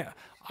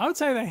 I would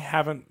say they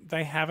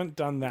haven't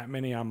done that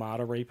many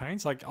Armada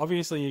repaints. Like,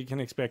 obviously you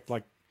can expect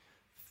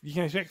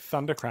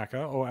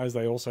Thundercracker, or as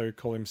they also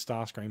call him,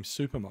 Starscream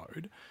Super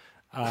Mode.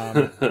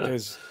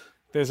 There's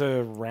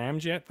a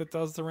Ramjet that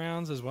does the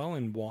rounds as well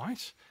in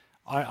white.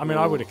 I mean,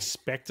 I would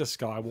expect a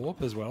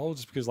Skywarp as well,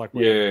 just because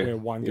where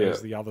one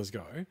goes, the others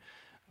go.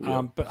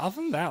 But other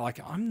than that, like,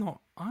 I'm not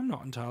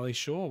entirely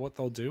sure what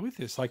they'll do with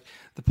this. Like,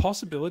 the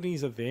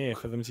possibilities are there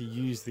for them to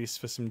use this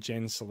for some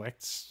Gen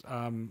Selects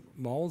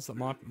molds that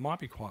might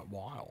be quite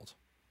wild.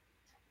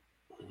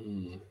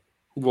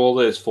 Well,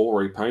 there's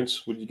 4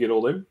 repaints. Would you get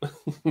all them?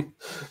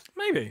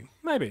 Maybe.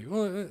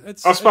 Well,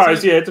 I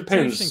suppose, it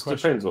depends.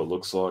 Depends what it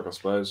looks like, I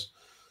suppose.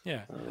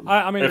 Yeah,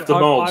 I mean, if the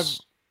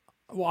molds.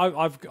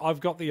 I've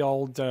got the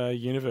old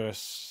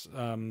Universe,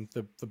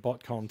 the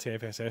BotCon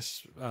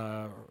TFSS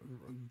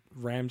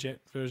Ramjet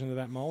version of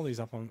that mold.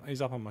 He's up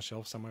on my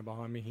shelf somewhere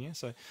behind me here.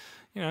 So,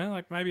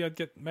 like, maybe I'd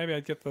get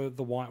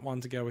the white one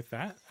to go with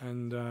that,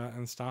 and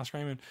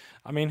Starscream. And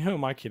I mean, who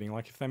am I kidding?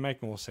 Like, if they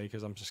make more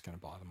Seekers, I'm just going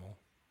to buy them all.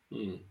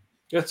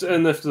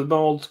 And if the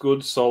mold's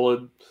good,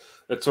 solid,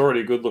 it's already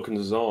a good looking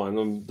design,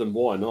 then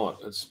why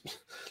not?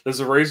 There's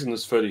a reason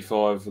there's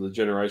 35 for the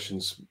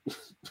Generations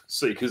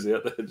Seekers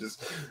out there.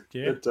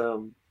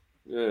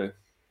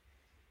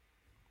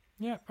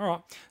 Yeah. All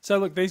right. So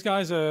look, these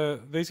guys are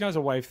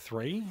wave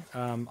 3.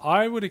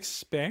 I would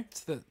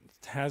expect that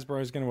Hasbro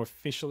is going to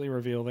officially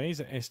reveal these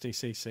at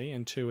SDCC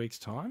in 2 weeks'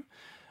 time,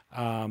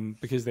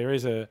 because there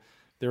is a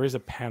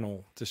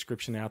panel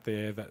description out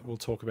there that will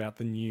talk about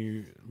the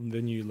new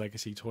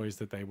Legacy toys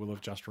that they will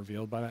have just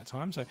revealed by that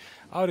time. So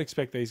I would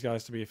expect these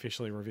guys to be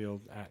officially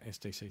revealed at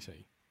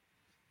SDCC.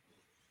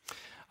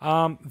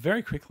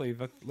 Very quickly,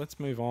 let's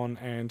move on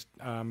and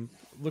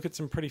look at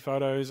some pretty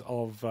photos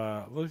of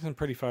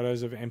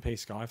MP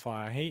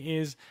Skyfire. He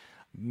is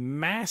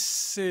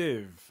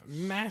massive.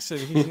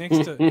 He's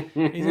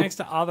next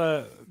to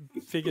other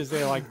figures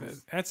there. Like,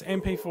 that's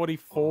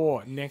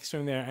MP44 next to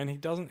him there, and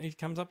he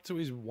comes up to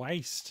his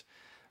waist.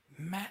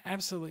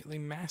 Absolutely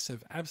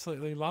massive.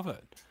 Absolutely love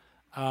it.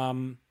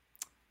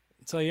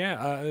 So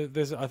yeah,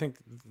 I think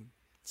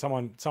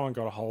someone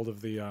got a hold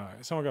of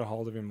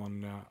him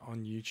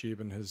on YouTube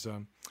and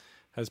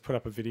has put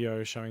up a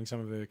video showing some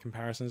of the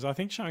comparisons. I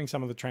think showing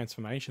some of the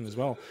transformation as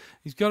well.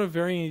 He's got a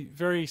very,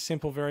 very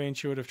simple, very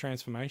intuitive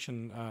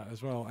transformation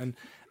as well. And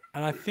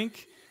I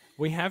think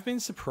we have been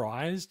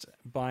surprised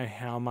by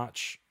how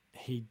much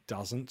he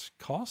doesn't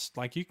cost.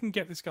 Like, you can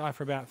get this guy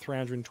for about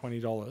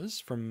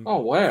 $320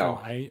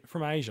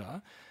 from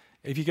Asia.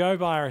 If you go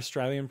by our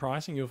Australian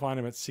pricing, you'll find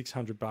him at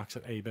 $600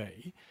 at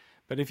EB.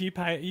 But if you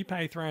pay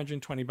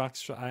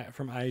 $320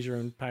 from Asia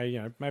and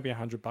pay maybe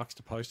 $100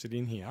 to post it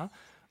in here,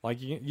 like,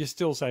 you're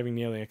still saving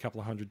nearly a couple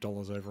of $100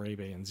 over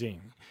eBay and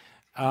Zing.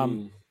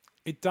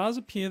 It does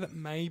appear that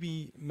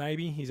maybe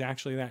he's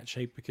actually that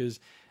cheap because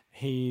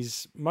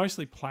he's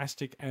mostly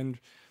plastic and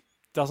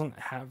doesn't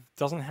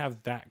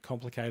have that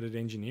complicated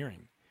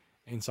engineering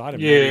inside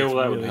him. Yeah, It's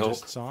well, that would really help.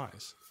 just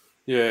size.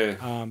 Yeah.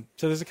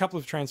 So there's a couple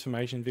of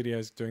transformation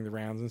videos doing the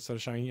rounds and sort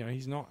of showing,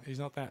 he's not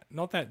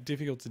that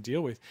difficult to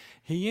deal with.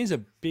 He is a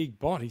big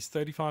bot. He's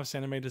 35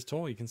 centimeters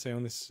tall. You can see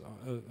on this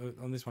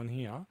one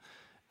here,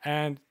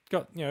 and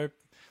got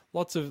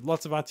lots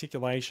of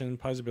articulation,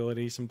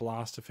 posability, some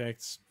blast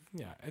effects.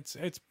 Yeah,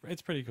 it's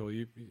pretty cool.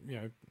 You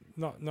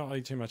not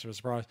really too much of a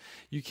surprise.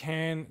 You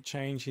can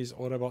change his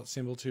Autobot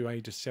symbol to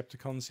a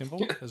Decepticon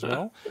symbol as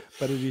well,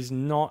 but it is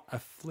not a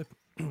flip.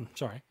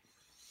 Sorry.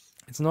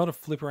 It's not a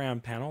flip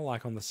around panel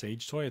like on the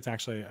Siege toy. It's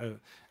actually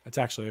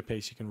a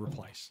piece you can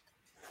replace.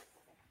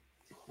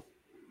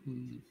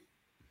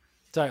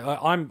 So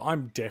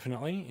I'm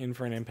definitely in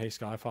for an MP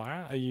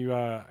Skyfire.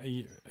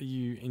 Are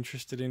you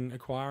interested in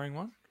acquiring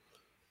one?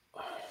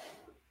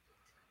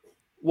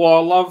 Well, I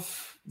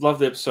love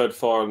the episode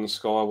Fire in the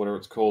Sky, whatever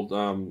it's called.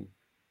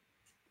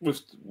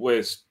 With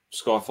where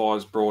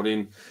Skyfire's brought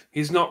in,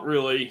 he's not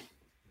really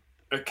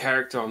a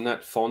character I'm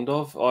that fond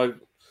of.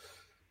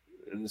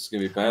 And this is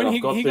gonna be bad.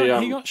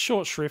 He got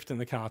short shrift in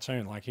the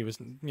cartoon. Like he was,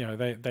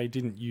 they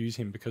didn't use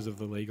him because of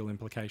the legal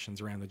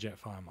implications around the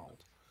Jetfire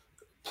mold.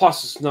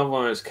 Plus, it's another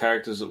one of those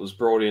characters that was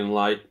brought in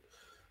late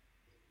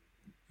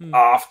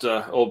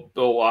after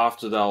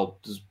they'll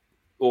just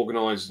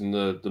organising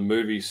the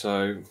movie,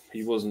 so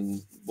he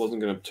wasn't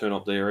going to turn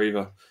up there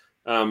either.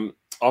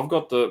 I've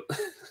got the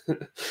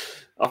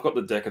I've got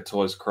the Deca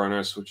Toys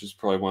Kronos, which is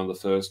probably one of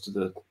the first of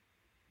the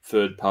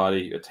third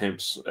party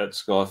attempts at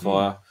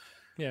Skyfire.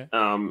 Yeah.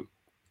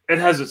 It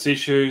has its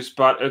issues,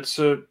 but it's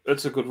a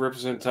good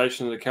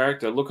representation of the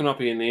character. Looking up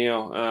here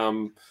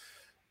now,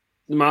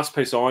 the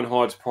Masterpiece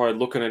Ironhide's probably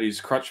looking at his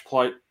crutch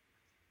plate,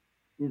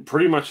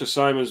 pretty much the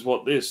same as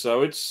what this.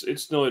 So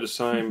it's nearly the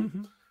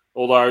same.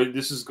 Although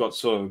this has got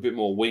sort of a bit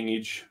more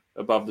wingage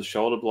above the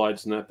shoulder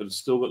blades and that, but it's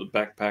still got the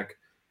backpack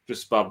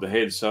just above the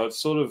head. So it's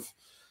sort of,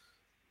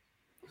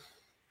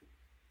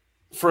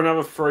 for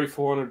another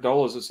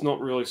 $300-400, it's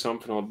not really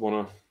something I'd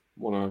want to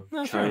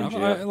change.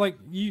 Like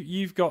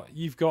you've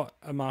got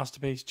a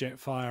Masterpiece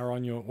Jetfire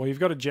on you've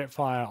got a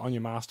Jetfire on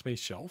your Masterpiece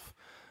shelf.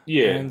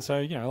 Yeah, and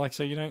so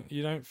so you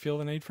don't feel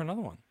the need for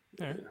another one.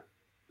 Yeah.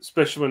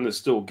 Especially when there's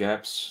still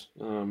gaps.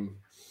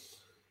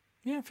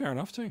 Yeah, fair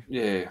enough too.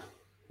 Yeah.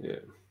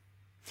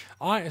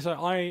 I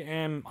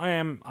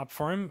am up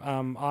for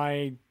him.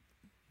 I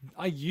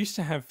used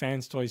to have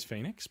Fans Toys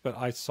Phoenix, but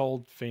I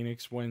sold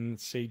Phoenix when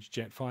Siege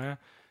Jetfire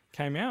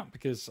came out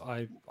because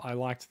I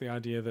liked the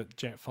idea that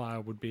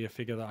Jetfire would be a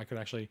figure that I could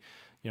actually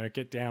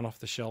get down off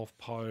the shelf,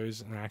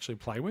 pose, and actually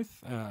play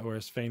with.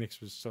 Whereas Phoenix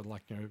was sort of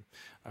like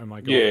oh my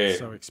god, it's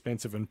so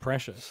expensive and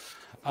precious.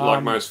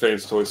 Like most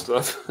Fans Toy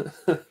stuff.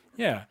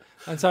 Yeah,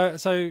 and so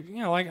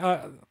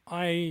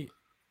I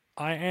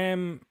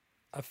am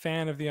a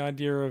fan of the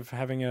idea of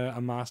having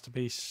a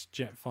Masterpiece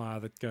Jetfire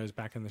that goes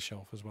back in the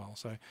shelf as well.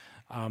 So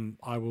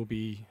I will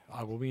be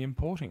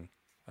importing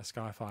a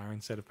Skyfire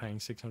instead of paying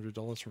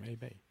 $600 from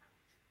EB.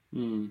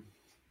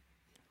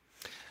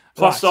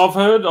 Plus, right.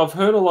 I've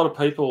heard a lot of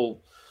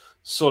people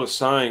sort of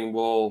saying,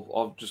 "Well,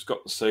 I've just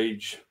got the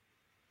Siege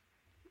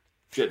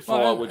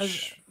Jetfire,"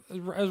 which,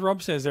 as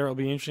Rob says, there it'll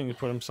be interesting to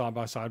put them side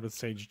by side with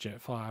Siege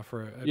Jetfire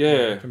for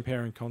a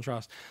compare and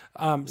contrast.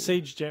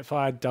 Siege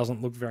Jetfire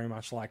doesn't look very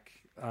much like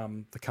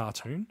the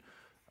cartoon,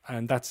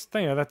 and that's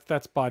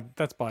by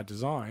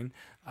design.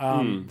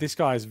 This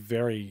guy is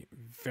very,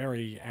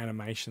 very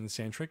animation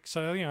centric.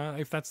 So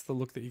if that's the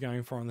look that you're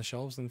going for on the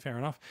shelves, then fair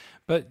enough.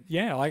 But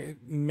yeah, like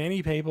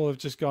many people have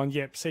just gone,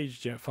 yep, Siege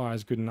Jetfire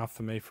is good enough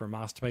for me for a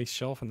Masterpiece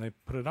shelf, and they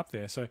put it up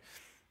there. So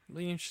it'll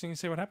be interesting to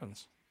see what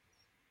happens.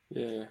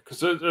 Yeah,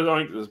 because I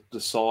think the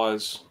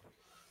size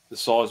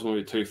won't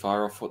be too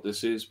far off what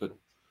this is, but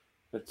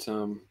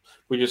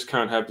we just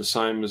can't have the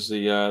same as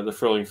the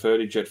Thrilling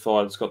 30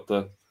 Jetfire. It's got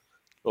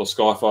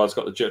Skyfire. It's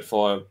got the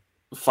Jetfire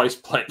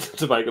faceplate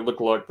to make it look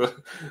like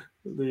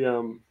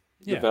the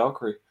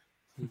Valkyrie.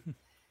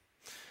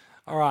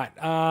 All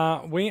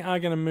right, we are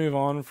going to move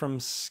on from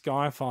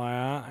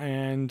Skyfire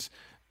and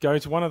go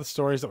to one of the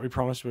stories that we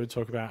promised we would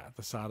talk about at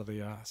the start of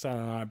the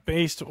Saturday Night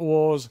Beast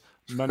Wars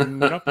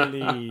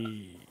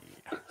Monopoly.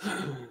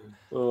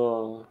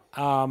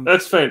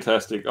 That's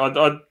fantastic.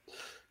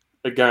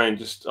 Again,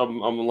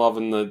 I'm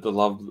loving the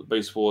love that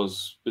Beast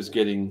Wars is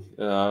getting.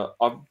 I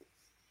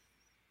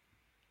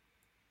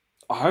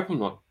hope I'm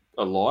not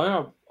a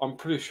liar. I'm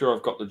pretty sure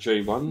I've got the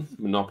G1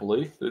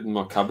 Monopoly in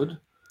my cupboard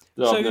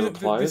that I've never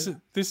played.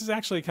 This has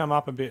actually come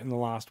up a bit in the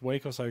last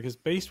week or so because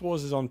Beast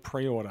Wars is on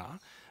pre-order,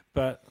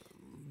 but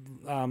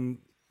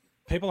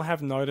people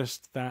have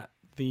noticed that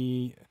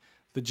the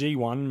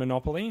G1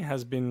 Monopoly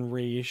has been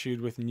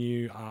reissued with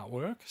new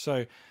artwork.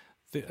 So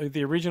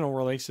the original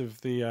release of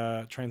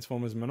the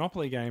Transformers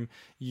Monopoly game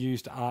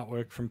used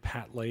artwork from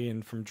Pat Lee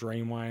and from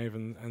Dreamwave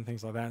and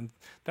things like that. And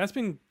that's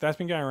been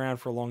going around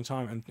for a long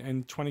time. And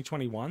in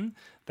 2021,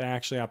 they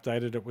actually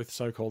updated it with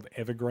so-called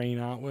evergreen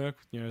artwork.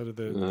 Sort of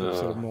the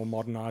sort of more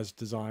modernized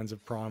designs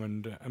of Prime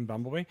and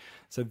Bumblebee.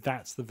 So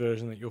that's the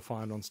version that you'll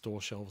find on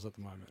store shelves at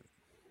the moment.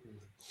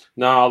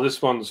 No,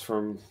 this one's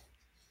from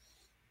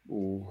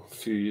a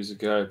few years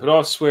ago, but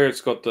I swear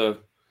it's got the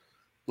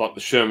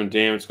Sherman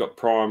Dam. It's got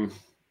Prime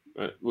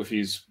with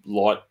his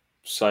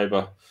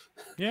lightsaber.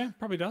 Yeah,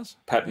 probably does.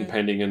 Patent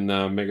pending, and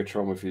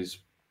Megatron with his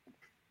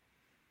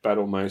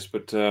battle mace.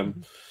 But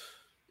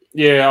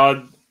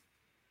yeah,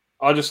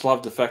 I just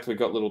love the fact we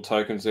got little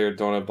tokens there: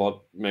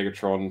 Dinobot,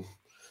 Megatron,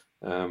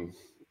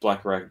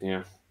 Black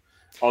Arachnia.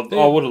 I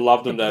would have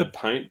loved them to add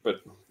paint,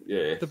 but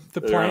yeah,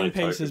 the playing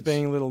pieces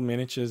being little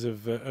miniatures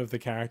of the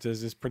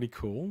characters is pretty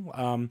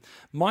cool.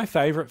 My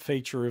favorite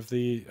feature of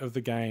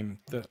the game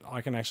that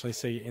I can actually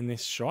see in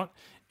this shot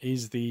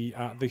is the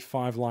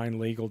 5-line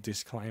legal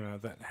disclaimer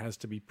that has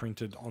to be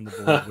printed on the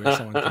board where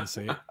someone can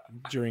see it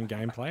during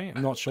gameplay.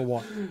 I'm not sure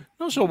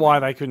why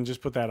they couldn't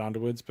just put that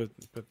underwards, but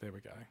there we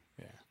go.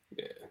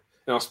 Yeah.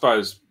 And I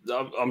suppose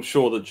I'm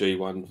sure the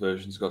G1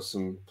 version's got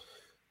some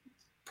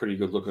pretty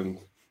good looking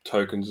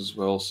tokens as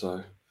well.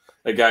 So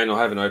again, I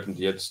haven't opened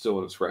it yet. Still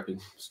in its wrapping,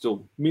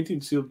 still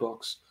minting sealed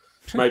box.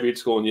 Maybe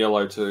it's gone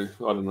yellow too.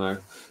 I don't know.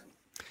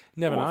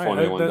 Never know. Find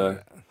out one day.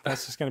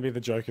 That's just going to be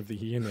the joke of the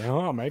year now.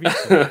 Oh, maybe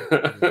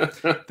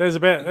there's a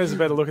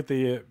better look at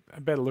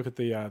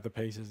the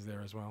pieces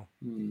there as well.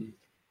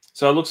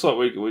 So it looks like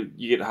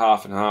you get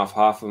half and half.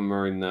 Half of them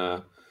are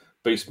in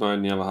beast mode,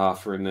 and the other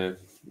half are in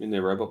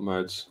their robot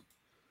modes,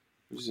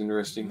 which is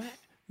interesting.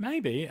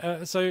 Maybe.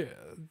 So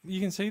you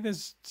can see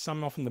there's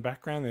some off in the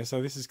background there.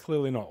 So this is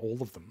clearly not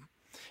all of them.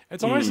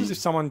 It's almost as if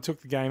someone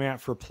took the game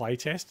out for a play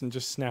test and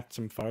just snapped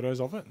some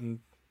photos of it. And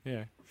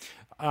yeah,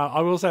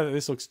 I will say that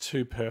this looks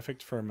too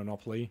perfect for a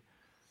Monopoly.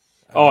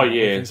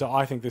 Yeah. So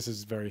I think this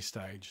is very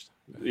staged.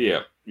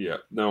 Yeah.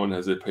 No one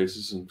has their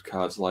pieces and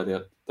cards laid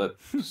out that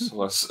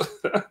size.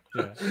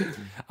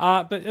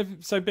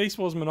 So Beast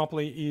Wars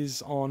Monopoly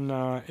is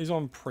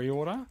on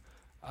pre-order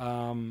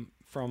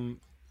from.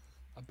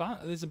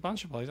 There's a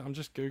bunch of places. I'm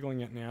just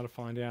googling it now to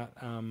find out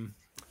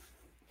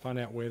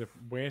where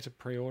to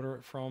pre-order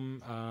it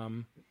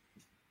from.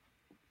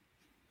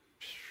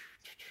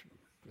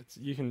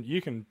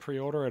 You can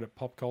pre-order it at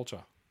Pop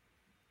Culture,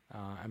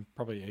 and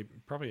probably EB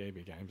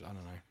Games. I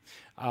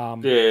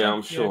don't know.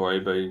 I'm sure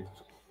EB.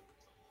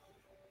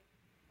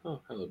 Oh,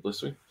 hello,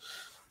 bless me.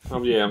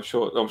 I'm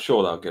sure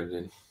they'll get it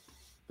in.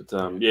 But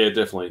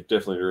definitely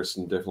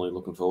interested. Definitely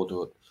looking forward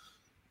to it.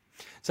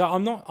 So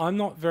I'm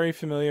not very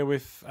familiar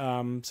with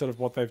sort of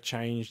what they've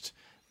changed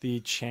the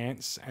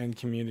chance and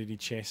community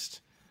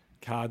chest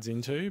cards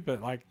into,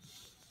 but like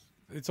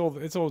it's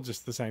all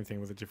just the same thing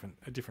with a different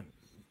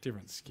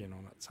skin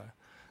on it. So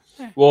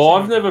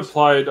I've never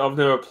played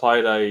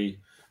a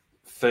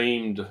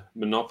themed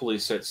Monopoly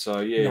set.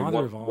 So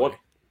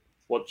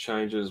what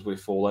changes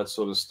with all that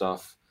sort of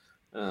stuff?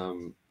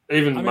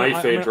 Even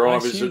Mayfair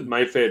Drive, is it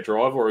Mayfair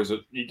Drive or is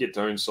it you get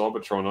to own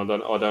Cybertron?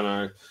 I don't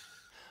know.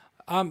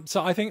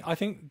 So I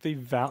think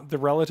the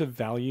relative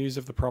values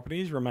of the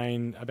properties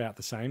remain about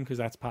the same because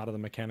that's part of the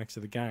mechanics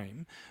of the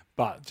game,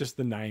 but just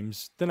the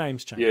names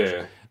change.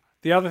 Yeah.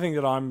 The other thing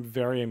that I'm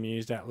very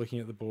amused at looking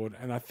at the board,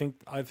 and I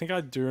think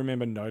I do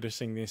remember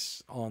noticing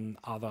this on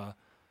other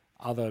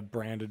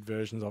branded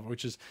versions of it,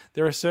 which is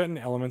there are certain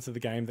elements of the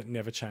game that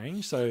never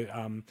change. So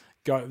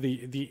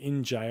the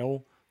in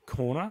jail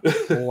corner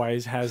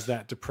always has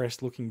that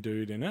depressed looking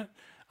dude in it.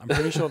 I'm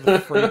pretty sure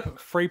the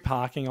free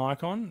parking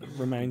icon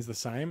remains the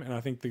same, and I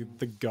think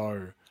the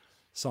go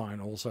sign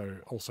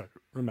also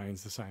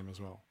remains the same as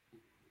well.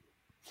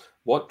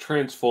 What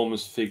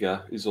Transformers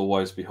figure is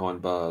always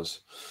behind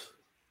bars?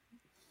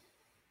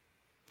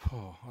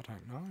 Oh, I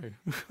don't know.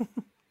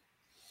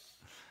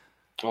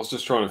 I was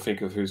just trying to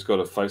think of who's got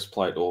a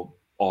faceplate or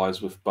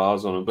eyes with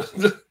bars on them, but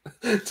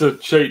to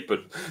cheat.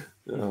 But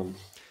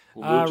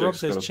Rob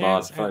says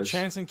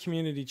chance and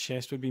community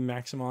chest would be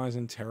maximize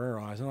and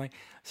terrorize. And like,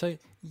 so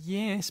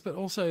yes, but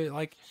also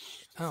like,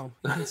 you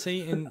can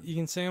see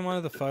in one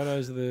of the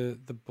photos of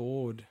the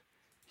board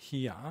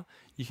here,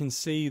 you can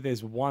see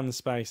there's one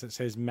space that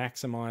says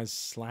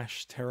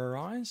maximize /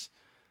 terrorize.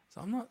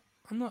 So I'm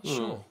not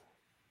sure.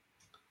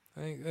 I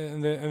think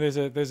and there's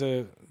a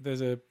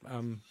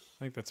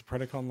I think that's a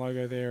Predacon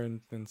logo there, and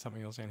then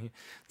something else down here.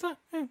 So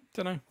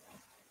don't know.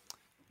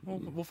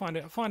 We'll find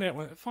out. Find out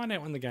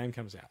when the game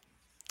comes out.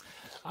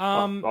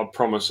 I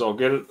promise I'll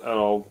get it, and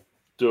I'll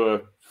do a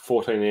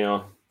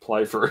 14-hour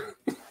playthrough.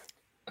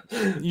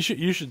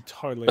 You should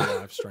totally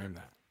live stream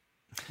that.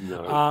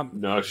 No,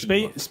 I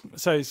shouldn't.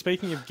 So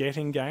speaking of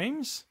getting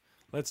games,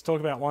 let's talk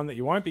about one that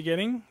you won't be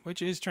getting,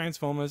 which is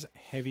Transformers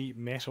Heavy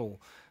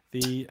Metal.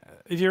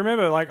 If you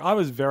remember, like I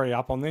was very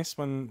up on this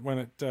when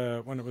it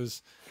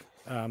was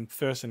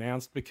first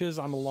announced because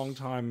I'm a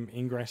long-time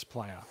Ingress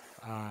player.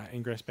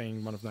 Ingress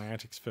being one of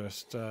Niantic's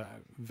first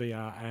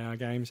VR AR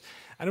games,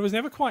 and it was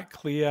never quite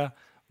clear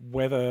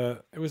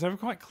whether it was never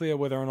quite clear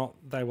whether or not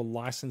they were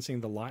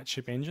licensing the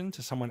Lightship engine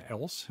to someone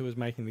else who was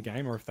making the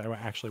game, or if they were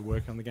actually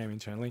working on the game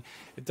internally.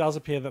 It does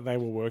appear that they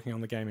were working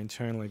on the game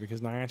internally,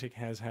 because Niantic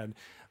has had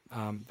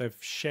they've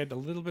shed a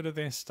little bit of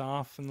their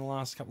staff in the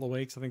last couple of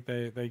weeks. I think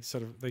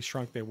they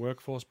shrunk their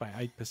workforce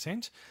by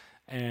 8%,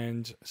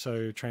 and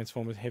so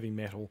Transformers Heavy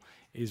Metal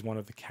is one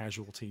of the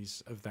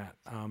casualties of that.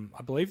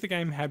 I believe the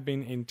game had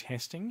been in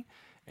testing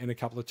in a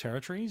couple of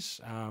territories,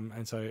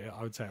 and so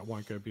I would say it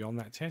won't go beyond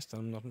that test.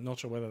 I'm not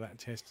sure whether that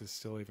test is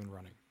still even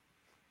running.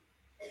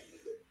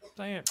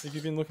 So yeah, if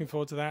you've been looking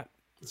forward to that,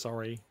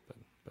 sorry, but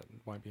it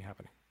won't be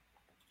happening.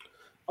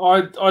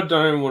 I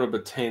don't want to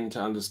pretend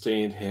to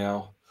understand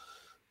how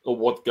or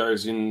what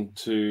goes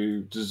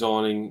into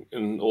designing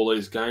in all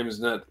these games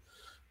and that,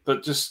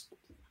 but just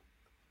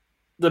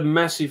the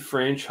massive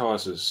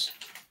franchises.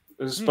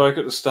 As I spoke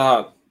at the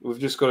start, we've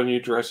just got a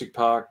new Jurassic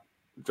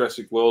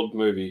World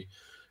movie.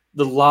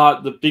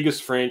 The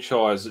biggest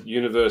franchise that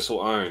Universal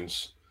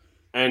owns,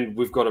 and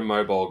we've got a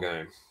mobile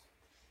game,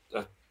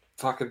 a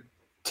fucking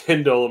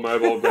 $10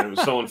 mobile game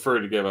that someone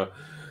threw together.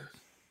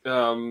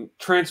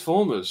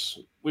 Transformers,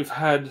 we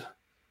had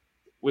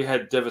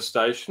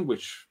Devastation,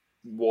 which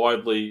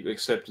widely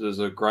accepted as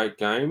a great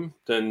game.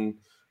 Then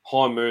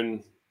High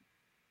Moon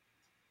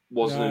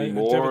wasn't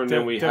anymore, and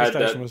then we had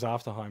that. Was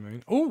after High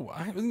Moon. Oh,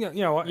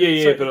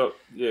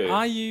 yeah.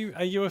 Are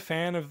you a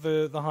fan of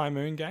the High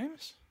Moon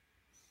games?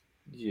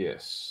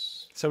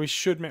 Yes. So we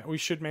should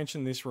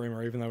mention this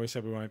rumor, even though we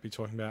said we won't be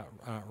talking about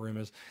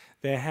rumors.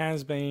 There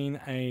has been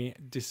a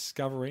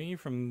discovery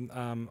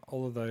from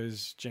all of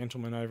those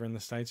gentlemen over in the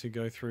States who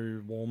go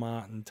through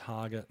Walmart and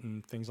Target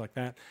and things like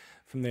that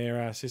from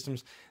their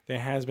systems. There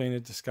has been a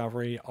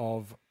discovery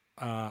of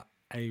a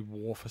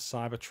War for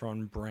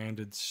Cybertron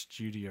branded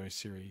studio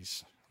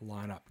series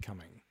lineup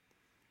coming.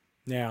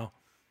 Now,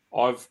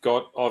 I've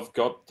got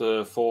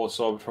the 4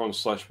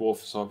 Cybertron / War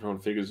for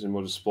Cybertron figures in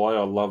my display.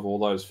 I love all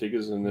those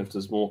figures, and if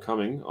there's more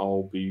coming,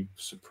 I'll be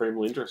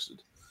supremely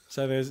interested.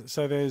 So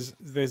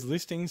there's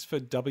listings for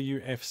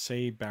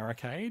WFC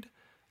Barricade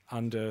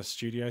under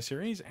Studio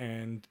Series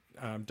and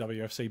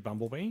WFC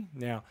Bumblebee.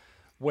 Now,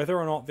 whether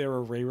or not they're a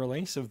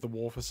re-release of the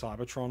War for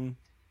Cybertron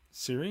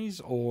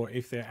series, or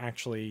if they're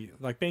actually,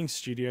 like, being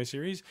Studio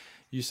Series,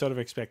 you sort of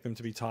expect them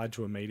to be tied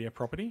to a media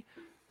property.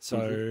 So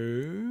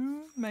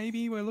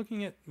maybe we're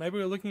looking at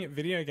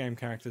video game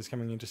characters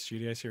coming into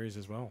Studio Series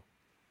as well.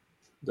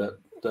 That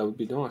would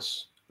be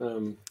nice.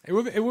 It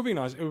would be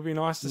nice. It would be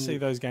nice to see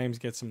those games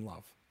get some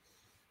love.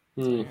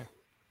 So, yeah.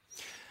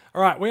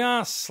 All right, we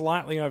are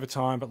slightly over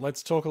time, but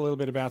let's talk a little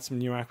bit about some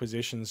new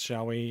acquisitions,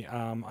 shall we?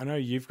 I know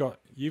you've got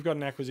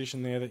an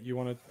acquisition there that you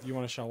want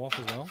to show off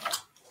as well.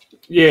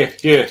 Yeah.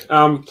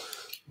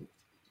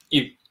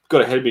 You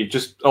got ahead of me.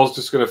 I was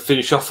just going to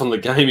finish off on the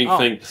gaming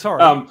thing.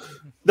 Sorry.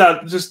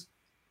 There's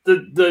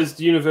the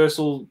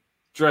Universal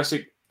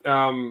Jurassic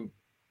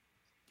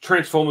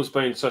Transformers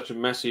being such a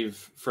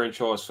massive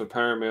franchise for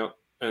Paramount,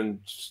 and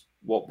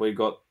what we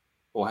got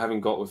or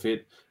haven't got with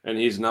it. And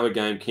here's another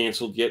game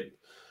cancelled yet.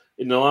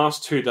 In the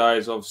last 2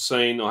 days, I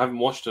haven't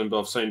watched them, but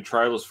I've seen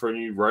trailers for a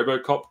new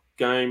RoboCop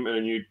game and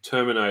a new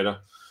Terminator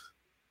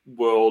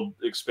world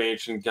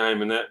expansion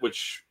game, and that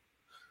which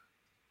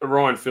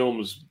Orion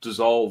Films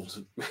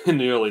dissolved in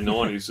the early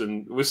 90s,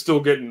 and we're still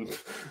getting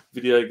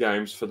video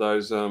games for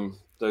those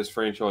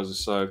franchises.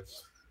 So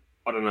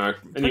I don't know.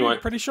 Anyway,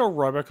 pretty sure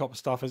RoboCop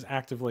stuff is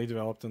actively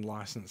developed and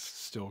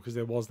licensed still, because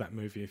there was that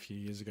movie a few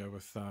years ago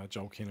with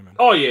Joel Kinnaman.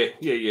 Oh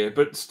yeah.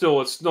 But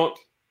still, it's not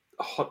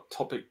a hot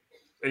topic.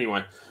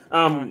 Anyway,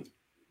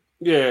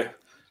 yeah.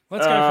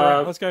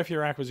 Let's go for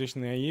your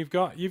acquisition there. You've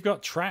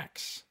got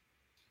Tracks.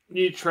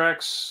 New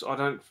Tracks. I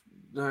don't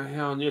know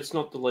how. It's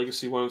not the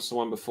Legacy one. It's the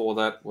one before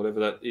that. Whatever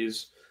that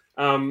is.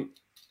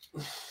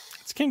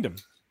 It's Kingdom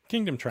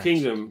Tracks.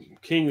 Kingdom.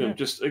 Yeah.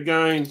 Just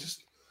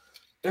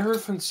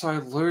everything's so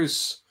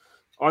loose.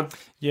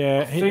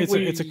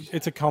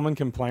 It's a common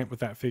complaint with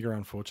that figure,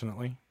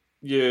 unfortunately.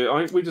 Yeah, I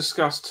think we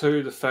discussed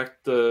too the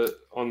fact that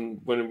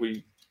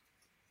when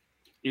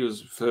it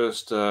was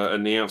first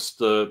announced,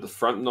 the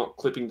front not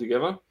clipping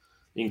together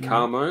in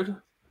car mode.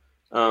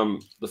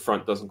 The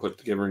front doesn't clip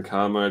together in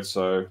car mode,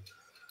 so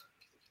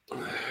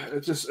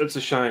it's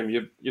a shame.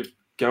 You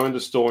go into the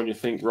store and you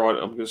think, right,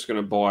 I'm just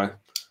going to buy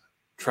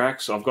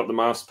Tracks. I've got the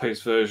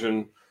Masterpiece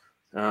version.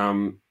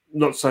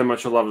 Not so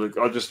much.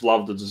 I just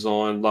love the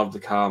design, love the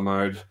car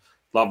mode,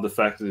 love the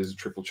fact that there's a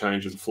triple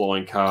change and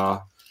flying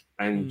car,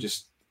 and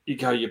just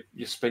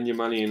you spend your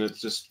money and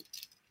it's just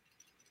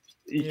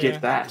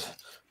get that.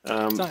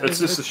 It's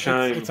just a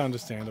shame. It's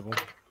understandable.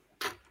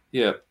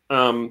 Yeah.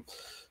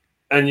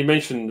 And you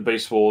mentioned the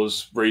Beast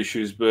Wars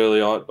reissues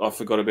earlier. I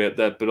forgot about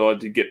that, but I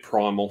did get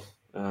Primal.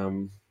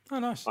 Oh,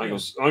 nice. I think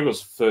it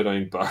was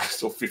 $13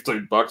 or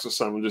 $15 or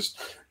something. Just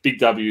Big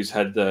W's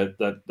had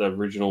the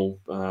original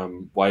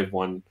Wave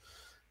 1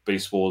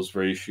 Beast Wars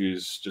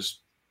reissues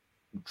just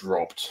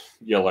dropped.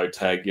 Yellow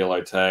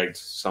tagged,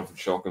 something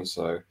shocking.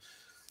 So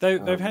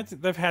they've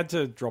had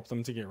to drop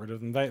them to get rid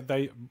of them.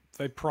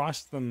 They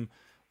priced them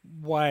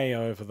way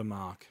over the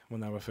mark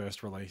when they were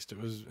first released. It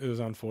was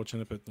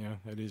unfortunate, but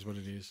it is what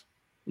it is.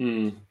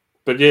 Mm.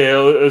 But yeah,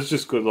 it was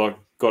just good. Like,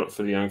 got it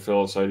for the young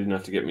fella, so he didn't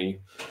have to get me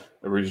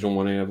original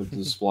one out of the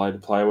display to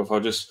play with. I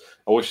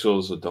wish there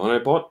was a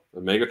Dinobot, a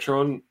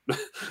Megatron,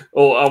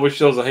 or I wish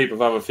there was a heap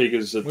of other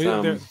figures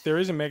that. There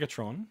is a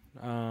Megatron.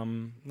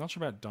 Not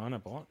sure about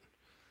Dinobot.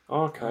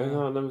 Okay,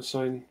 no, I've never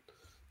seen.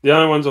 The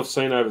only ones I've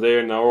seen over there,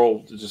 and they're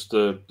all just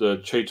the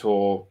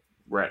Cheetor,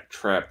 Rat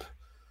Trap,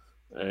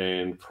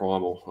 and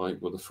Primal. I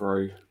think were the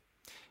three.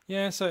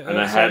 Yeah, so and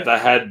they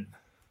had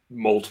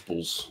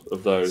multiples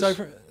of those.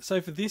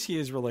 So for this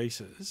year's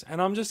releases,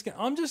 and I'm just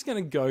going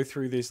to go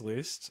through this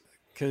list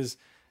because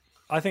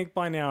I think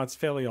by now it's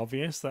fairly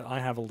obvious that I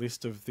have a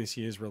list of this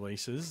year's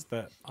releases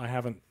that I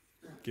haven't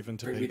given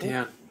to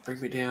people.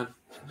 Bring me down.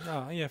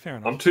 Oh yeah, fair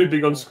enough. I'm too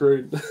big on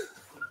screen.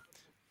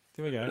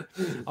 There we go.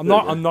 I'm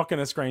not going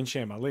to screen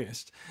share my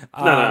list.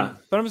 No.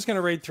 But I'm just going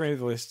to read through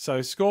the list.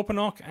 So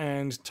Scorponok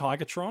and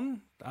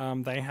Tigatron,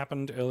 they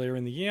happened earlier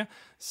in the year.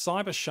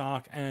 Cyber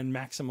Shark and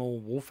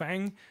Maximal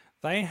Wolfang,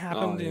 they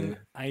happened in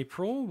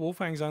April.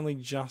 Wolfang's only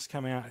just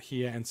come out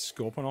here, and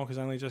Scorponok has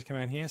only just come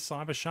out here.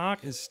 Cyber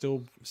Shark is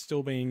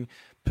still being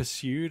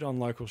pursued on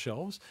local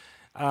shelves.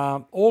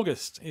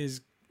 August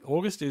is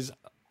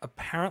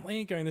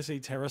apparently going to see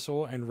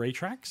Pterosaur and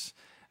Retrax.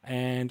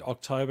 And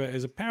October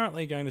is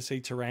apparently going to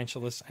see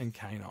Tarantulas and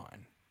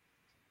Canine.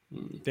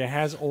 There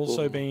has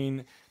also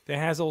been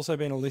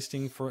a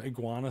listing for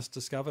Iguanus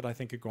discovered. I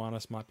think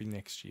Iguanus might be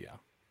next year.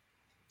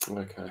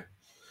 Okay.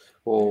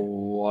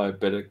 Well, I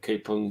better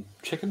keep on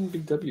checking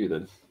Big W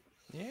then.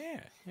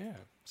 Yeah.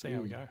 See how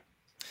we go.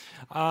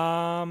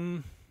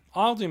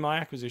 I'll do my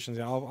acquisitions.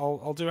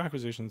 I'll do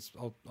acquisitions.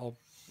 I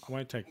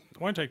won't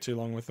take too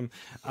long with them.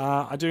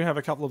 I do have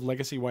a couple of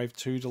Legacy Wave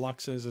 2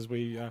 Deluxes as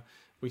we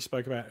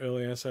spoke about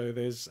earlier. So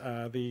there's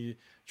the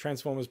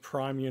Transformers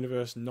Prime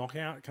Universe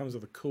Knockout. It comes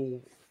with a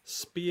cool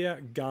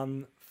spear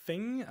gun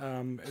thing.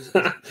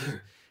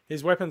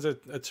 His weapon's a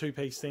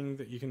two-piece thing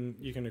that you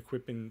can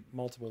equip in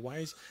multiple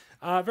ways.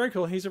 Very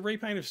cool. He's a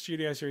repaint of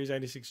Studio Series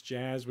 86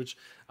 Jazz, which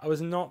I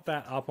was not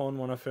that up on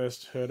when I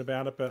first heard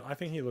about it, but I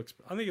think he looks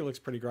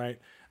pretty great.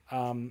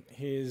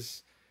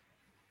 His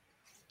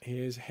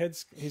head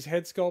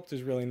sculpt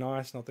is really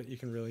nice. Not that you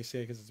can really see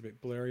it because it's a bit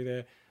blurry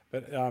there,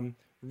 but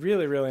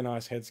really, really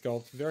nice head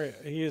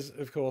sculpt. He is,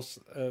 of course,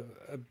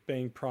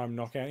 being Prime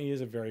Knockout. He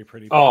is a very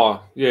pretty.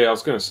 Oh yeah, I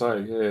was going to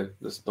say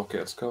this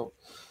Knockout sculpt.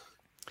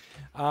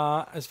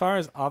 As far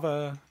as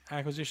other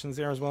acquisitions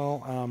there as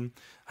well,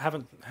 I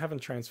haven't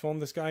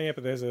transformed this guy yet,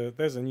 but there's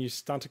a new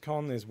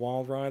Stunticon. There's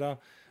Wild Rider.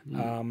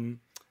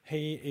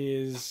 He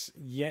is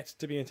yet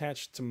to be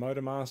attached to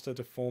Motormaster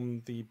to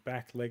form the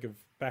back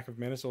of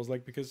Menasau's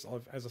leg because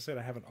as I said,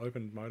 I haven't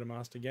opened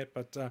Motormaster yet,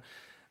 but.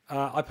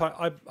 I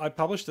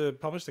published a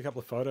couple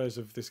of photos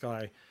of this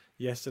guy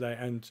yesterday,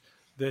 and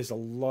there's a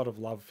lot of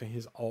love for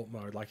his alt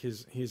mode. Like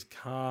his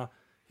car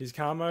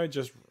mode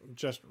just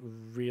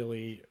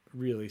really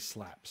really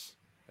slaps.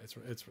 It's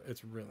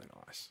really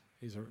nice.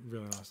 He's a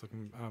really nice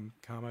looking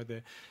car mode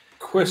there.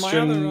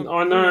 Question: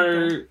 I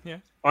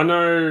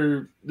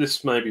know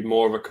this may be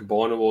more of a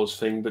Combiner Wars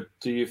thing, but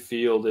do you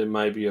feel there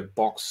may be a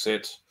box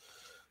set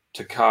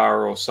to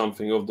car or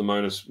something of the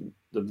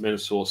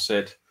Menasau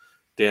set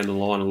down the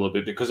line a little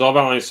bit? Because I've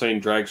only seen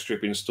Drag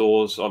Strip in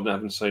stores. I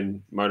haven't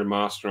seen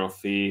Motormaster, and I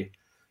fear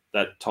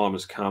that time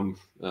has come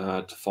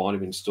to find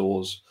him in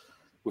stores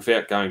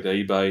without going to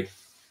eBay.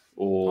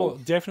 Or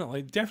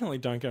definitely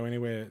don't go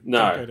anywhere. No.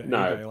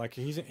 eBay. Like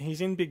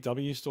he's in Big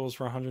W stores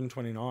for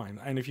 $129,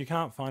 and if you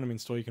can't find him in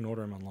store, you can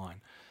order him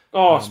online.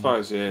 I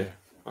suppose, yeah.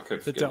 I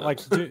could forget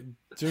that.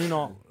 Do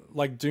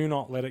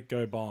not let it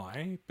go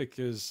by,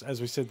 because as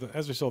we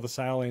saw, the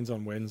sale ends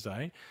on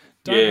Wednesday.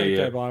 Don't let it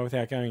go by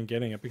without going and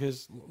getting it,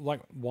 because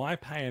why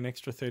pay an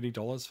extra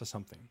 $30 for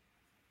something?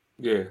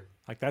 Yeah,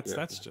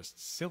 that's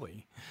just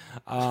silly.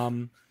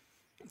 I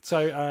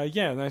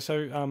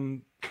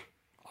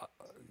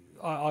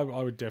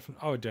would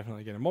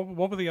definitely get him.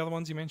 What were the other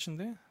ones you mentioned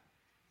there?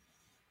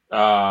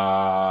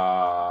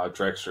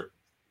 Drag Strip.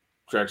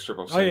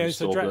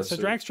 So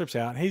Drag Strip's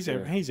out. He's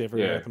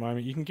everywhere at the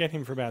moment. You can get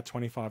him for about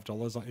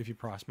 $25 if you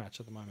price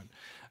match at the moment.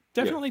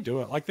 Definitely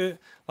do it.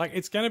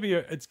 It's gonna be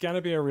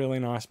a really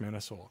nice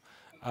Menasor.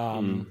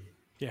 Very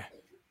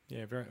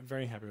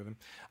very happy with him.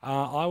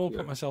 I will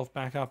put myself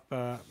back up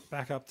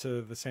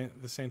to the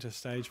center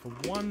stage for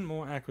one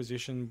more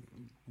acquisition,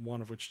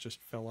 one of which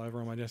just fell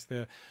over on my desk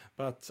there.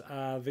 But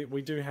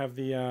we do have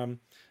the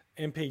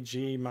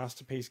MPG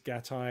Masterpiece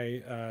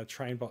Gatai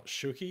Trainbot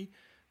Shuki.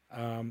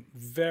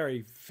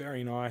 Very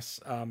very nice.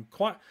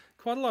 Quite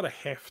a lot of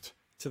heft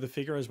to the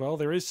figure as well.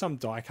 There is some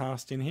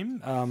die-cast in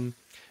him.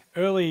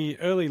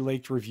 Early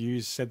leaked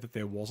reviews said that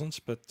there wasn't,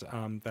 but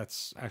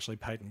that's actually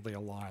patently a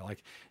lie.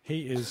 Like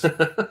he is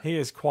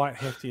quite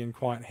hefty and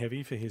quite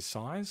heavy for his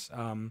size.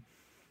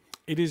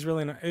 It is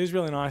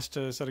really nice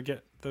to sort of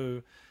get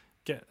the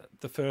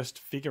first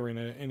figure in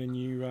a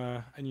new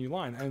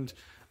line. And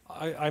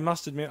I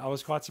must admit, I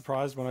was quite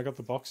surprised when I got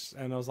the box,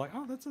 and I was like,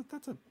 oh, that's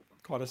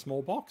quite a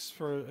small box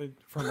for a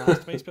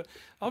masterpiece, but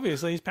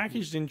obviously he's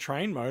packaged in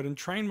train mode, and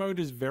train mode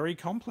is very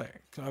complex,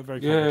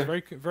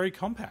 very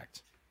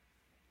compact.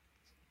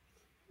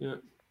 Yeah,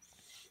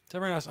 So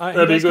very nice.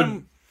 That'd be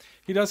good.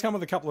 He does come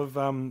with a couple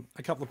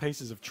of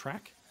pieces of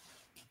track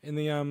in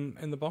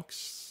the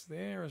box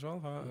there as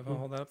well. If I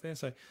hold that up there,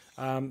 so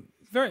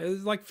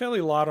very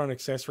fairly light on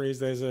accessories.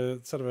 There's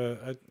a sort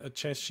of a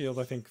chest shield,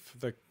 I think,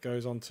 that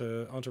goes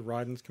onto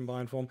Raiden's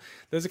combined form.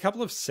 There's a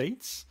couple of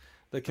seats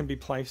that can be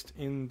placed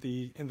in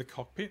the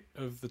cockpit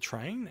of the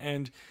train,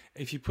 and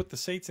if you put the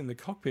seats in the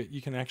cockpit,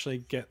 you can actually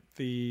get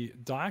the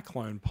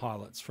Diaclone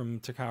pilots from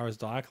Takara's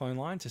Diaclone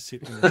line to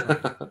sit in the train.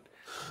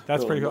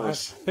 That's pretty cool.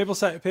 Nice. People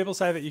say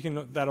that you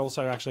can. That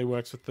also actually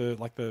works with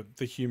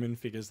the human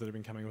figures that have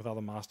been coming with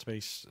other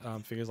masterpiece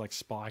figures like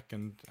Spike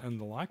and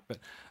the like. But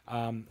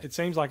it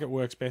seems like it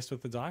works best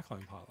with the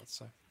Diaclone pilots.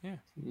 So yeah.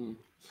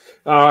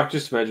 I can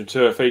just imagine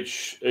too, if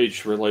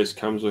each release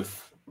comes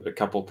with a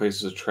couple of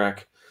pieces of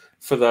track.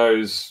 For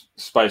those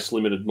space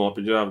limited, might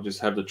be able to just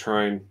have the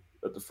train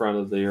at the front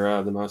of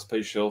the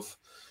masterpiece shelf.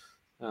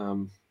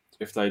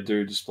 If they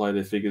do display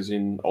their figures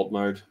in alt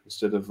mode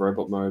instead of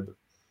robot mode.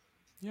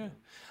 Yeah,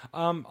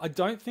 I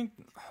don't think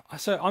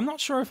so. I'm not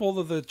sure if all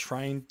of the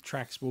train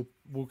tracks will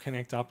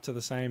connect up to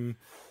the same.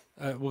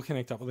 Will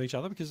connect up with each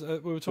other, because we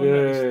were talking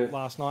about this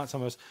last night.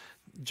 Some of us.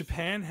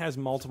 Japan has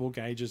multiple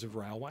gauges of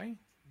railway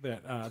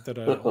that are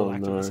all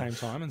active at the same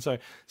time, and so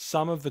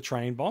some of the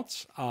train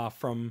bots are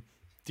from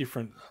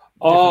different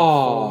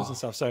forms and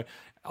stuff. So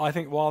I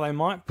think while they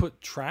might put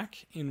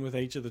track in with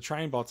each of the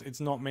train bots, it's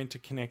not meant to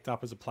connect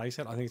up as a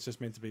playset. I think it's just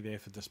meant to be there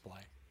for display.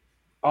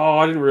 Oh,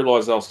 I didn't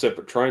realise they were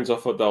separate trains. I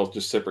thought they were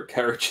just separate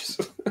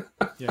carriages.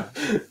 Yeah.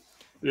 So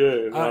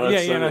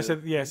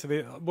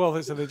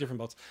they're different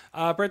bots.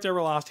 Brett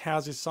Deverell asked,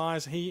 how's his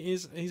size?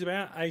 He's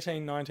about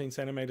 18, 19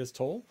 centimeters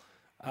tall.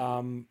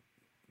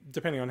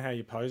 Depending on how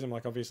you pose him,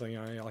 like obviously,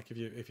 like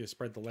if you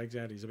spread the legs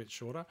out, he's a bit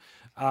shorter.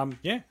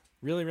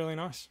 Really, really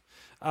nice.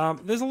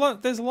 There's a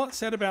lot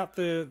said about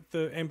the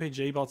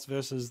MPG bots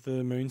versus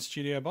the Moon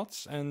Studio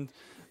bots, and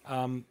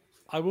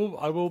I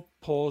will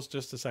pause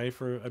just to say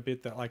for a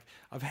bit that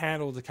I've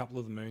handled a couple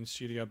of the Moon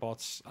Studio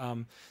bots.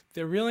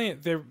 They're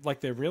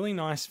really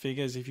nice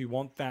figures if you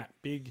want that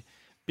big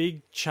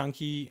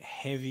chunky,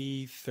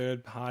 heavy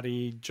third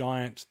party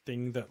giant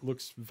thing that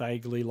looks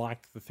vaguely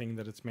like the thing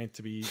that it's meant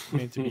to be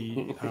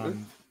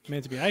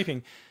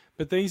aping.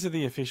 But these are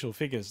the official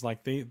figures.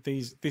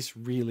 This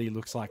really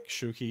looks like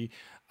Shuki.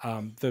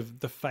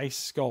 The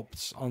face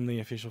sculpts on the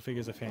official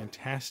figures are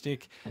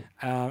fantastic,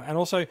 and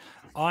also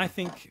I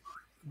think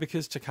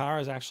because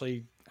Takara's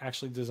actually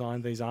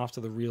designed these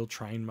after the real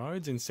train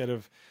modes instead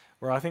of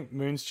where I think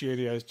Moon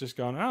Studio's just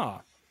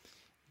gone,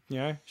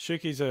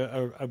 Shuki's a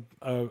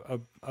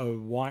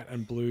white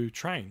and blue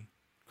train.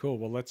 Cool.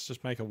 Well, let's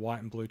just make a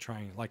white and blue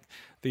train. Like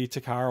the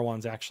Takara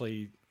ones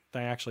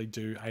they actually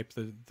do ape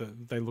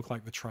they look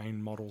like the train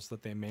models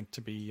that they're meant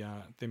to be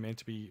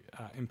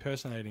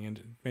impersonating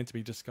and meant to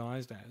be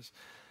disguised as.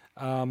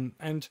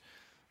 And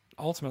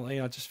ultimately,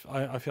 I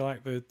feel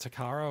like the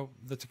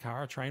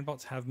Takara train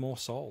bots have more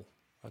soul.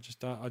 I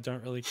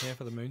don't really care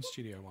for the Moon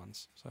Studio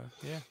ones. So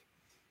yeah,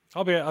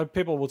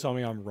 people will tell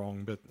me I'm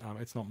wrong, but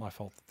it's not my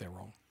fault that they're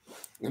wrong.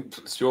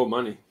 It's your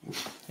money.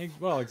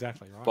 Well,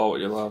 exactly right. Buy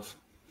what you love.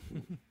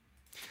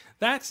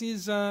 That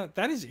is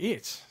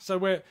it. So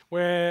we're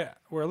a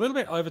little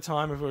bit over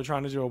time if we were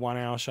trying to do a 1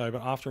 hour show,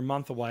 but after a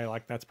month away,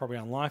 that's probably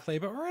unlikely.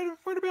 But we're at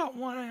about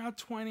 1 hour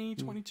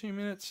 22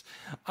 minutes.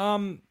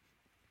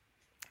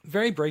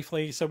 Very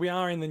briefly, so we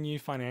are in the new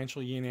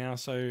financial year now.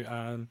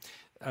 So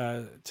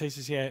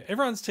TCCA,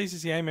 everyone's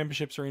TCCA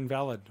memberships are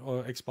invalid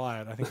or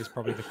expired, I think is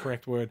probably the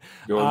correct word.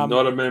 You're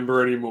not a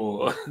member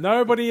anymore.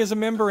 Nobody is a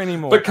member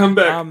anymore. But come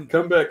back,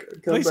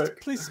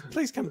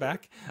 please come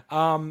back.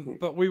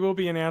 But we will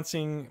be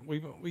announcing, we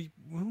will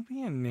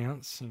be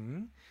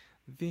announcing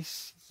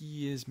this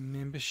year's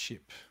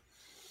membership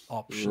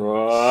option.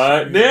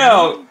 Right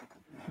now,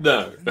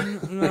 no.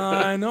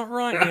 No, not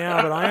right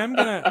now, but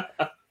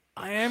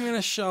I am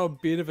gonna show a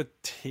bit of a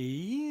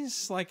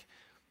tease,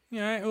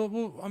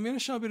 I'm going to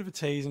show a bit of a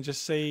tease and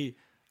just see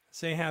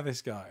how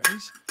this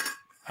goes.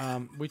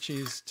 Which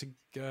is to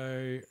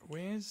go.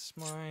 Where's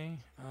my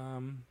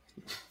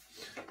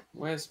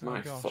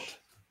foot?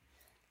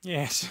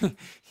 Yes,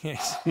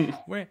 yes.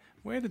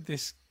 Where did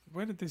this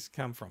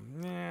come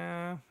from?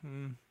 Yeah.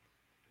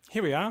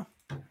 Here we are.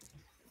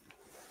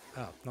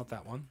 Oh, not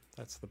that one.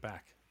 That's the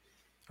back.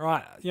 All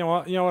right. You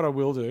know what I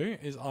will do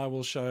is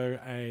I'll show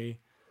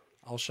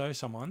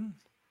someone.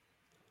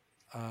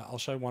 I'll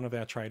show one of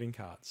our trading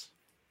cards.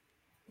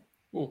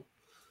 Ooh,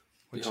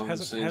 which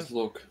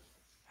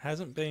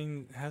hasn't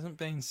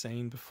been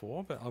seen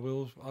before, but I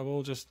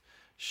will just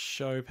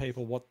show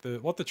people what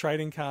the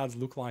trading cards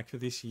look like for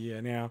this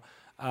year. Now,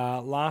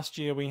 last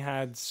year we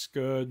had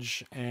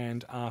Scourge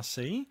and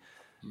RC,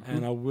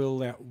 and I will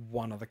let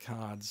one of the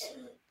cards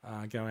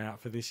go out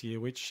for this year,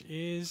 which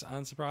is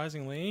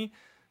unsurprisingly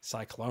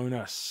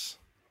Cyclonus.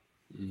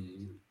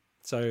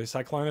 So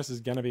Cyclonus is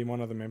going to be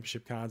one of the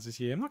membership cards this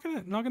year. I'm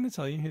not gonna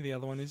tell you who the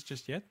other one is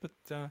just yet, but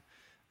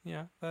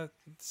yeah,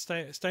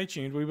 stay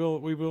tuned. We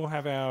will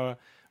have our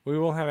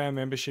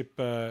membership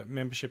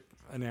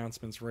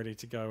announcements ready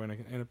to go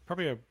in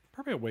probably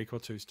a week or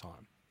two's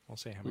time. We'll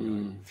see how we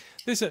go.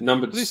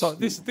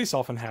 This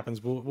often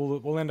happens.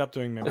 We'll end up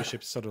doing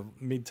memberships sort of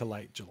mid to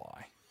late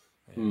July.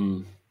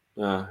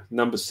 Yeah.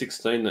 Number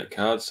 16, that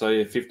card. So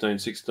yeah, 15,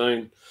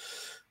 16,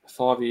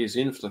 5 years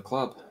in for the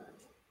club.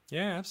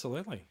 Yeah,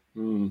 absolutely.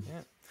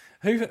 Yeah.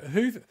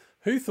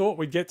 Who thought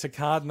we'd get to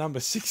card number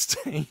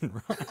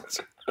 16, right?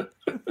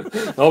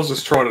 I was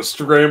just trying to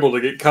scramble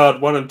to get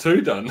card 1 and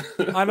 2 done.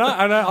 I know.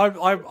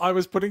 I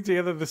was putting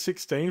together the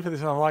 16 for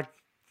this, and I'm like,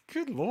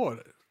 good Lord,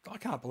 I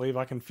can't believe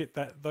I can fit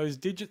those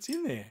digits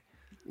in there.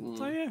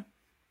 So yeah,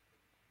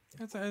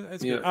 it's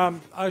good.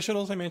 I should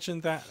also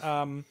mention that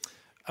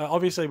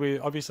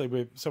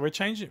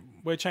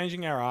we're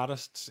changing our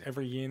artists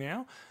every year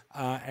now,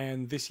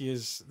 and this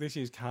year's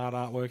card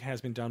artwork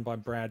has been done by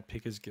Brad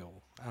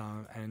Pickersgill,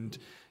 and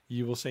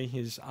you will see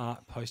his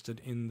art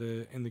posted in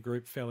the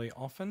group fairly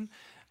often.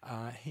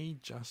 He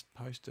just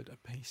posted a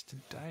piece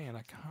today, and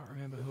I can't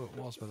remember who it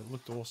was, but it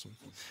looked awesome.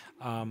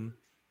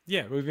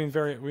 Yeah, we've been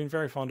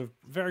very fond of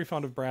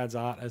Brad's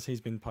art as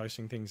he's been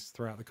posting things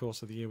throughout the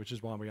course of the year, which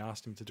is why we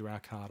asked him to do our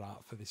card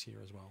art for this year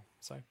as well.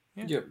 So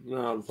yeah, yep,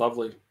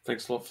 lovely.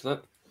 Thanks a lot for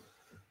that.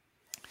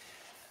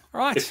 All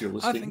right,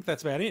 I think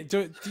that's about it.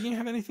 Do you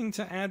have anything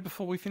to add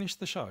before we finish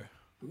the show?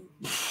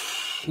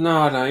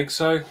 No, I don't think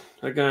so.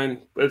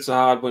 Again, it's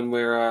hard when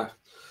we're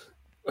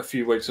a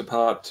few weeks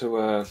apart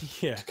to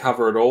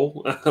cover it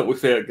all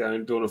without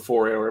doing a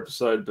 4-hour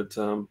episode. But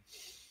no,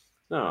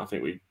 I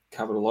think we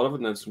covered a lot of it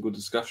and had some good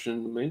discussion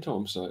in the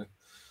meantime. So,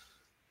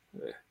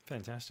 yeah,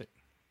 fantastic.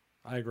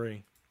 I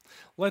agree.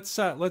 Let's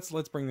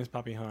bring this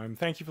puppy home.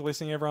 Thank you for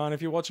listening, everyone.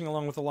 If you're watching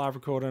along with the live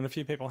recorder, and a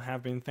few people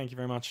have been, thank you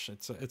very much.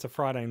 It's a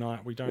Friday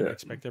night. We don't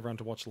expect everyone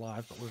to watch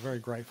live, but we're very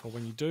grateful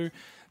when you do.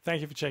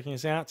 Thank you for checking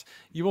us out.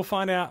 You will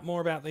find out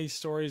more about these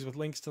stories with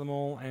links to them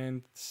all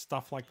and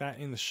stuff like that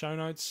in the show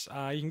notes.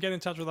 You can get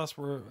in touch with us.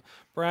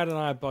 Brad and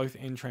I are both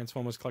in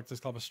Transformers Collectors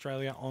Club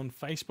Australia on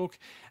Facebook,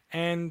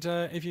 and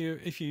if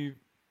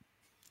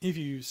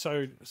you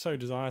so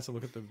desire to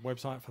look at the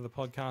website for the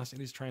podcast,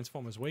 it is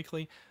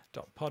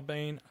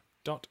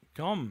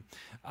transformersweekly.podbean.com.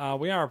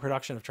 We are a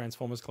production of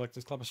Transformers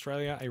Collectors Club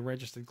Australia, a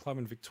registered club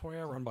in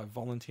Victoria run by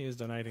volunteers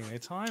donating their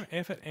time,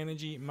 effort,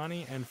 energy,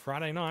 money, and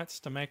Friday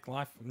nights to make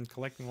life and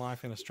collecting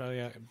life in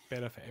Australia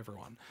better for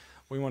everyone.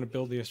 We want to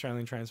build the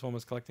Australian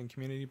Transformers collecting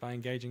community by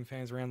engaging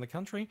fans around the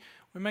country.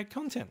 We make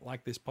content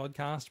like this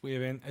podcast. We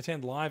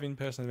attend live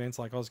in-person events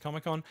like Oz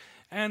Comic Con,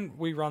 and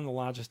we run the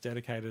largest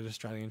dedicated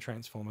Australian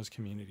Transformers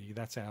community.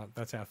 That's our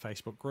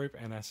Facebook group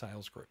and our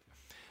sales group.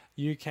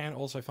 You can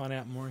also find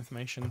out more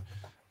information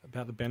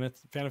about the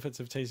benefits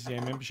of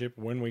TCCA membership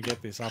when we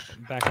get this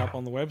back up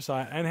on the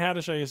website, and how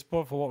to show your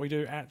support for what we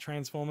do at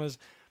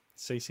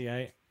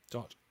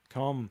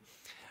transformerscca.com.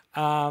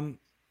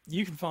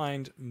 You can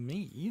find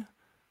me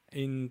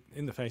in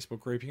the Facebook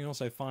group. You can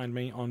also find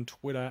me on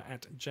Twitter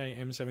at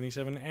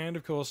JM77, and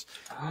of course,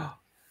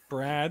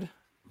 Brad.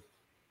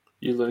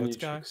 You learn new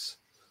tricks.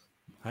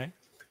 Hey,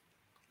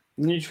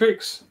 new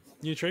tricks.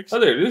 Oh,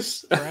 there it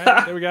is.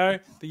 Brad, there we go.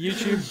 The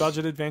YouTube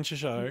Budget Adventure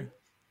Show.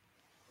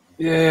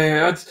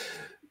 Yeah,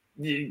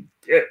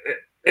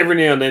 every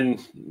now and then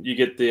you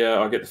get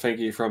I get the thank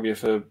you from you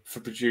for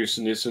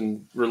producing this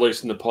and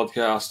releasing the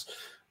podcast.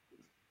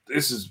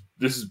 This is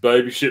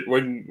baby shit.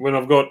 When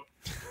I've got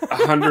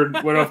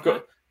 100, when I've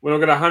got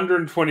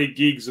 120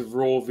 gigs of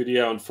raw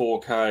video and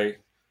 4K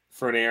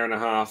for an hour and a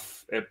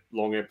half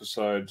long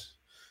episode,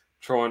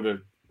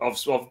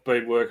 I've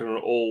been working on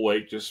it all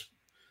week. Just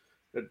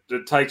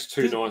it takes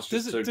two nights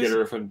to get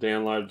everything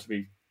downloaded to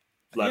me.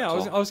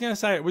 Laptop. Yeah, I was going to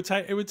say it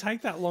would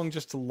take that long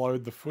just to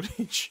load the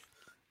footage.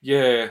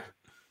 Yeah,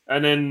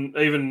 and then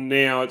even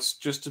now it's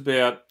just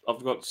about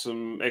I've got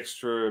some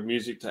extra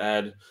music to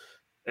add.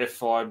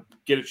 If I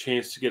get a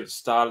chance to get it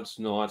started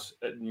tonight,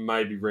 it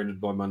may be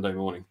rendered by Monday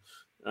morning.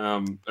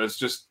 It's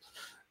just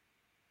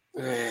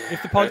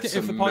if the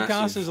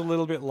podcast is a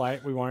little bit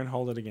late, we won't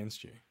hold it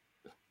against you.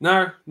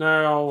 No,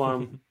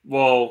 I'll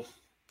well,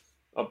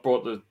 I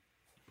brought the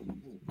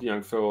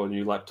young fella a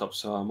new laptop,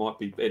 so I might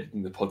be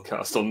editing the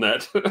podcast on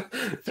that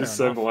just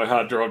so my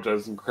hard drive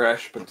doesn't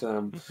crash. But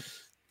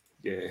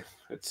yeah,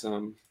 it's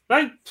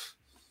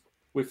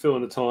we're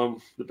filling the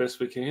time the best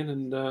we can,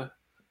 and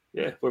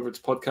yeah, whether it's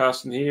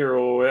podcasting here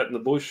or out in the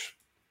bush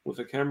with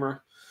a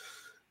camera,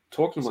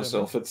 talking to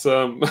myself, it's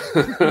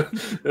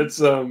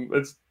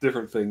it's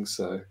different things.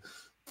 So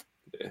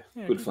yeah,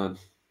 good fun.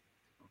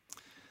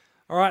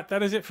 All right,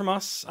 that is it from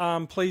us.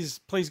 Please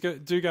go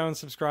and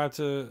subscribe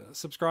to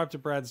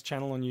Brad's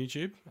channel on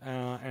YouTube.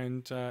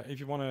 And if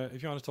you want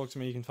to talk to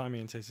me, you can find me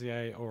in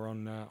TCA or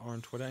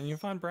on Twitter, and you can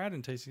find Brad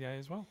in TCA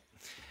as well.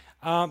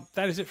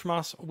 That is it from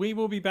us. We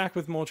will be back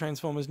with more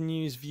Transformers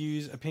news,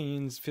 views,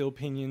 opinions,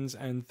 Philpinions,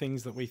 and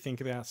things that we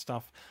think about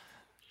stuff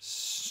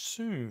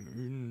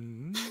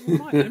soon.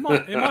 It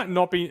might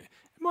not be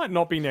might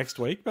not be next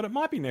week, but it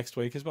might be next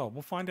week as well.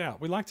 We'll find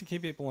out. We like to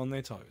keep people on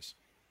their toes.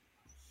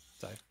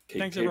 So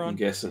thanks, keep everyone. them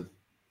guessing.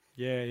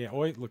 Yeah.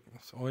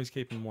 Always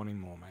keep them wanting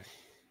more,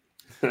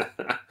 mate.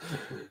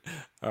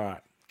 All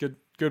right.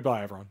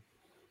 Goodbye, everyone.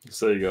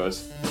 See you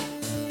guys.